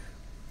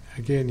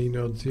 Again he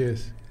nods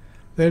yes.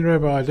 Then,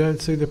 Rabbi, I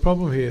don't see the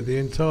problem here. The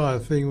entire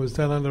thing was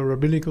done under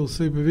rabbinical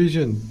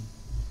supervision.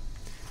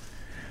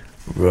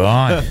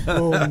 Right.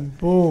 Boom,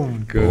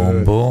 boom.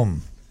 Boom,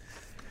 boom.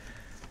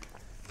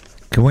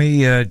 Can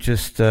we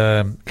just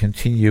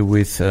continue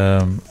with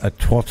a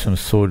Twattam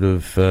sort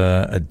of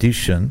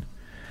addition?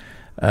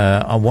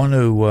 I want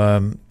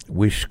to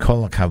wish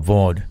Kol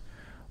HaKavod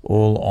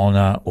all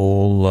honour,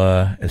 all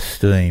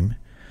esteem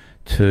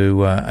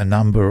to a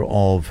number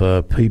of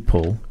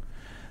people,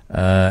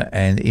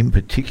 and in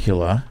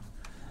particular,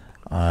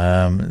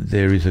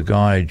 there is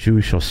a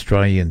Jewish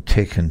Australian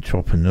tech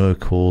entrepreneur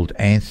called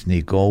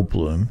Anthony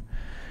Goldblum,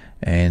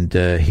 and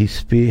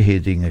he's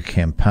spearheading a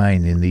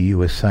campaign in the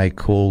USA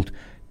called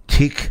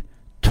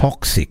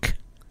TikToxic,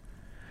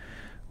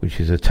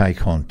 which is a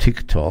take on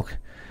TikTok,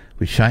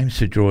 which aims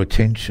to draw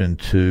attention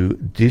to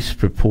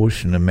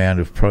disproportionate amount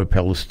of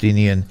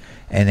pro-Palestinian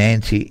and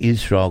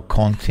anti-Israel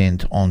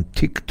content on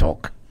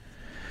TikTok,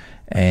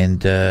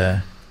 and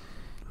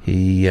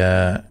he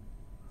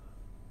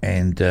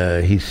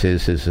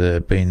says there's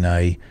been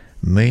a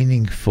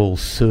meaningful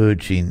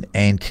surge in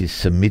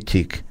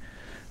anti-Semitic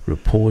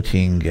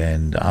reporting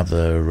and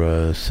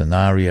other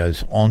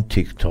scenarios on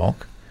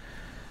TikTok.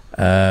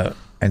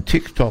 And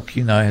TikTok,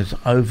 has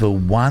over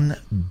 1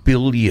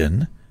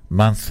 billion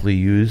monthly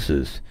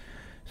users.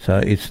 So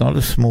it's not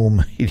a small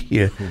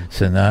media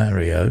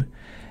scenario.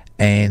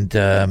 And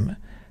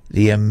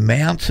the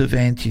amount of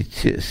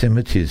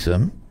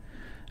anti-Semitism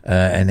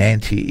and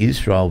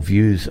anti-Israel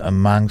views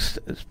amongst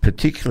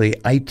particularly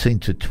 18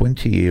 to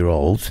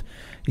 20-year-olds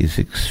is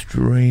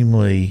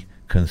extremely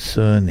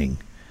concerning.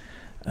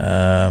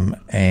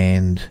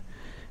 And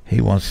he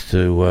wants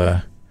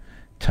to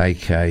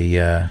take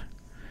a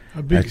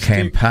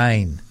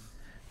campaign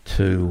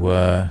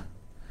to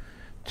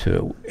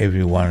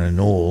everyone and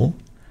all,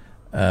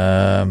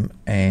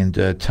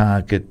 and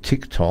target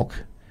TikTok,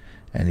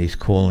 and he's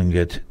calling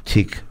it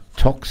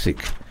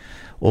TikToxic.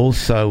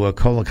 Also,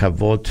 Kol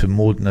HaKavod to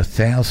more than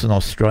 1,000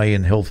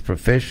 Australian health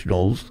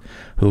professionals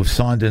who have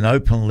signed an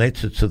open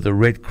letter to the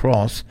Red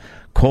Cross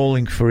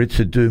calling for it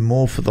to do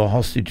more for the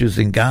hostages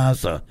in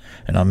Gaza.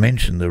 And I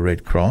mentioned the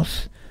Red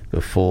Cross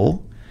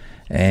before.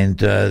 And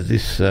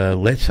this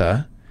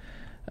letter,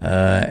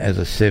 as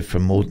I said,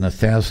 from more than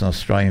 1,000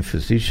 Australian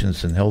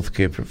physicians and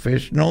healthcare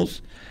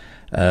professionals,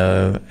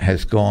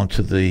 has gone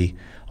to the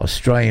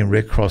Australian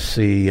Red Cross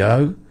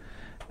CEO,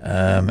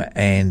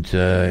 and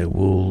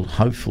will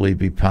hopefully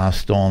be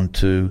passed on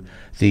to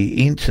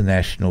the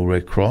International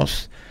Red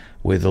Cross,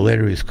 where the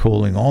letter is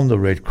calling on the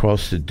Red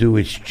Cross to do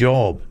its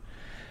job.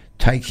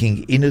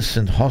 Taking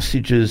innocent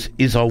hostages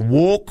is a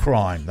war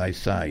crime, they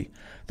say,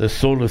 the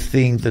sort of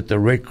thing that the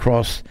Red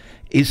Cross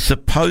is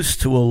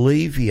supposed to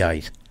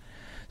alleviate.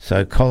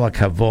 So Kol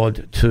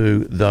HaKavod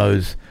to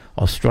those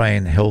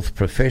Australian health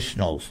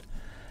professionals.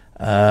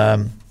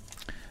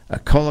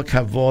 Kol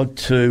HaKavod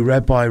to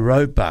Rabbi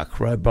Roebuck.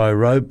 Rabbi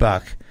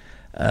Roebuck,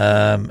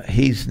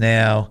 he's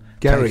now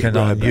taken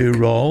on a new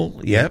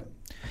role,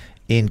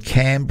 in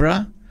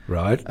Canberra.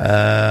 Right.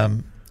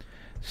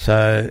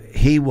 So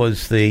he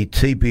was the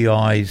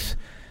TBI's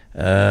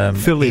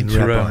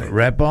interim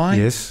rabbi,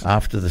 yes,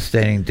 after the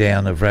standing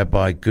down of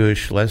Rabbi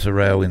Gersh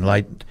Lazarow in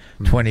late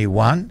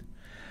 21.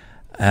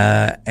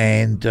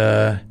 And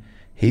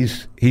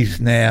he's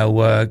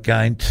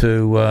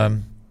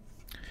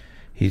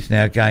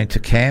now going to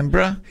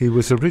Canberra. He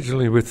was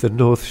originally with the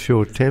North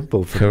Shore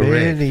Temple for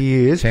many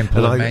years,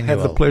 Temple and Emmanuel.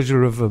 I had the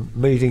pleasure of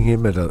meeting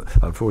him at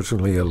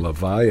unfortunately a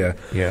Levaya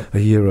a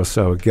year or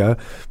so ago.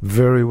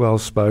 Very well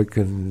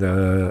spoken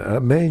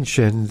mensch,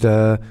 and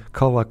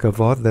Kol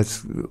HaKavod,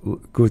 that's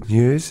good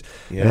news.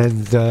 Yeah.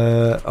 And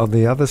on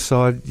the other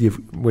side,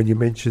 when you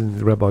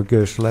mentioned Rabbi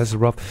Gersh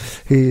Lazarow,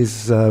 he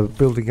is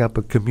building up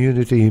a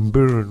community in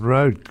Burren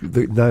Road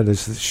known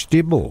as the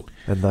Stimmel,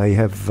 and they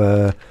have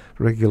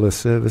regular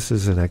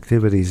services and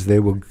activities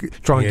there. We'll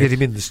try and get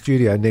him in the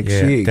studio next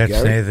year. That's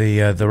Gary.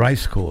 near the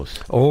race course.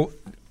 Oh,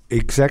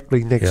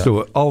 exactly next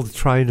door. Old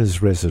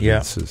trainers'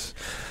 residences.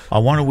 I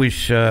want to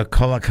wish Kol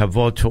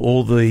HaKavod to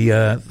all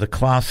the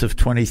class of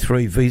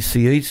 23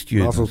 VCE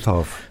students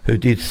who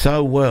did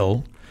so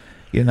well.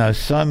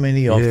 So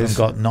many of them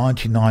got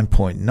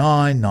 99.9,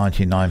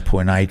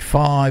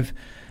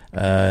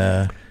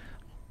 99.85,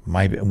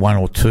 maybe one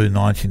or two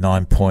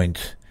 99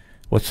 point.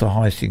 What's the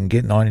highest you can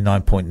get?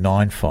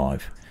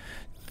 99.95.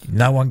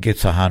 No one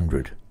gets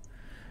 100.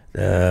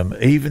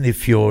 Even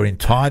if you're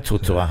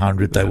entitled to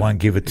 100, they won't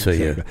give it to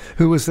you.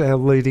 Who was our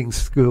leading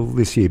school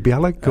this year,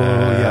 Bialik or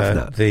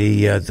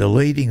Yavna? The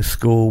leading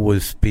school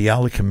was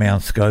Bialik and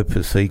Mount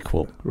Scopus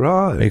equal.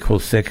 Right. Equal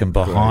second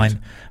behind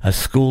a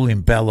school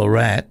in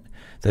Ballarat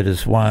that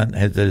has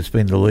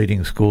been the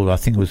leading school. I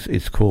think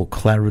it's called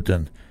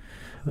Clarendon.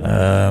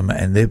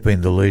 And they've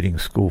been the leading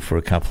school for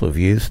a couple of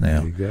years now.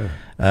 There you go.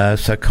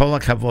 So Kol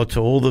HaKavod to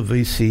all the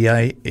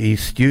VCE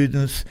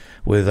students,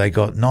 whether they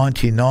got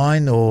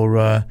 99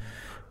 or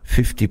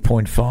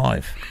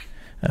 50.5.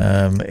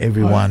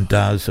 Everyone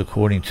does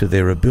according to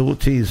their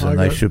abilities, and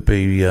they should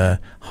be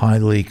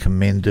highly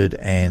commended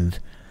and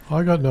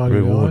I got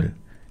 99. rewarded.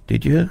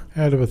 Did you?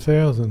 Out of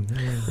 1,000.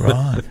 Yeah.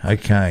 Right,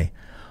 okay.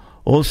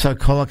 Also,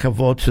 kol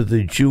hakavod to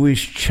the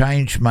Jewish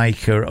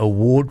Changemaker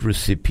Award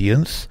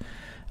recipients.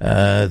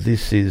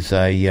 This is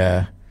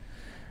a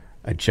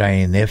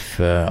JNF,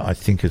 I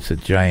think it's a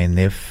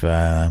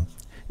JNF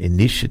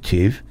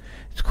initiative.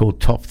 It's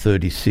called Top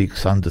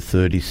 36, Under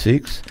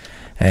 36,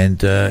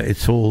 and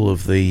it's all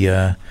of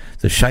the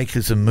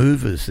shakers and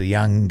movers, the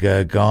young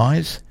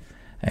guys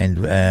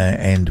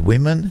and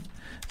women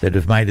that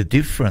have made a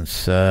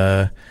difference.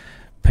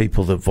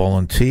 People that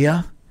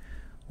volunteer.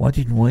 Why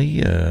didn't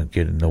we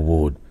get an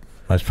award?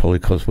 Most probably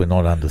because we're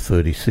not under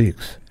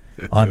 36.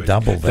 I'm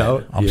double that.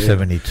 No, I'm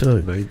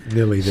 72.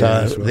 Nearly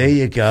there. So there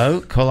you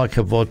go. Kol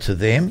hakavod to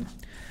them.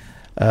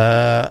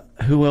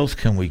 Who else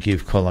can we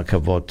give kol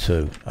hakavod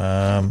to?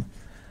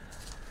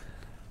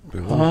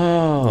 Give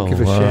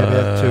a shout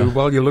out to,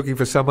 while you're looking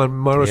for someone,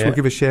 Morris, we'll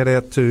give a shout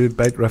out to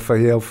Beit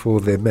Raphael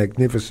for their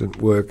magnificent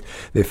work.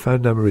 Their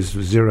phone number is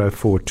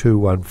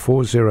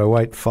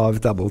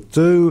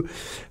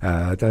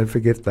 0421408522. Don't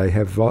forget they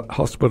have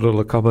hospital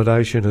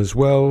accommodation as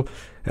well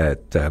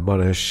at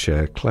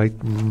Monash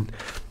Clayton,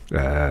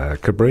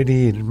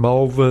 Cabrini in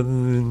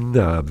Malvern,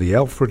 the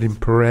Alfred in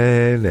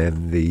Paran,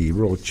 and the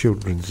Royal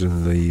Children's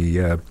in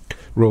the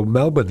Royal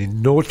Melbourne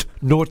in North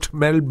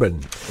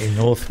Melbourne. In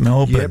North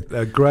Melbourne. Yep,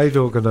 a great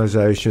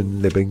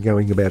organisation. They've been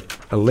going about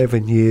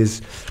 11 years.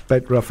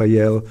 Beit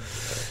Raphael,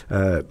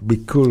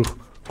 Bikul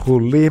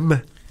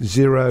Hulim,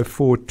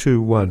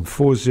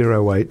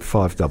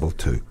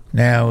 0421408522.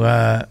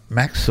 Now,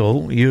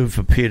 Maxwell, you've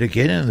appeared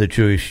again in the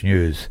Jewish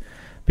News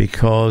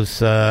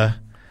because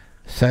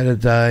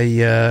Saturday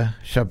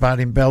Shabbat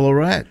in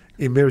Ballarat.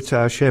 In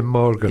Mirza Hashem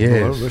Morgan,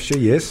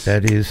 yes.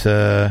 That is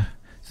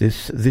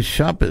this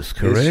Shabbos,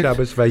 correct? This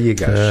Shabbos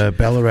Vayigash.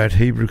 Ballarat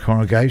Hebrew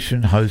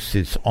Congregation hosts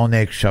its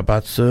Oneg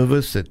Shabbat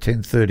service at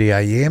 10:30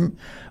 a.m.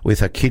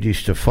 with a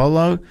Kiddush to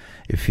follow.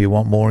 If you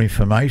want more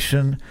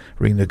information,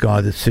 ring the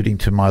guy that's sitting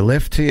to my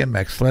left here,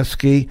 Max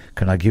Lasky.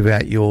 Can I give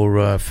out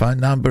your phone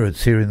number?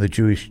 It's here in the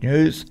Jewish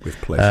News. With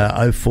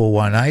pleasure.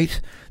 0418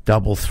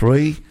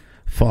 33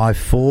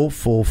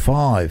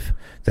 5445.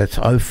 That's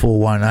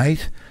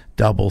 0418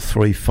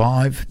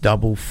 335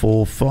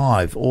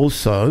 445.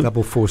 Also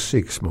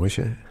 446,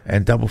 Moshe.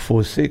 And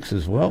 446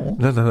 as well.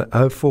 No,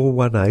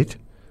 0418.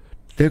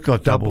 They've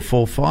got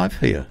 445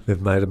 here.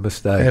 They've made a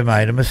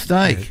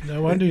mistake.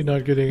 No wonder you're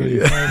not getting any.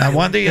 No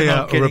wonder you're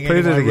not getting any.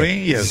 Repeat it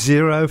again.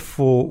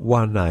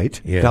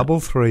 0418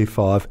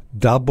 335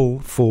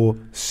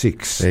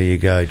 446. There you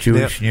go.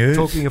 Jewish News.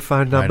 Talking of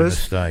phone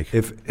numbers,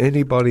 if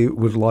anybody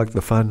would like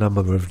the phone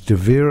number of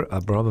Devir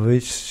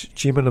Abramovich,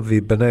 chairman of the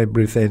B'nai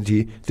B'rith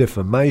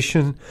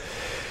Anti-Defamation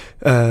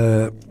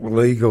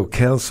legal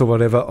counsel,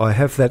 whatever, I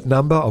have that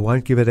number. I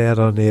won't give it out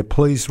on air.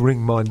 Please ring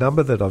my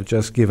number that I've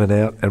just given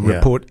out and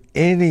report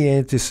any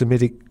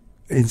anti-Semitic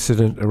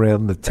incident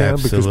around the town.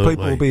 Absolutely. Because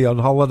people will be on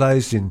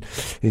holidays in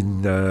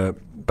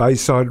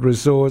Bayside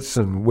resorts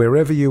and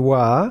wherever you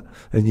are,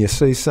 and you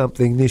see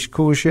something nish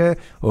kosher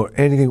or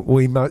anything,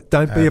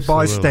 don't be a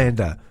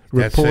bystander.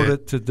 Report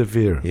it to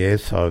Devir.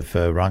 Yes, I've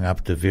rung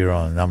up Devir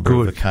on a number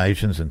of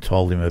occasions and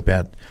told him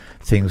about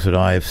things that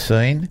I have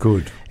seen.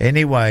 Good.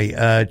 Anyway,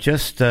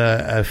 just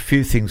a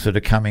few things that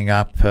are coming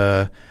up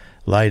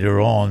later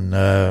on,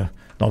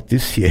 not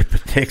this year,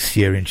 but next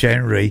year in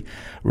January.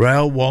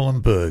 Raoul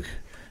Wallenberg.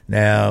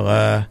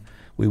 Now,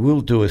 we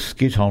will do a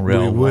skit on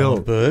Raoul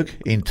Wallenberg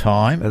in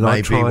time, and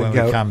maybe when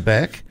we come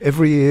back.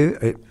 Every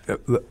year,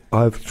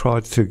 I've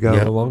tried to go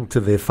along to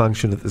their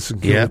function at the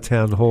St Kilda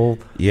Town Hall.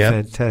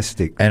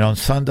 Fantastic. And on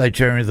Sunday,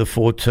 January the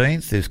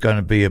 14th, there's going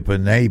to be a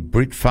B'nai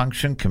Brit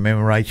function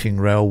commemorating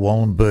Raoul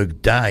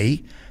Wallenberg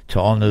Day to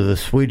honour the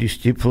Swedish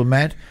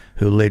diplomat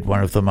who led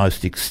one of the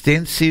most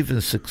extensive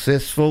and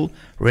successful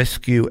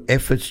rescue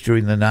efforts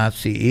during the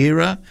Nazi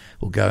era.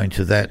 We'll go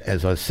into that,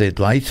 as I said,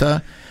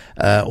 later.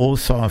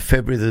 Also on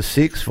February the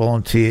 6th,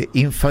 volunteer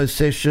info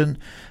session.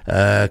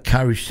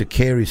 Courage to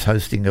Care is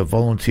hosting a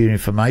volunteer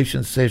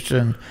information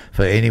session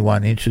for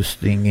anyone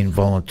interested in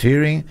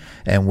volunteering,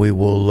 and we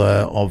will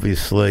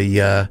obviously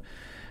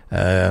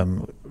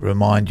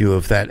remind you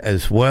of that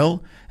as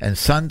well. And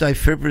Sunday,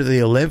 February the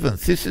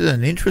 11th, this is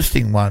an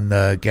interesting one,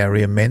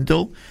 Gary and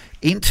Mendel,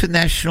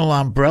 International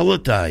Umbrella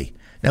Day.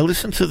 Now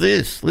listen to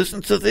this.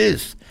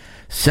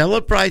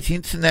 Celebrate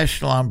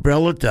International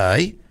Umbrella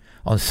Day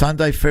on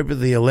Sunday, February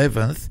the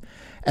 11th,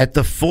 at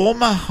the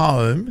former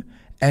home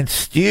and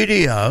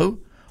studio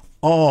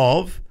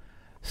of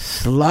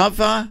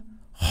Slava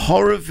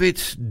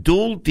Horovitz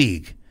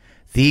Duldig,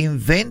 the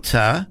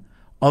inventor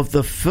of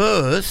the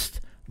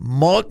first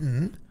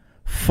modern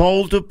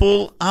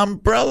foldable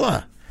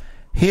umbrella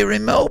here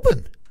in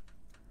Melbourne.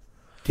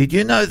 Did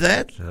you know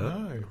that?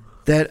 No.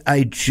 That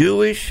a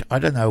Jewish, I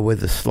don't know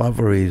whether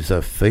Slava is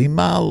a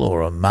female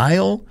or a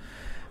male,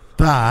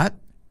 but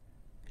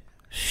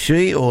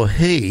she or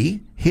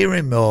he, here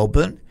in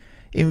Melbourne,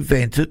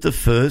 invented the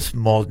first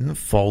modern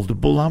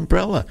foldable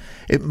umbrella.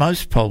 It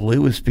most probably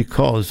was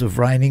because of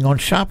raining on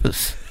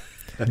Shabbos.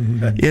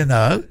 You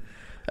know,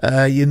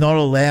 you're not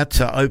allowed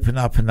to open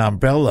up an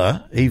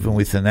umbrella, even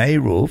with an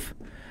A-roof.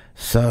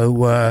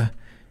 So,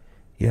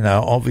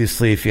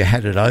 obviously if you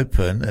had it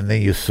open and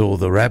then you saw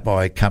the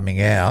rabbi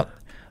coming out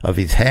of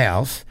his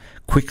house,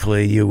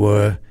 quickly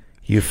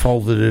you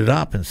folded it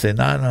up and said,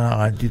 no,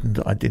 I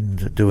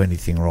didn't do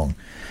anything wrong.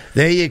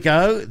 There you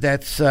go.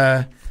 That's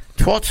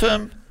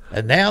Twatum,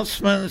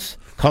 announcements,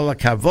 Kol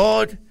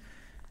HaKavod.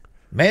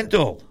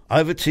 Mendel,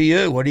 over to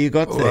you. What do you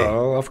got there?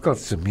 Well, I've got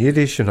some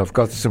Yiddish and I've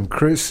got some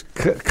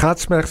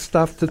Katzmach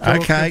stuff to talk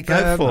about. Okay,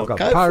 go for it. I've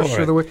got Parsha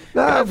of the Week.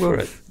 No,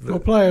 we'll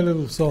play a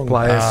little song.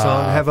 Play a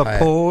song, have a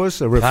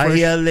pause, a refresh.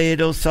 Play a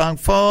little song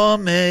for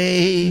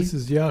me. This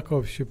is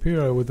Yaakov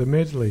Shapiro with a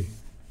medley.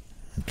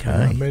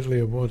 Okay. A medley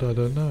of what I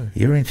don't know.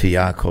 You're into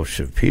Yaakov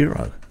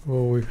Shapiro.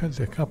 Well, we've had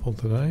a couple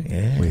today.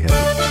 Yeah. We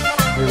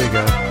have. Here we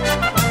go.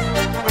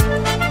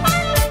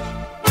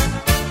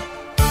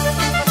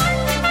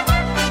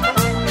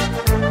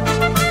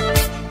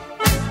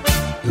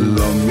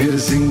 Wir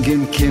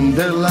singen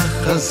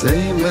Kinderlach, a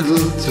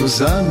Seemedl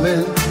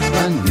zusammen,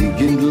 an die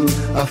Gindel,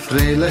 a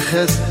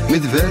Freiliches,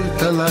 mit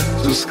Welterlach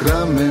zu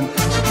skrammen.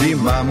 Die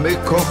Mame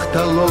kocht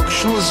a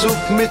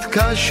Lokschensupp mit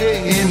Kasche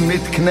in,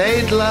 mit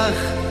Knädlach.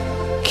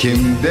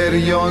 Kinder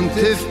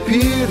Jontef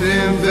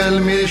Pirim,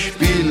 weil wir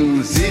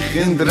spielen sich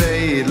in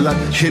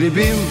Dreidlach.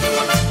 Chiribim,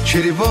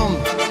 chiribom,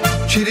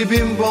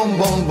 chiribim, bom,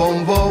 bom,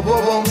 bom, bom,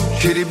 bom, bom.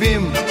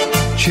 Chiribim,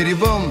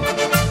 chiribom,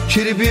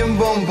 chiribim,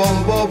 bom,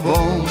 bom, bom,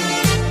 bom.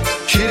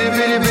 Chiri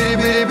biri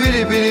biri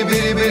biri biri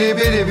biri biri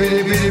biri biri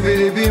biri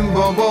biri bim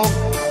bom bom.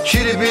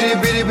 Chiri biri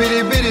biri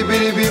biri biri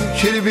biri bim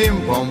chiri bim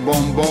bom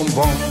bom bom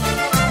bom.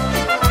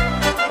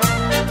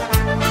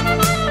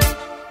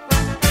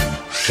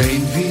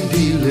 Schön wie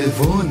die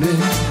Levone,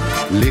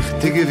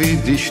 lichtig wie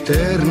die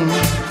Sterne,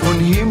 von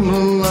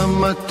Himmel am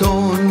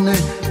Matone,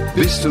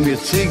 bist du mir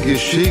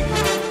zugeschickt,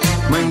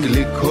 mein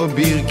Glück hab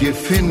ich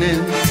gefunden.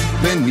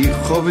 Wenn ich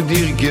hab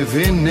dir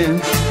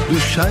gewinnen, du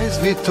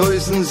scheiß wie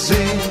tausend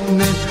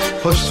Sehnen,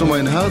 hast du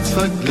mein Herz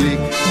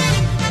verglückt.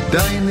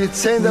 Deine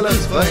Zähne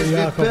als weiß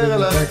wie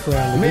Perle,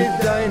 mit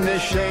deinen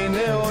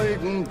schönen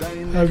Augen.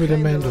 Over to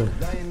Mendel.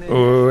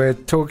 We're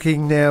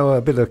talking now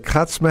a bit of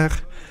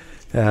Katzmach,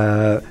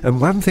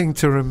 and one thing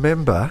to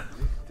remember.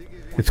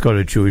 It's got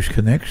a Jewish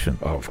connection.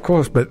 Oh, of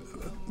course, but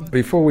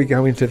before we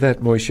go into that,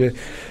 Moshe,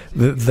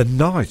 the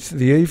night,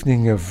 the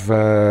evening of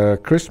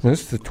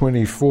Christmas, the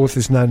 24th,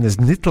 is known as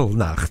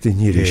Nittelnacht in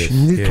Yiddish.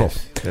 Yes, Nittel.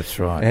 yes, that's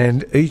right.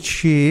 And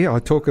each year I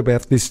talk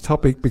about this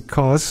topic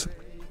because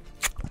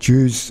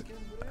Jews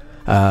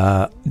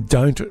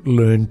don't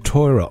learn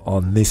Torah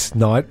on this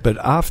night, but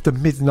after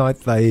midnight,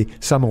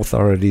 some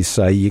authorities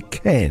say you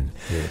can.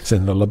 Yes. So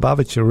the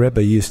Lubavitcher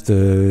Rebbe used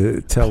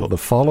to tell the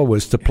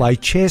followers to play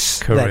chess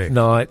that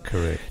night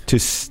to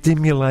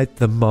stimulate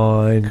the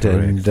mind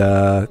and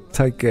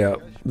take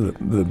out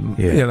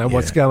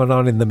what's going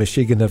on in the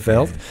Michiganer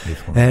Welt,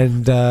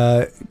 and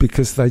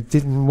because they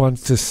didn't want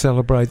to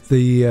celebrate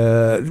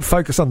the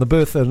focus on the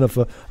birth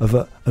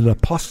of an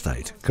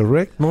apostate.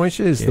 Correct, Moshe,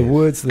 is the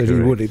words that he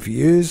would have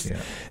used,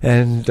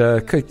 and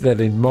keep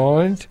that in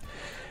mind.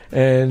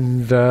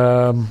 And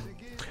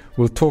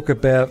we'll talk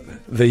about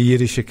the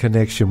Yiddish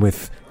connection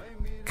with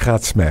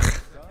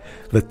Katzmach,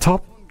 the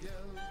top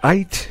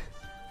 8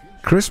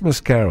 Christmas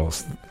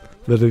carols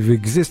that have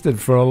existed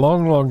for a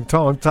long, long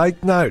time.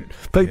 Take note,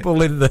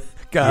 people in the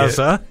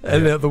Gaza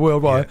and the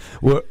worldwide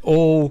were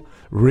all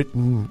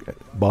written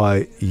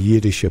by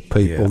Yiddish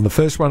people. And the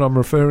first one I'm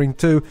referring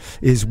to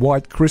is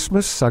White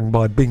Christmas, sung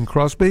by Bing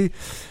Crosby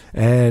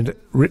and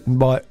written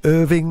by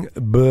Irving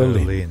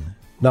Berlin.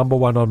 Number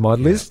 1 on my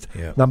list.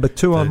 Number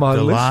 2 on my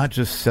list. The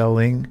largest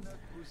selling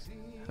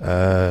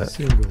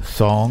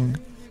song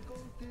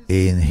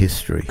in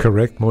history.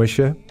 Correct,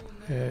 Moshe.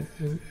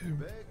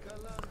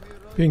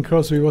 Bing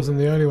Crosby wasn't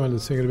the only one to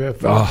sing it.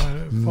 About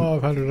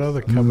 500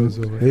 other covers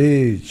of it.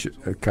 Huge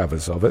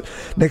covers of it.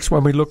 Next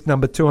one we look,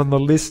 number 2 on the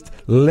list,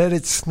 Let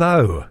It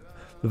Snow.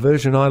 The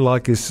version I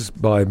like is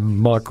by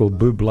Michael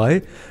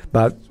Bublé,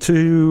 but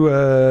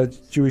 2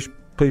 Jewish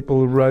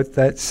people wrote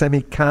that,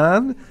 Sammy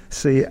Kahn,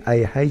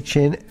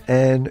 C-A-H-N,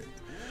 and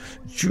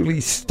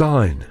Jules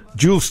Stein,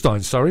 Jule, Jules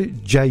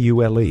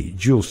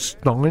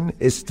Stein,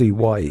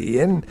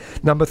 S-T-Y-E-N.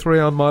 Number 3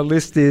 on my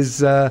list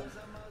is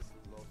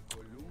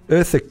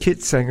Eartha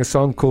Kitt sang a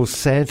song called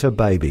Santa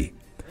Baby.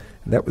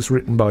 And that was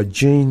written by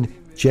Gene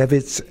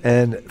Javits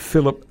and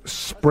Philip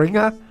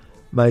Springer.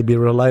 Maybe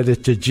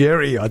related to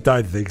Jerry. I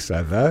don't think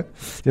so, though.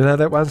 You know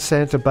that one,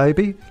 Santa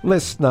Baby?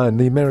 Less known.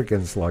 The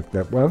Americans like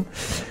that one.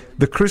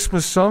 The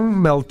Christmas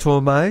song, Mel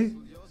Torme,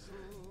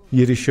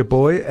 Yiddish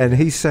boy, and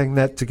he sang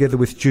that together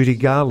with Judy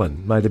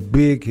Garland. Made a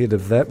big hit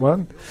of that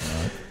one.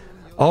 Right.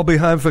 I'll Be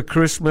Home for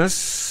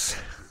Christmas,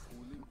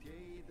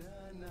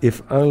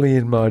 If Only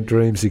in My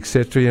Dreams,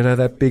 etc. You know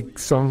that big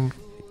song,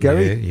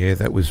 Gary? Yeah,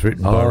 that was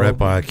written by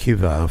Rabbi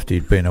Akiva after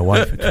he'd been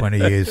away for 20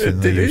 years in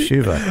the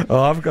yeshiva.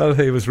 I've got it.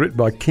 It was written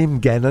by Kim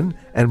Gannon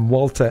and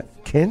Walter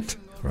Kent.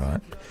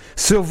 Right.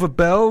 Silver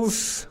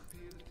Bells.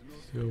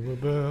 Silver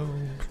Bells.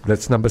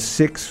 That's number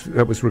 6.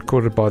 That was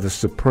recorded by the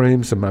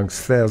Supremes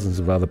amongst thousands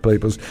of other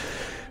peoples.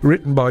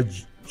 Written by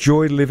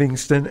Joy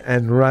Livingston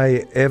and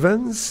Ray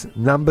Evans.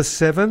 Number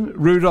 7,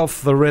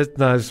 Rudolph the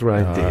Red-Nosed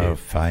Reindeer. Oh,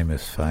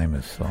 famous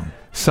song.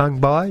 Sung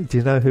by, do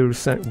you know who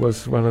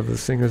was one of the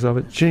singers of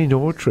it? Gene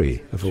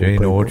Autry. Gene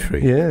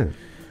Autry. Yeah. Right.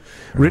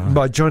 Written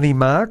by Johnny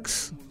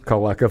Marks.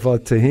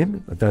 Kolakavod to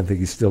him. I don't think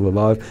he's still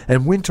alive.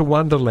 And Winter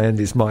Wonderland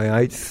is my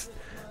 8th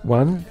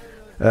one.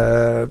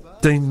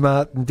 Dean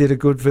Martin did a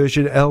good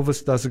version.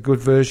 Elvis does a good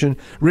version.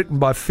 Written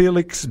by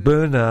Felix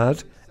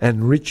Bernard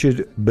and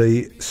Richard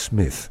B.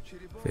 Smith.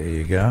 There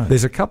you go.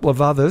 There's a couple of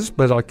others,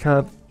 but I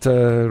can't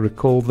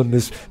recall them.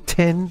 There's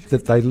 10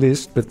 that they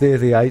list, but they're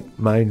the 8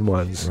 main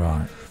ones.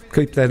 Right.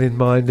 Keep that in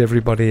mind,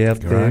 everybody out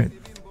there.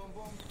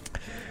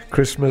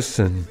 Christmas,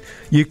 and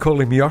you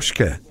call him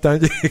Yoshka,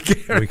 don't you,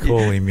 Gary? We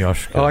call him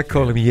Yoshka. I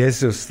call him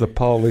Jesus, the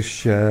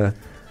Polish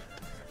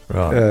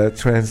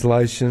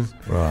translation.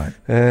 Right.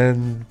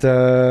 And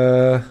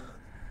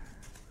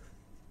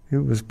he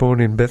was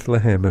born in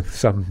Bethlehem of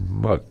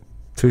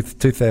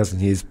 2,000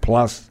 years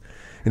plus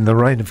in the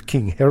reign of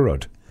King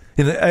Herod.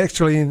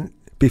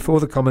 Before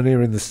the Common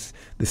Era, in the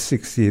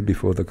 6th year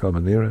before the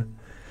Common Era.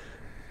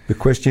 The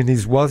question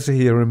is, was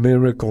he a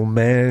miracle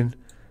man,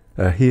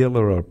 a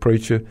healer or a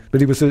preacher?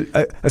 But he was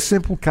a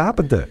simple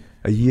carpenter,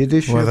 a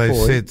Yiddish boy. Well, they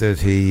said that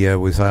he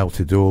was able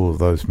to do all of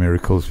those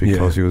miracles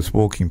because he was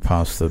walking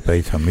past the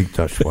Beit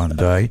HaMikdash one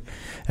day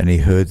and he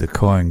heard the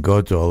Kohen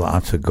Gadol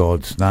utter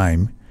God's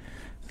name,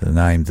 the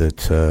name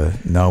that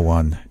no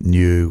one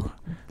knew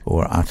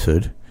or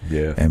uttered.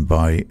 Yeah. And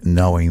by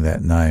knowing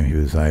that name, he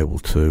was able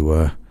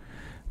to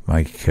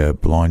make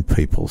blind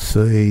people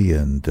see,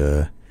 and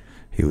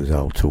he was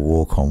able to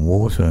walk on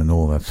water and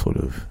all that sort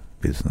of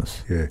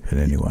business. Yeah. But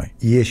anyway.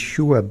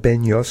 Yeshua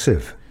ben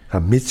Yosef,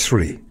 a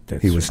Mitzri,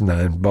 he was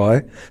known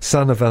by,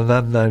 son of an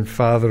unknown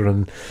father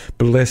and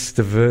blessed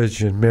the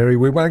Virgin Mary.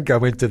 We won't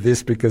go into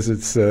this because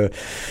it's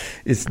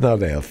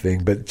not our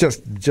thing, but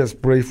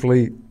just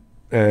briefly.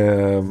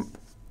 And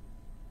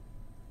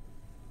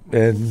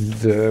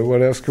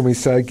what else can we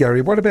say,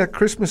 Gary? What about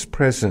Christmas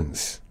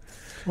presents?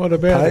 What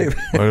about them?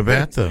 What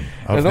about them?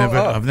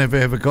 I've never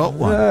ever got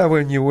one. No,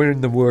 when you were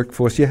in the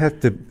workforce, you have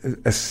to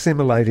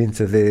assimilate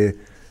into their.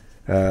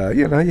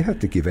 You have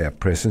to give out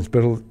presents,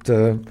 but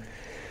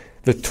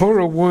the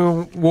Torah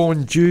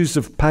warned Jews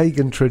of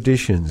pagan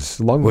traditions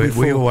long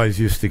before. We always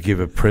used to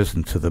give a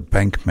present to the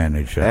bank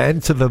manager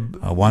and to the.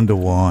 I wonder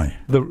why.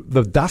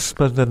 The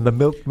dustman and the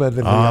milkman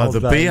and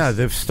the beer.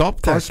 They've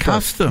stopped that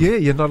custom. Yeah,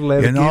 you're not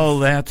allowed. You're not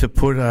allowed to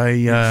put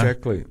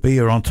a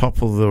beer on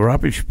top of the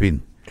rubbish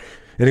bin.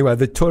 Anyway,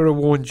 the Torah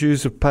warned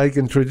Jews of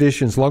pagan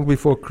traditions long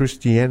before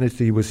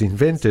Christianity was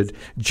invented.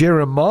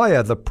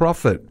 Jeremiah, the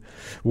prophet,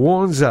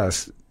 warns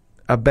us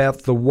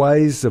about the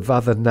ways of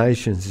other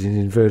nations, in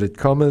inverted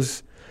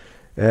commas,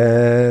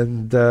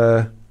 and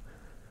the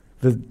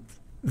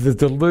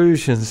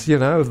delusions,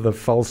 of the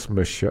false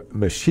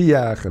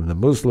Mashiach and the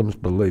Muslims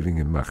believing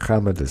in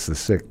Muhammad as the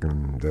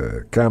second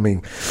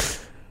coming.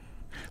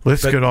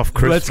 Let's get off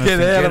Christmas. Let's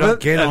get out of it.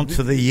 Get on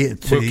to the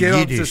Yiddish. We'll get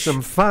on to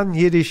some fun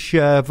Yiddish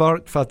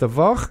word for the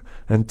Woche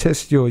and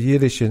test your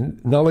Yiddish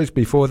knowledge.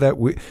 Before that,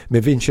 wir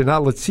wünschen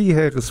alle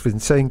Ziehhörers von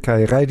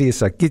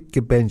TenKradius a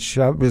Gitgeben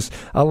Shabbos,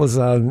 alle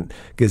sind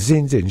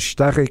gesinnt und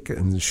stark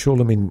und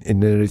Shalom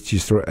in Eretz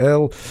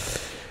Yisrael.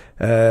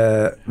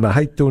 Man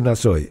hat tun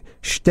also,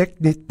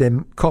 steckt nicht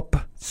dem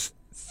Kopf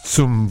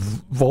zum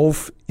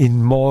Wolf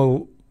in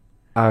Maul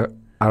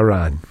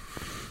Aran.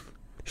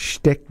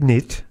 Steckt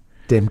nicht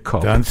dem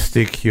Kopf. Don't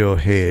stick your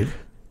head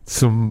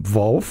zum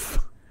Wolf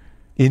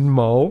in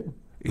Maul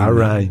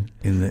Aran.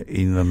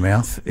 In the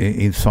mouth,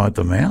 inside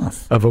the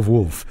mouth of a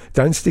wolf.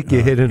 Don't stick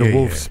your head in a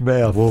wolf's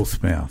mouth. A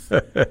wolf's mouth.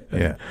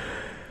 Yeah.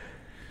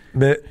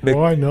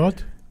 Why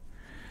not?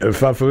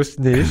 Verwusst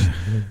nicht.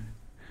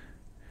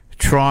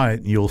 Try it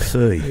and you'll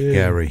see,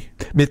 Gary.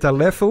 Mit der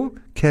Löffel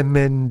kann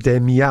man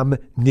dem Yam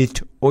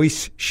nicht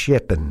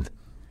ausscheppen.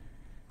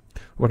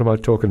 What am I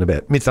talking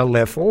about? Mit der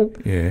Löffel.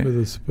 Yeah. With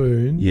a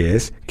spoon.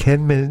 Yes.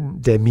 Kann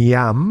man dem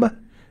Yam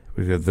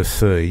the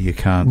sea, you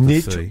can't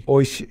nicht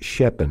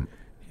ausscheppen.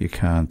 You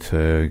can't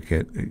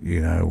get,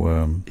 you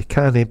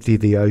can't empty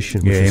the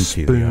ocean with a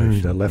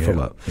spoon, a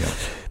Löffel up.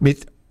 Yeah.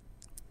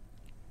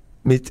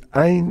 Mit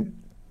ein,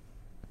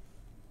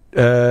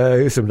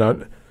 here's some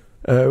note.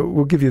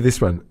 We'll give you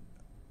this one.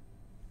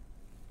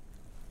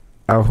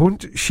 Ein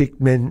Hund schickt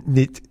man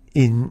nicht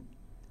in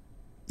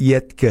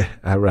Jatke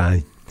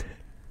herein.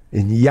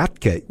 In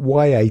Jatke,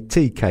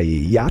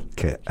 Y-A-T-K-E,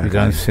 Jatke. You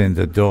don't send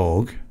a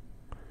dog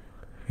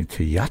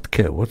into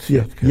Jatke. What's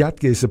Jatke?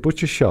 Jatke is a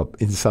butcher shop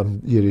in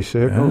some Yiddish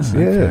circles.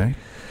 Okay. Yeah.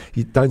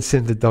 You don't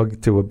send a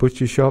dog to a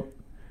butcher shop.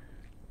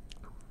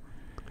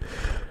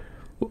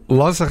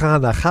 Loser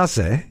an a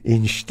Chase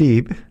in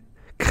Stieb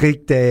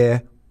kriegt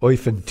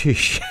auf den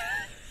Tisch.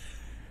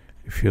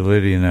 If you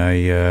let in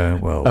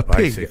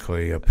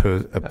basically a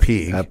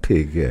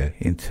pig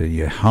into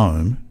your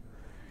home,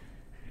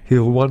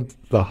 he'll want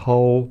the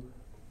whole.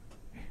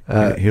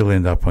 He'll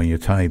end up on your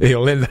table.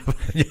 He'll end up on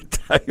your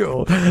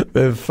table.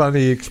 The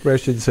funny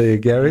expressions here,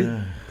 Gary.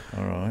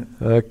 All right.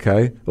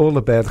 Okay. All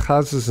about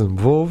chases and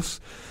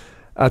wolves.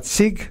 A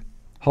Zig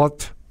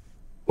hat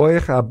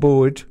euch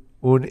aboord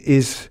und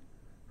is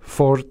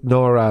fort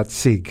naar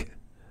sig.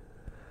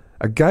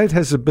 A goat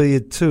has a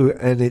beard too,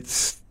 and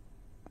it's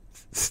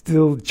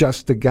still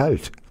just a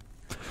goat.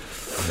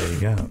 There you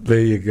go. There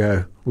you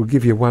go. We'll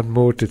give you one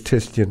more to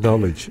test your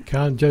knowledge.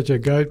 Can't judge a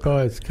goat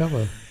by its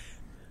cover,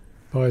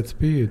 by its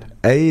beard.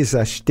 Is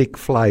a Stück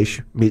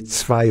Fleisch mit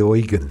zwei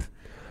Augen.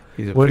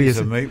 He's a piece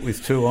of meat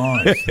with two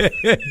eyes.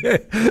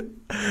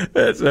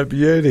 That's a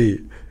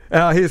beauty.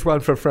 Here's one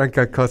for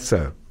Franco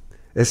Cozzo.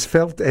 Es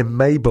fällt ein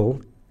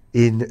Mabel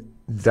in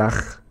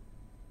Dachkammer.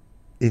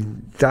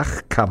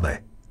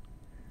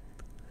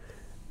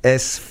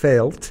 Es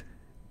fällt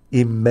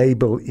im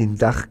Mabel in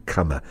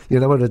Dachkammer. You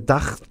know what a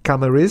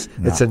Dachkammer is?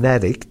 No. It's an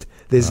attic.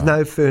 There's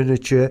no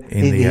furniture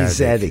in his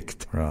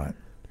attic. Right.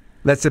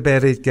 That's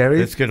about it, Gary.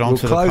 Let's get on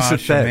to the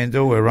Parsha,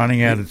 Mendel. We're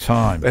running out of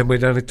time. And we're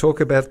going to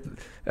talk about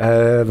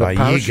the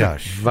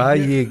Vayigash.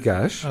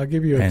 Vayigash. I'll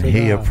give you a and tadah.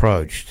 He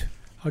approached.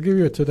 I'll give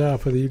you a tadah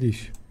for the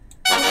Yiddish.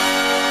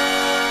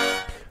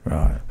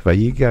 Right.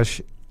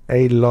 Vayigash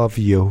Elov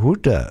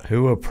Yehuda.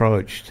 Who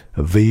approached?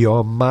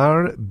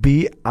 V'yomar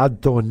bi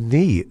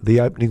Adoni. The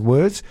opening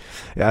words.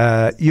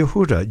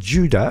 Yehuda,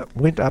 Judah,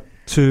 went up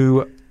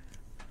to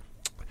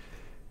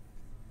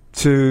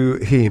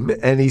him,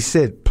 and he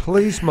said,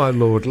 "Please, my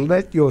Lord,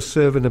 let your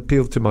servant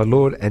appeal to my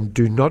Lord, and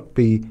do not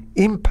be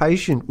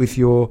impatient with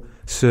your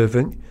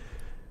servant,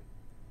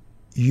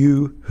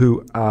 you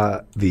who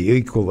are the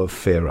equal of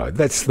Pharaoh."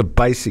 That's the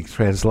basic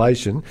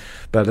translation,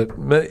 but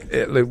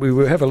we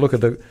will have a look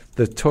at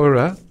the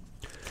Torah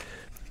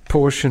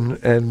portion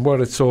and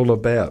what it's all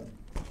about.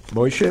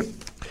 Moshe,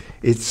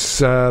 it's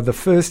the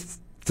first,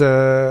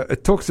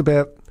 it talks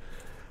about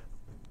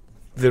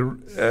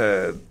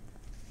the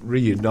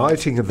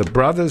reuniting of the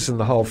brothers and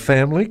the whole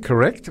family,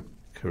 correct?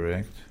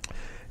 Correct.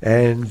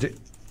 And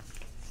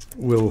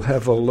we'll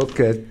have a look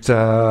at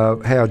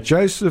how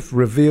Joseph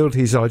revealed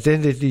his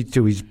identity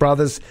to his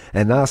brothers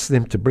and asked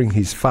them to bring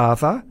his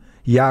father,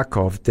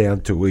 Yaakov,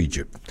 down to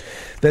Egypt.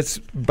 That's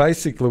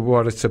basically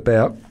what it's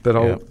about, but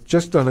I'll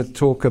just want to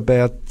talk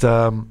about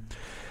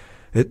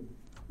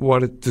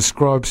what it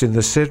describes in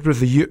the Sedra,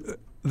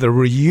 the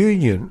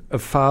reunion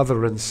of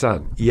father and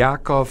son,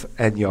 Yaakov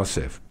and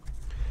Yosef.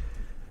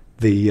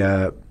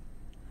 The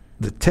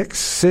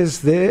text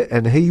says there,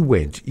 and he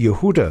went,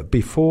 Yehuda,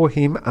 before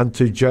him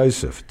unto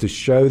Joseph, to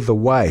show the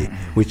way,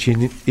 which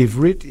in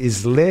Ivrit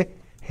is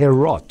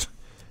Leherot,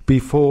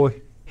 before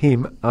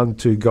him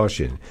unto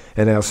Goshen.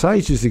 And our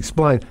sages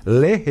explain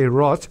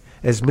Leherot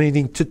as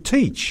meaning to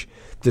teach.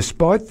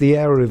 Despite the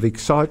hour of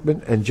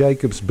excitement and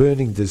Jacob's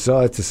burning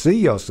desire to see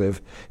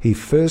Yosef, he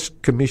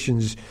first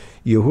commissions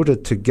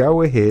Yehuda to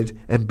go ahead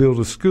and build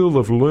a school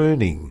of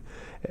learning,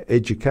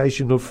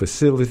 educational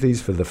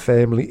facilities for the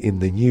family in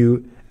the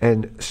new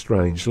and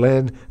strange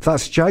land.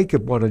 Thus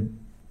Jacob wanted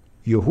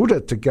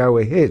Yehuda to go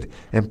ahead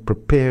and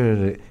prepare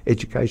an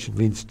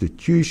educational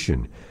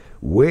institution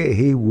where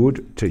he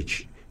would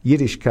teach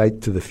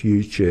Yiddishkeit to the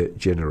future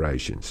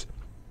generations.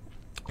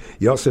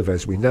 Yosef,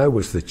 as we know,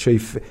 was the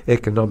chief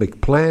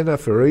economic planner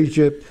for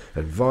Egypt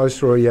and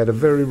viceroy. He had a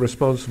very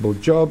responsible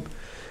job,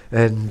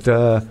 and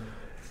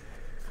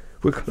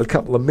we've got a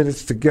couple of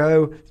minutes to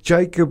go.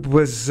 Jacob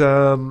was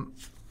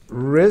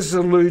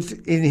resolute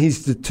in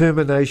his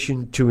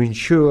determination to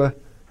ensure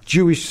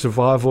Jewish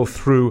survival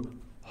through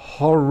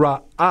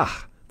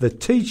hora'ah, the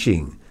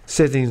teaching,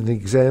 setting an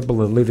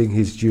example and living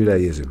his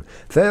Judaism.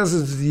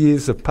 Thousands of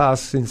years have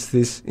passed since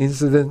this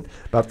incident,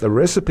 but the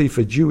recipe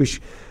for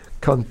Jewish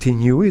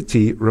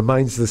continuity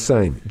remains the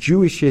same.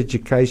 Jewish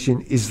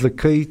education is the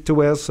key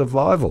to our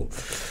survival.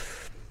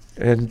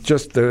 And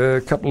just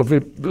a couple of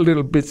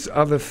little bits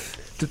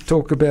to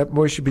talk about,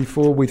 Moshe,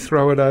 before we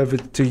throw it over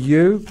to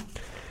you.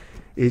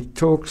 It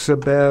talks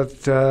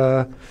about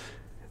then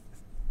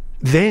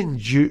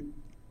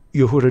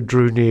Yehuda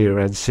drew near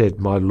and said,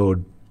 "My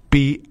Lord,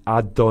 be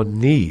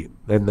Adoni."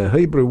 And the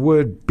Hebrew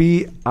word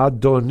be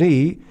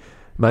Adoni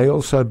may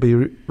also be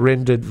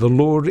rendered, "The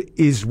Lord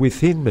is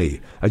within me."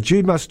 A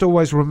Jew must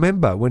always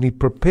remember when he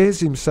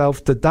prepares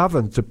himself to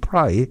daven, to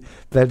pray,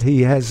 that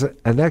he has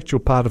an actual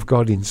part of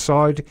God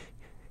inside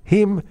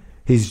him,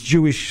 his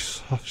Jewish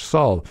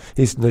soul,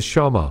 his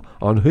neshama,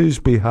 on whose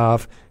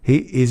behalf he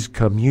is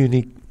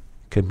communing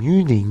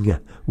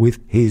with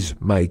his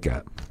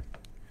Maker.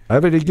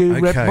 Over to you,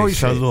 Reb Moshe. Okay,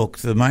 so look,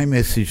 the main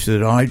message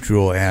that I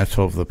draw out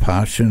of the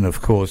Parsha, and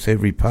of course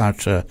every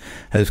Parsha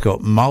has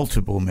got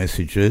multiple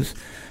messages,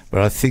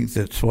 but I think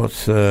that's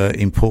what's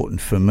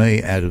important for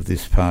me out of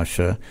this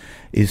Parsha,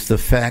 is the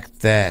fact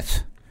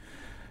that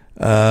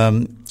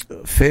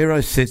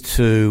Pharaoh said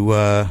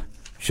to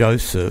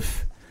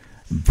Joseph,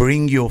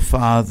 "Bring your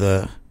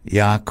father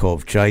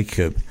Yaakov,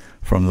 Jacob,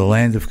 from the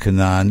land of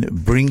Canaan,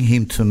 bring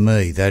him to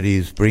me," that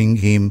is, bring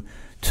him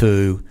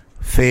to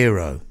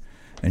Pharaoh.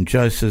 And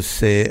Joseph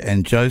said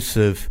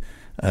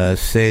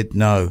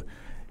no,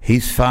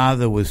 his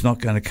father was not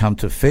going to come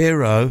to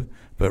Pharaoh,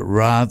 but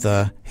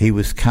rather he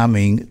was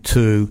coming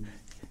to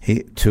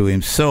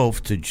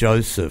himself, to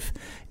Joseph,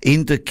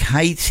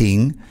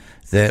 indicating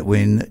that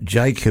when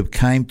Jacob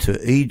came to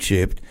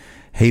Egypt,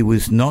 he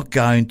was not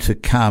going to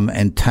come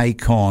and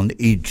take on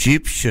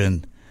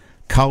Egyptian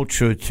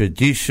culture,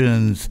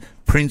 traditions,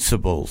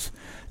 principles,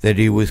 that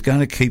he was going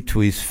to keep to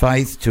his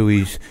faith, to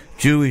his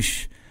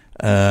Jewish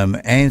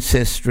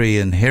ancestry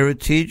and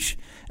heritage,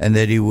 and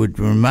that he would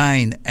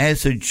remain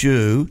as a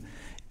Jew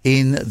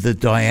in the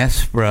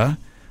diaspora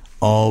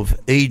of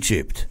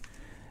Egypt.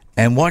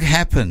 And what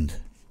happened?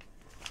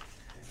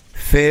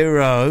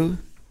 Pharaoh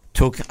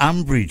took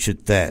umbrage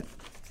at that.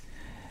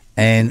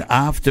 And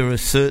after a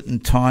certain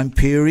time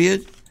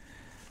period,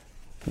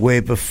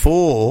 where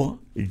before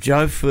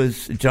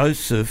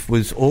Joseph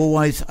was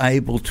always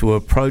able to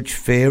approach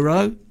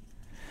Pharaoh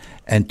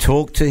and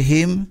talk to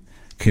him,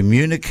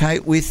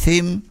 communicate with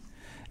him,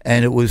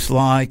 and it was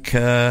like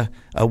a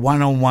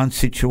one-on-one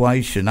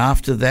situation.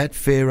 After that,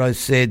 Pharaoh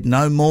said,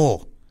 no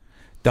more.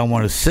 Don't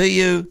want to see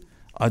you.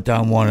 I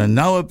don't want to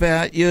know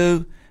about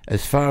you.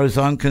 As far as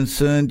I'm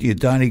concerned, you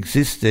don't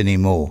exist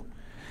anymore.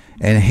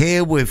 And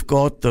here we've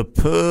got the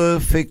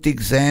perfect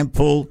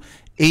example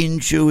in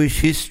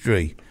Jewish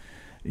history.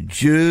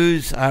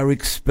 Jews are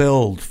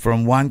expelled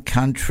from one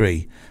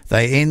country.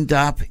 They end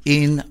up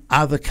in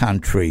other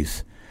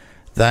countries.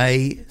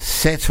 They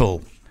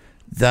settle.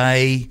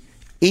 They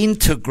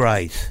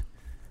integrate.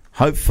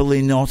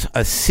 Hopefully not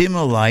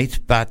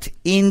assimilate, but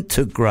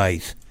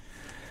integrate.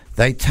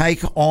 They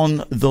take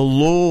on the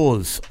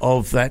laws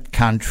of that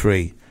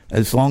country,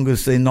 as long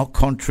as they're not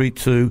contrary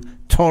to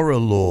Torah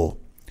law.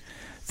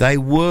 They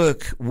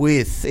work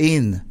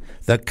within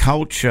the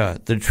culture,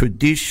 the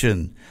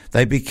tradition.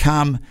 They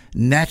become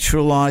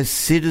naturalized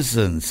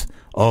citizens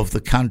of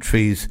the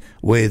countries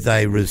where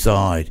they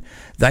reside.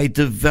 They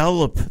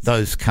develop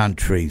those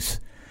countries.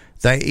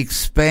 They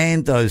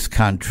expand those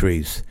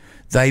countries.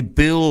 They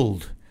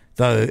build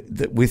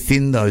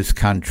within those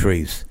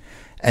countries.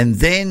 And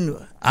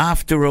then,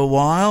 after a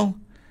while,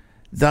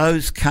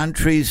 those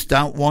countries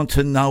don't want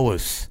to know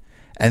us.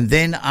 And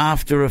then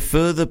after a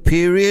further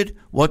period,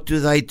 what do?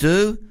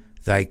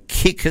 They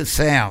kick us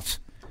out.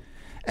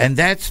 And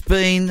that's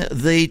been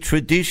the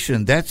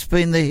tradition. That's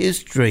been the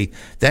history.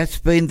 That's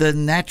been the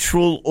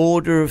natural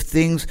order of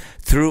things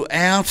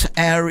throughout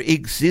our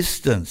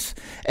existence.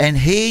 And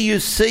here you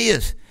see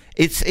it.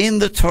 It's in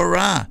the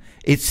Torah.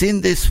 It's in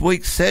this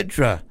week's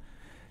Sedra.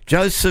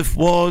 Joseph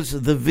was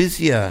the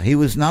vizier. He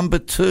was number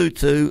 2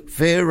 to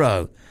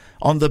Pharaoh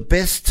on the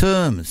best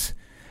terms.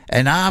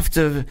 And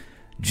after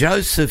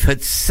Joseph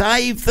had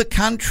saved the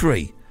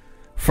country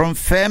from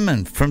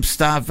famine, from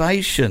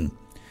starvation,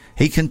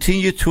 he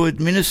continued to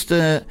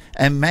administer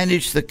and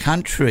manage the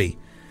country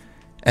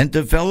and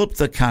develop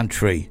the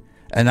country.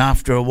 And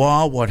after a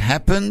while, what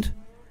happened?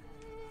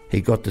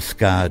 He got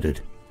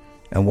discarded.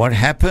 And what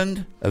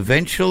happened?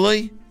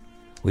 Eventually,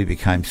 we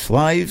became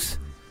slaves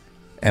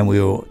and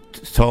we were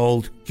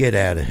told, get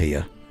out of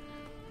here.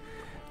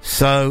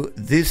 So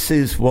this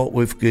is what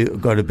we've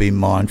got to be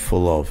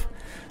mindful of.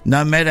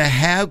 No matter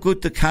how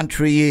good the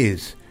country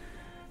is,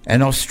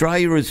 and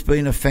Australia has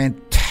been a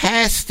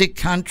fantastic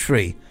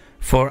country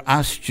for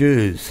us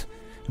Jews.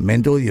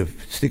 Mendel, you're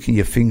sticking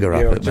your finger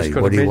up at me.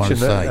 What do you want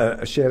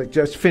to say?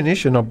 Just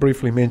finish, and I'll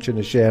briefly mention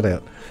a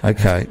shout-out.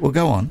 Okay, well,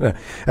 go on.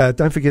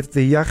 Don't forget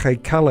the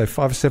Yache Kale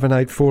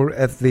 5784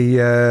 at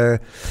the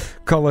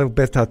Kollel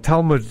Bet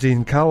Talmud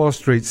in Carlos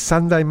Street,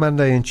 Sunday,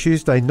 Monday and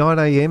Tuesday, 9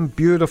 a.m.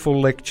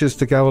 Beautiful lectures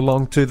to go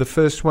along to. The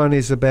first one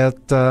is about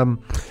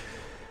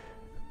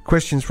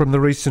questions from the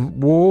recent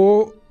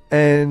war,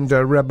 and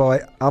Rabbi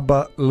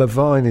Abba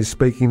Levine is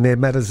speaking there,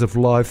 matters of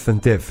life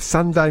and death.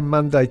 Sunday,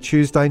 Monday,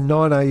 Tuesday,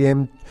 9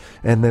 a.m.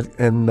 and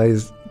they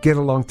get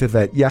along to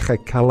that.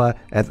 Yache Kala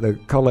at the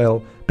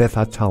Kollel Beth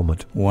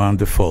HaTalmud.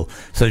 Wonderful.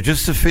 So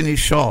just to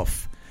finish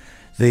off,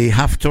 the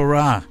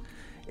Haftorah,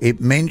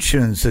 it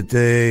mentions that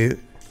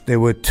there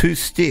were 2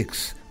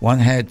 sticks. One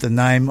had the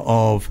name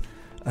of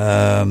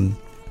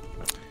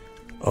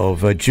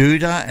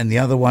Judah, and the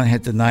other one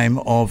had the name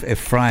of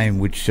Ephraim,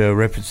 which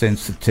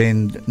represents the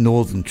 10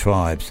 northern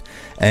tribes.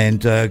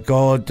 And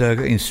God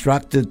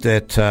instructed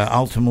that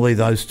ultimately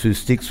those 2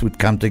 sticks would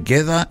come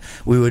together,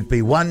 we would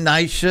be one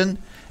nation,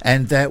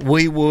 and that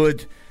we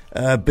would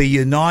be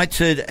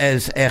united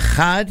as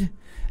Echad.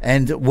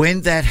 And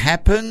when that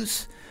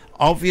happens,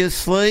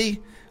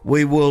 obviously,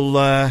 we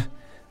will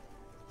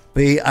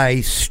be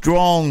a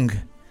strong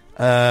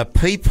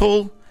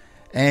people,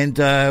 and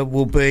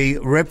will be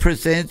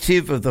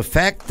representative of the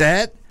fact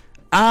that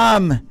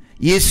Am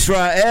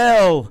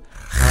Yisrael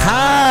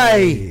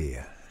Chai.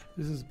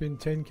 This has been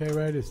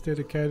TenKradius,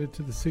 dedicated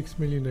to the 6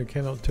 million who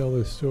cannot tell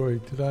their story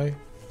today.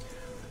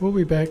 We'll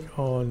be back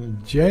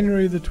on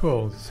January the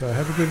 12th, so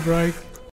have a good break.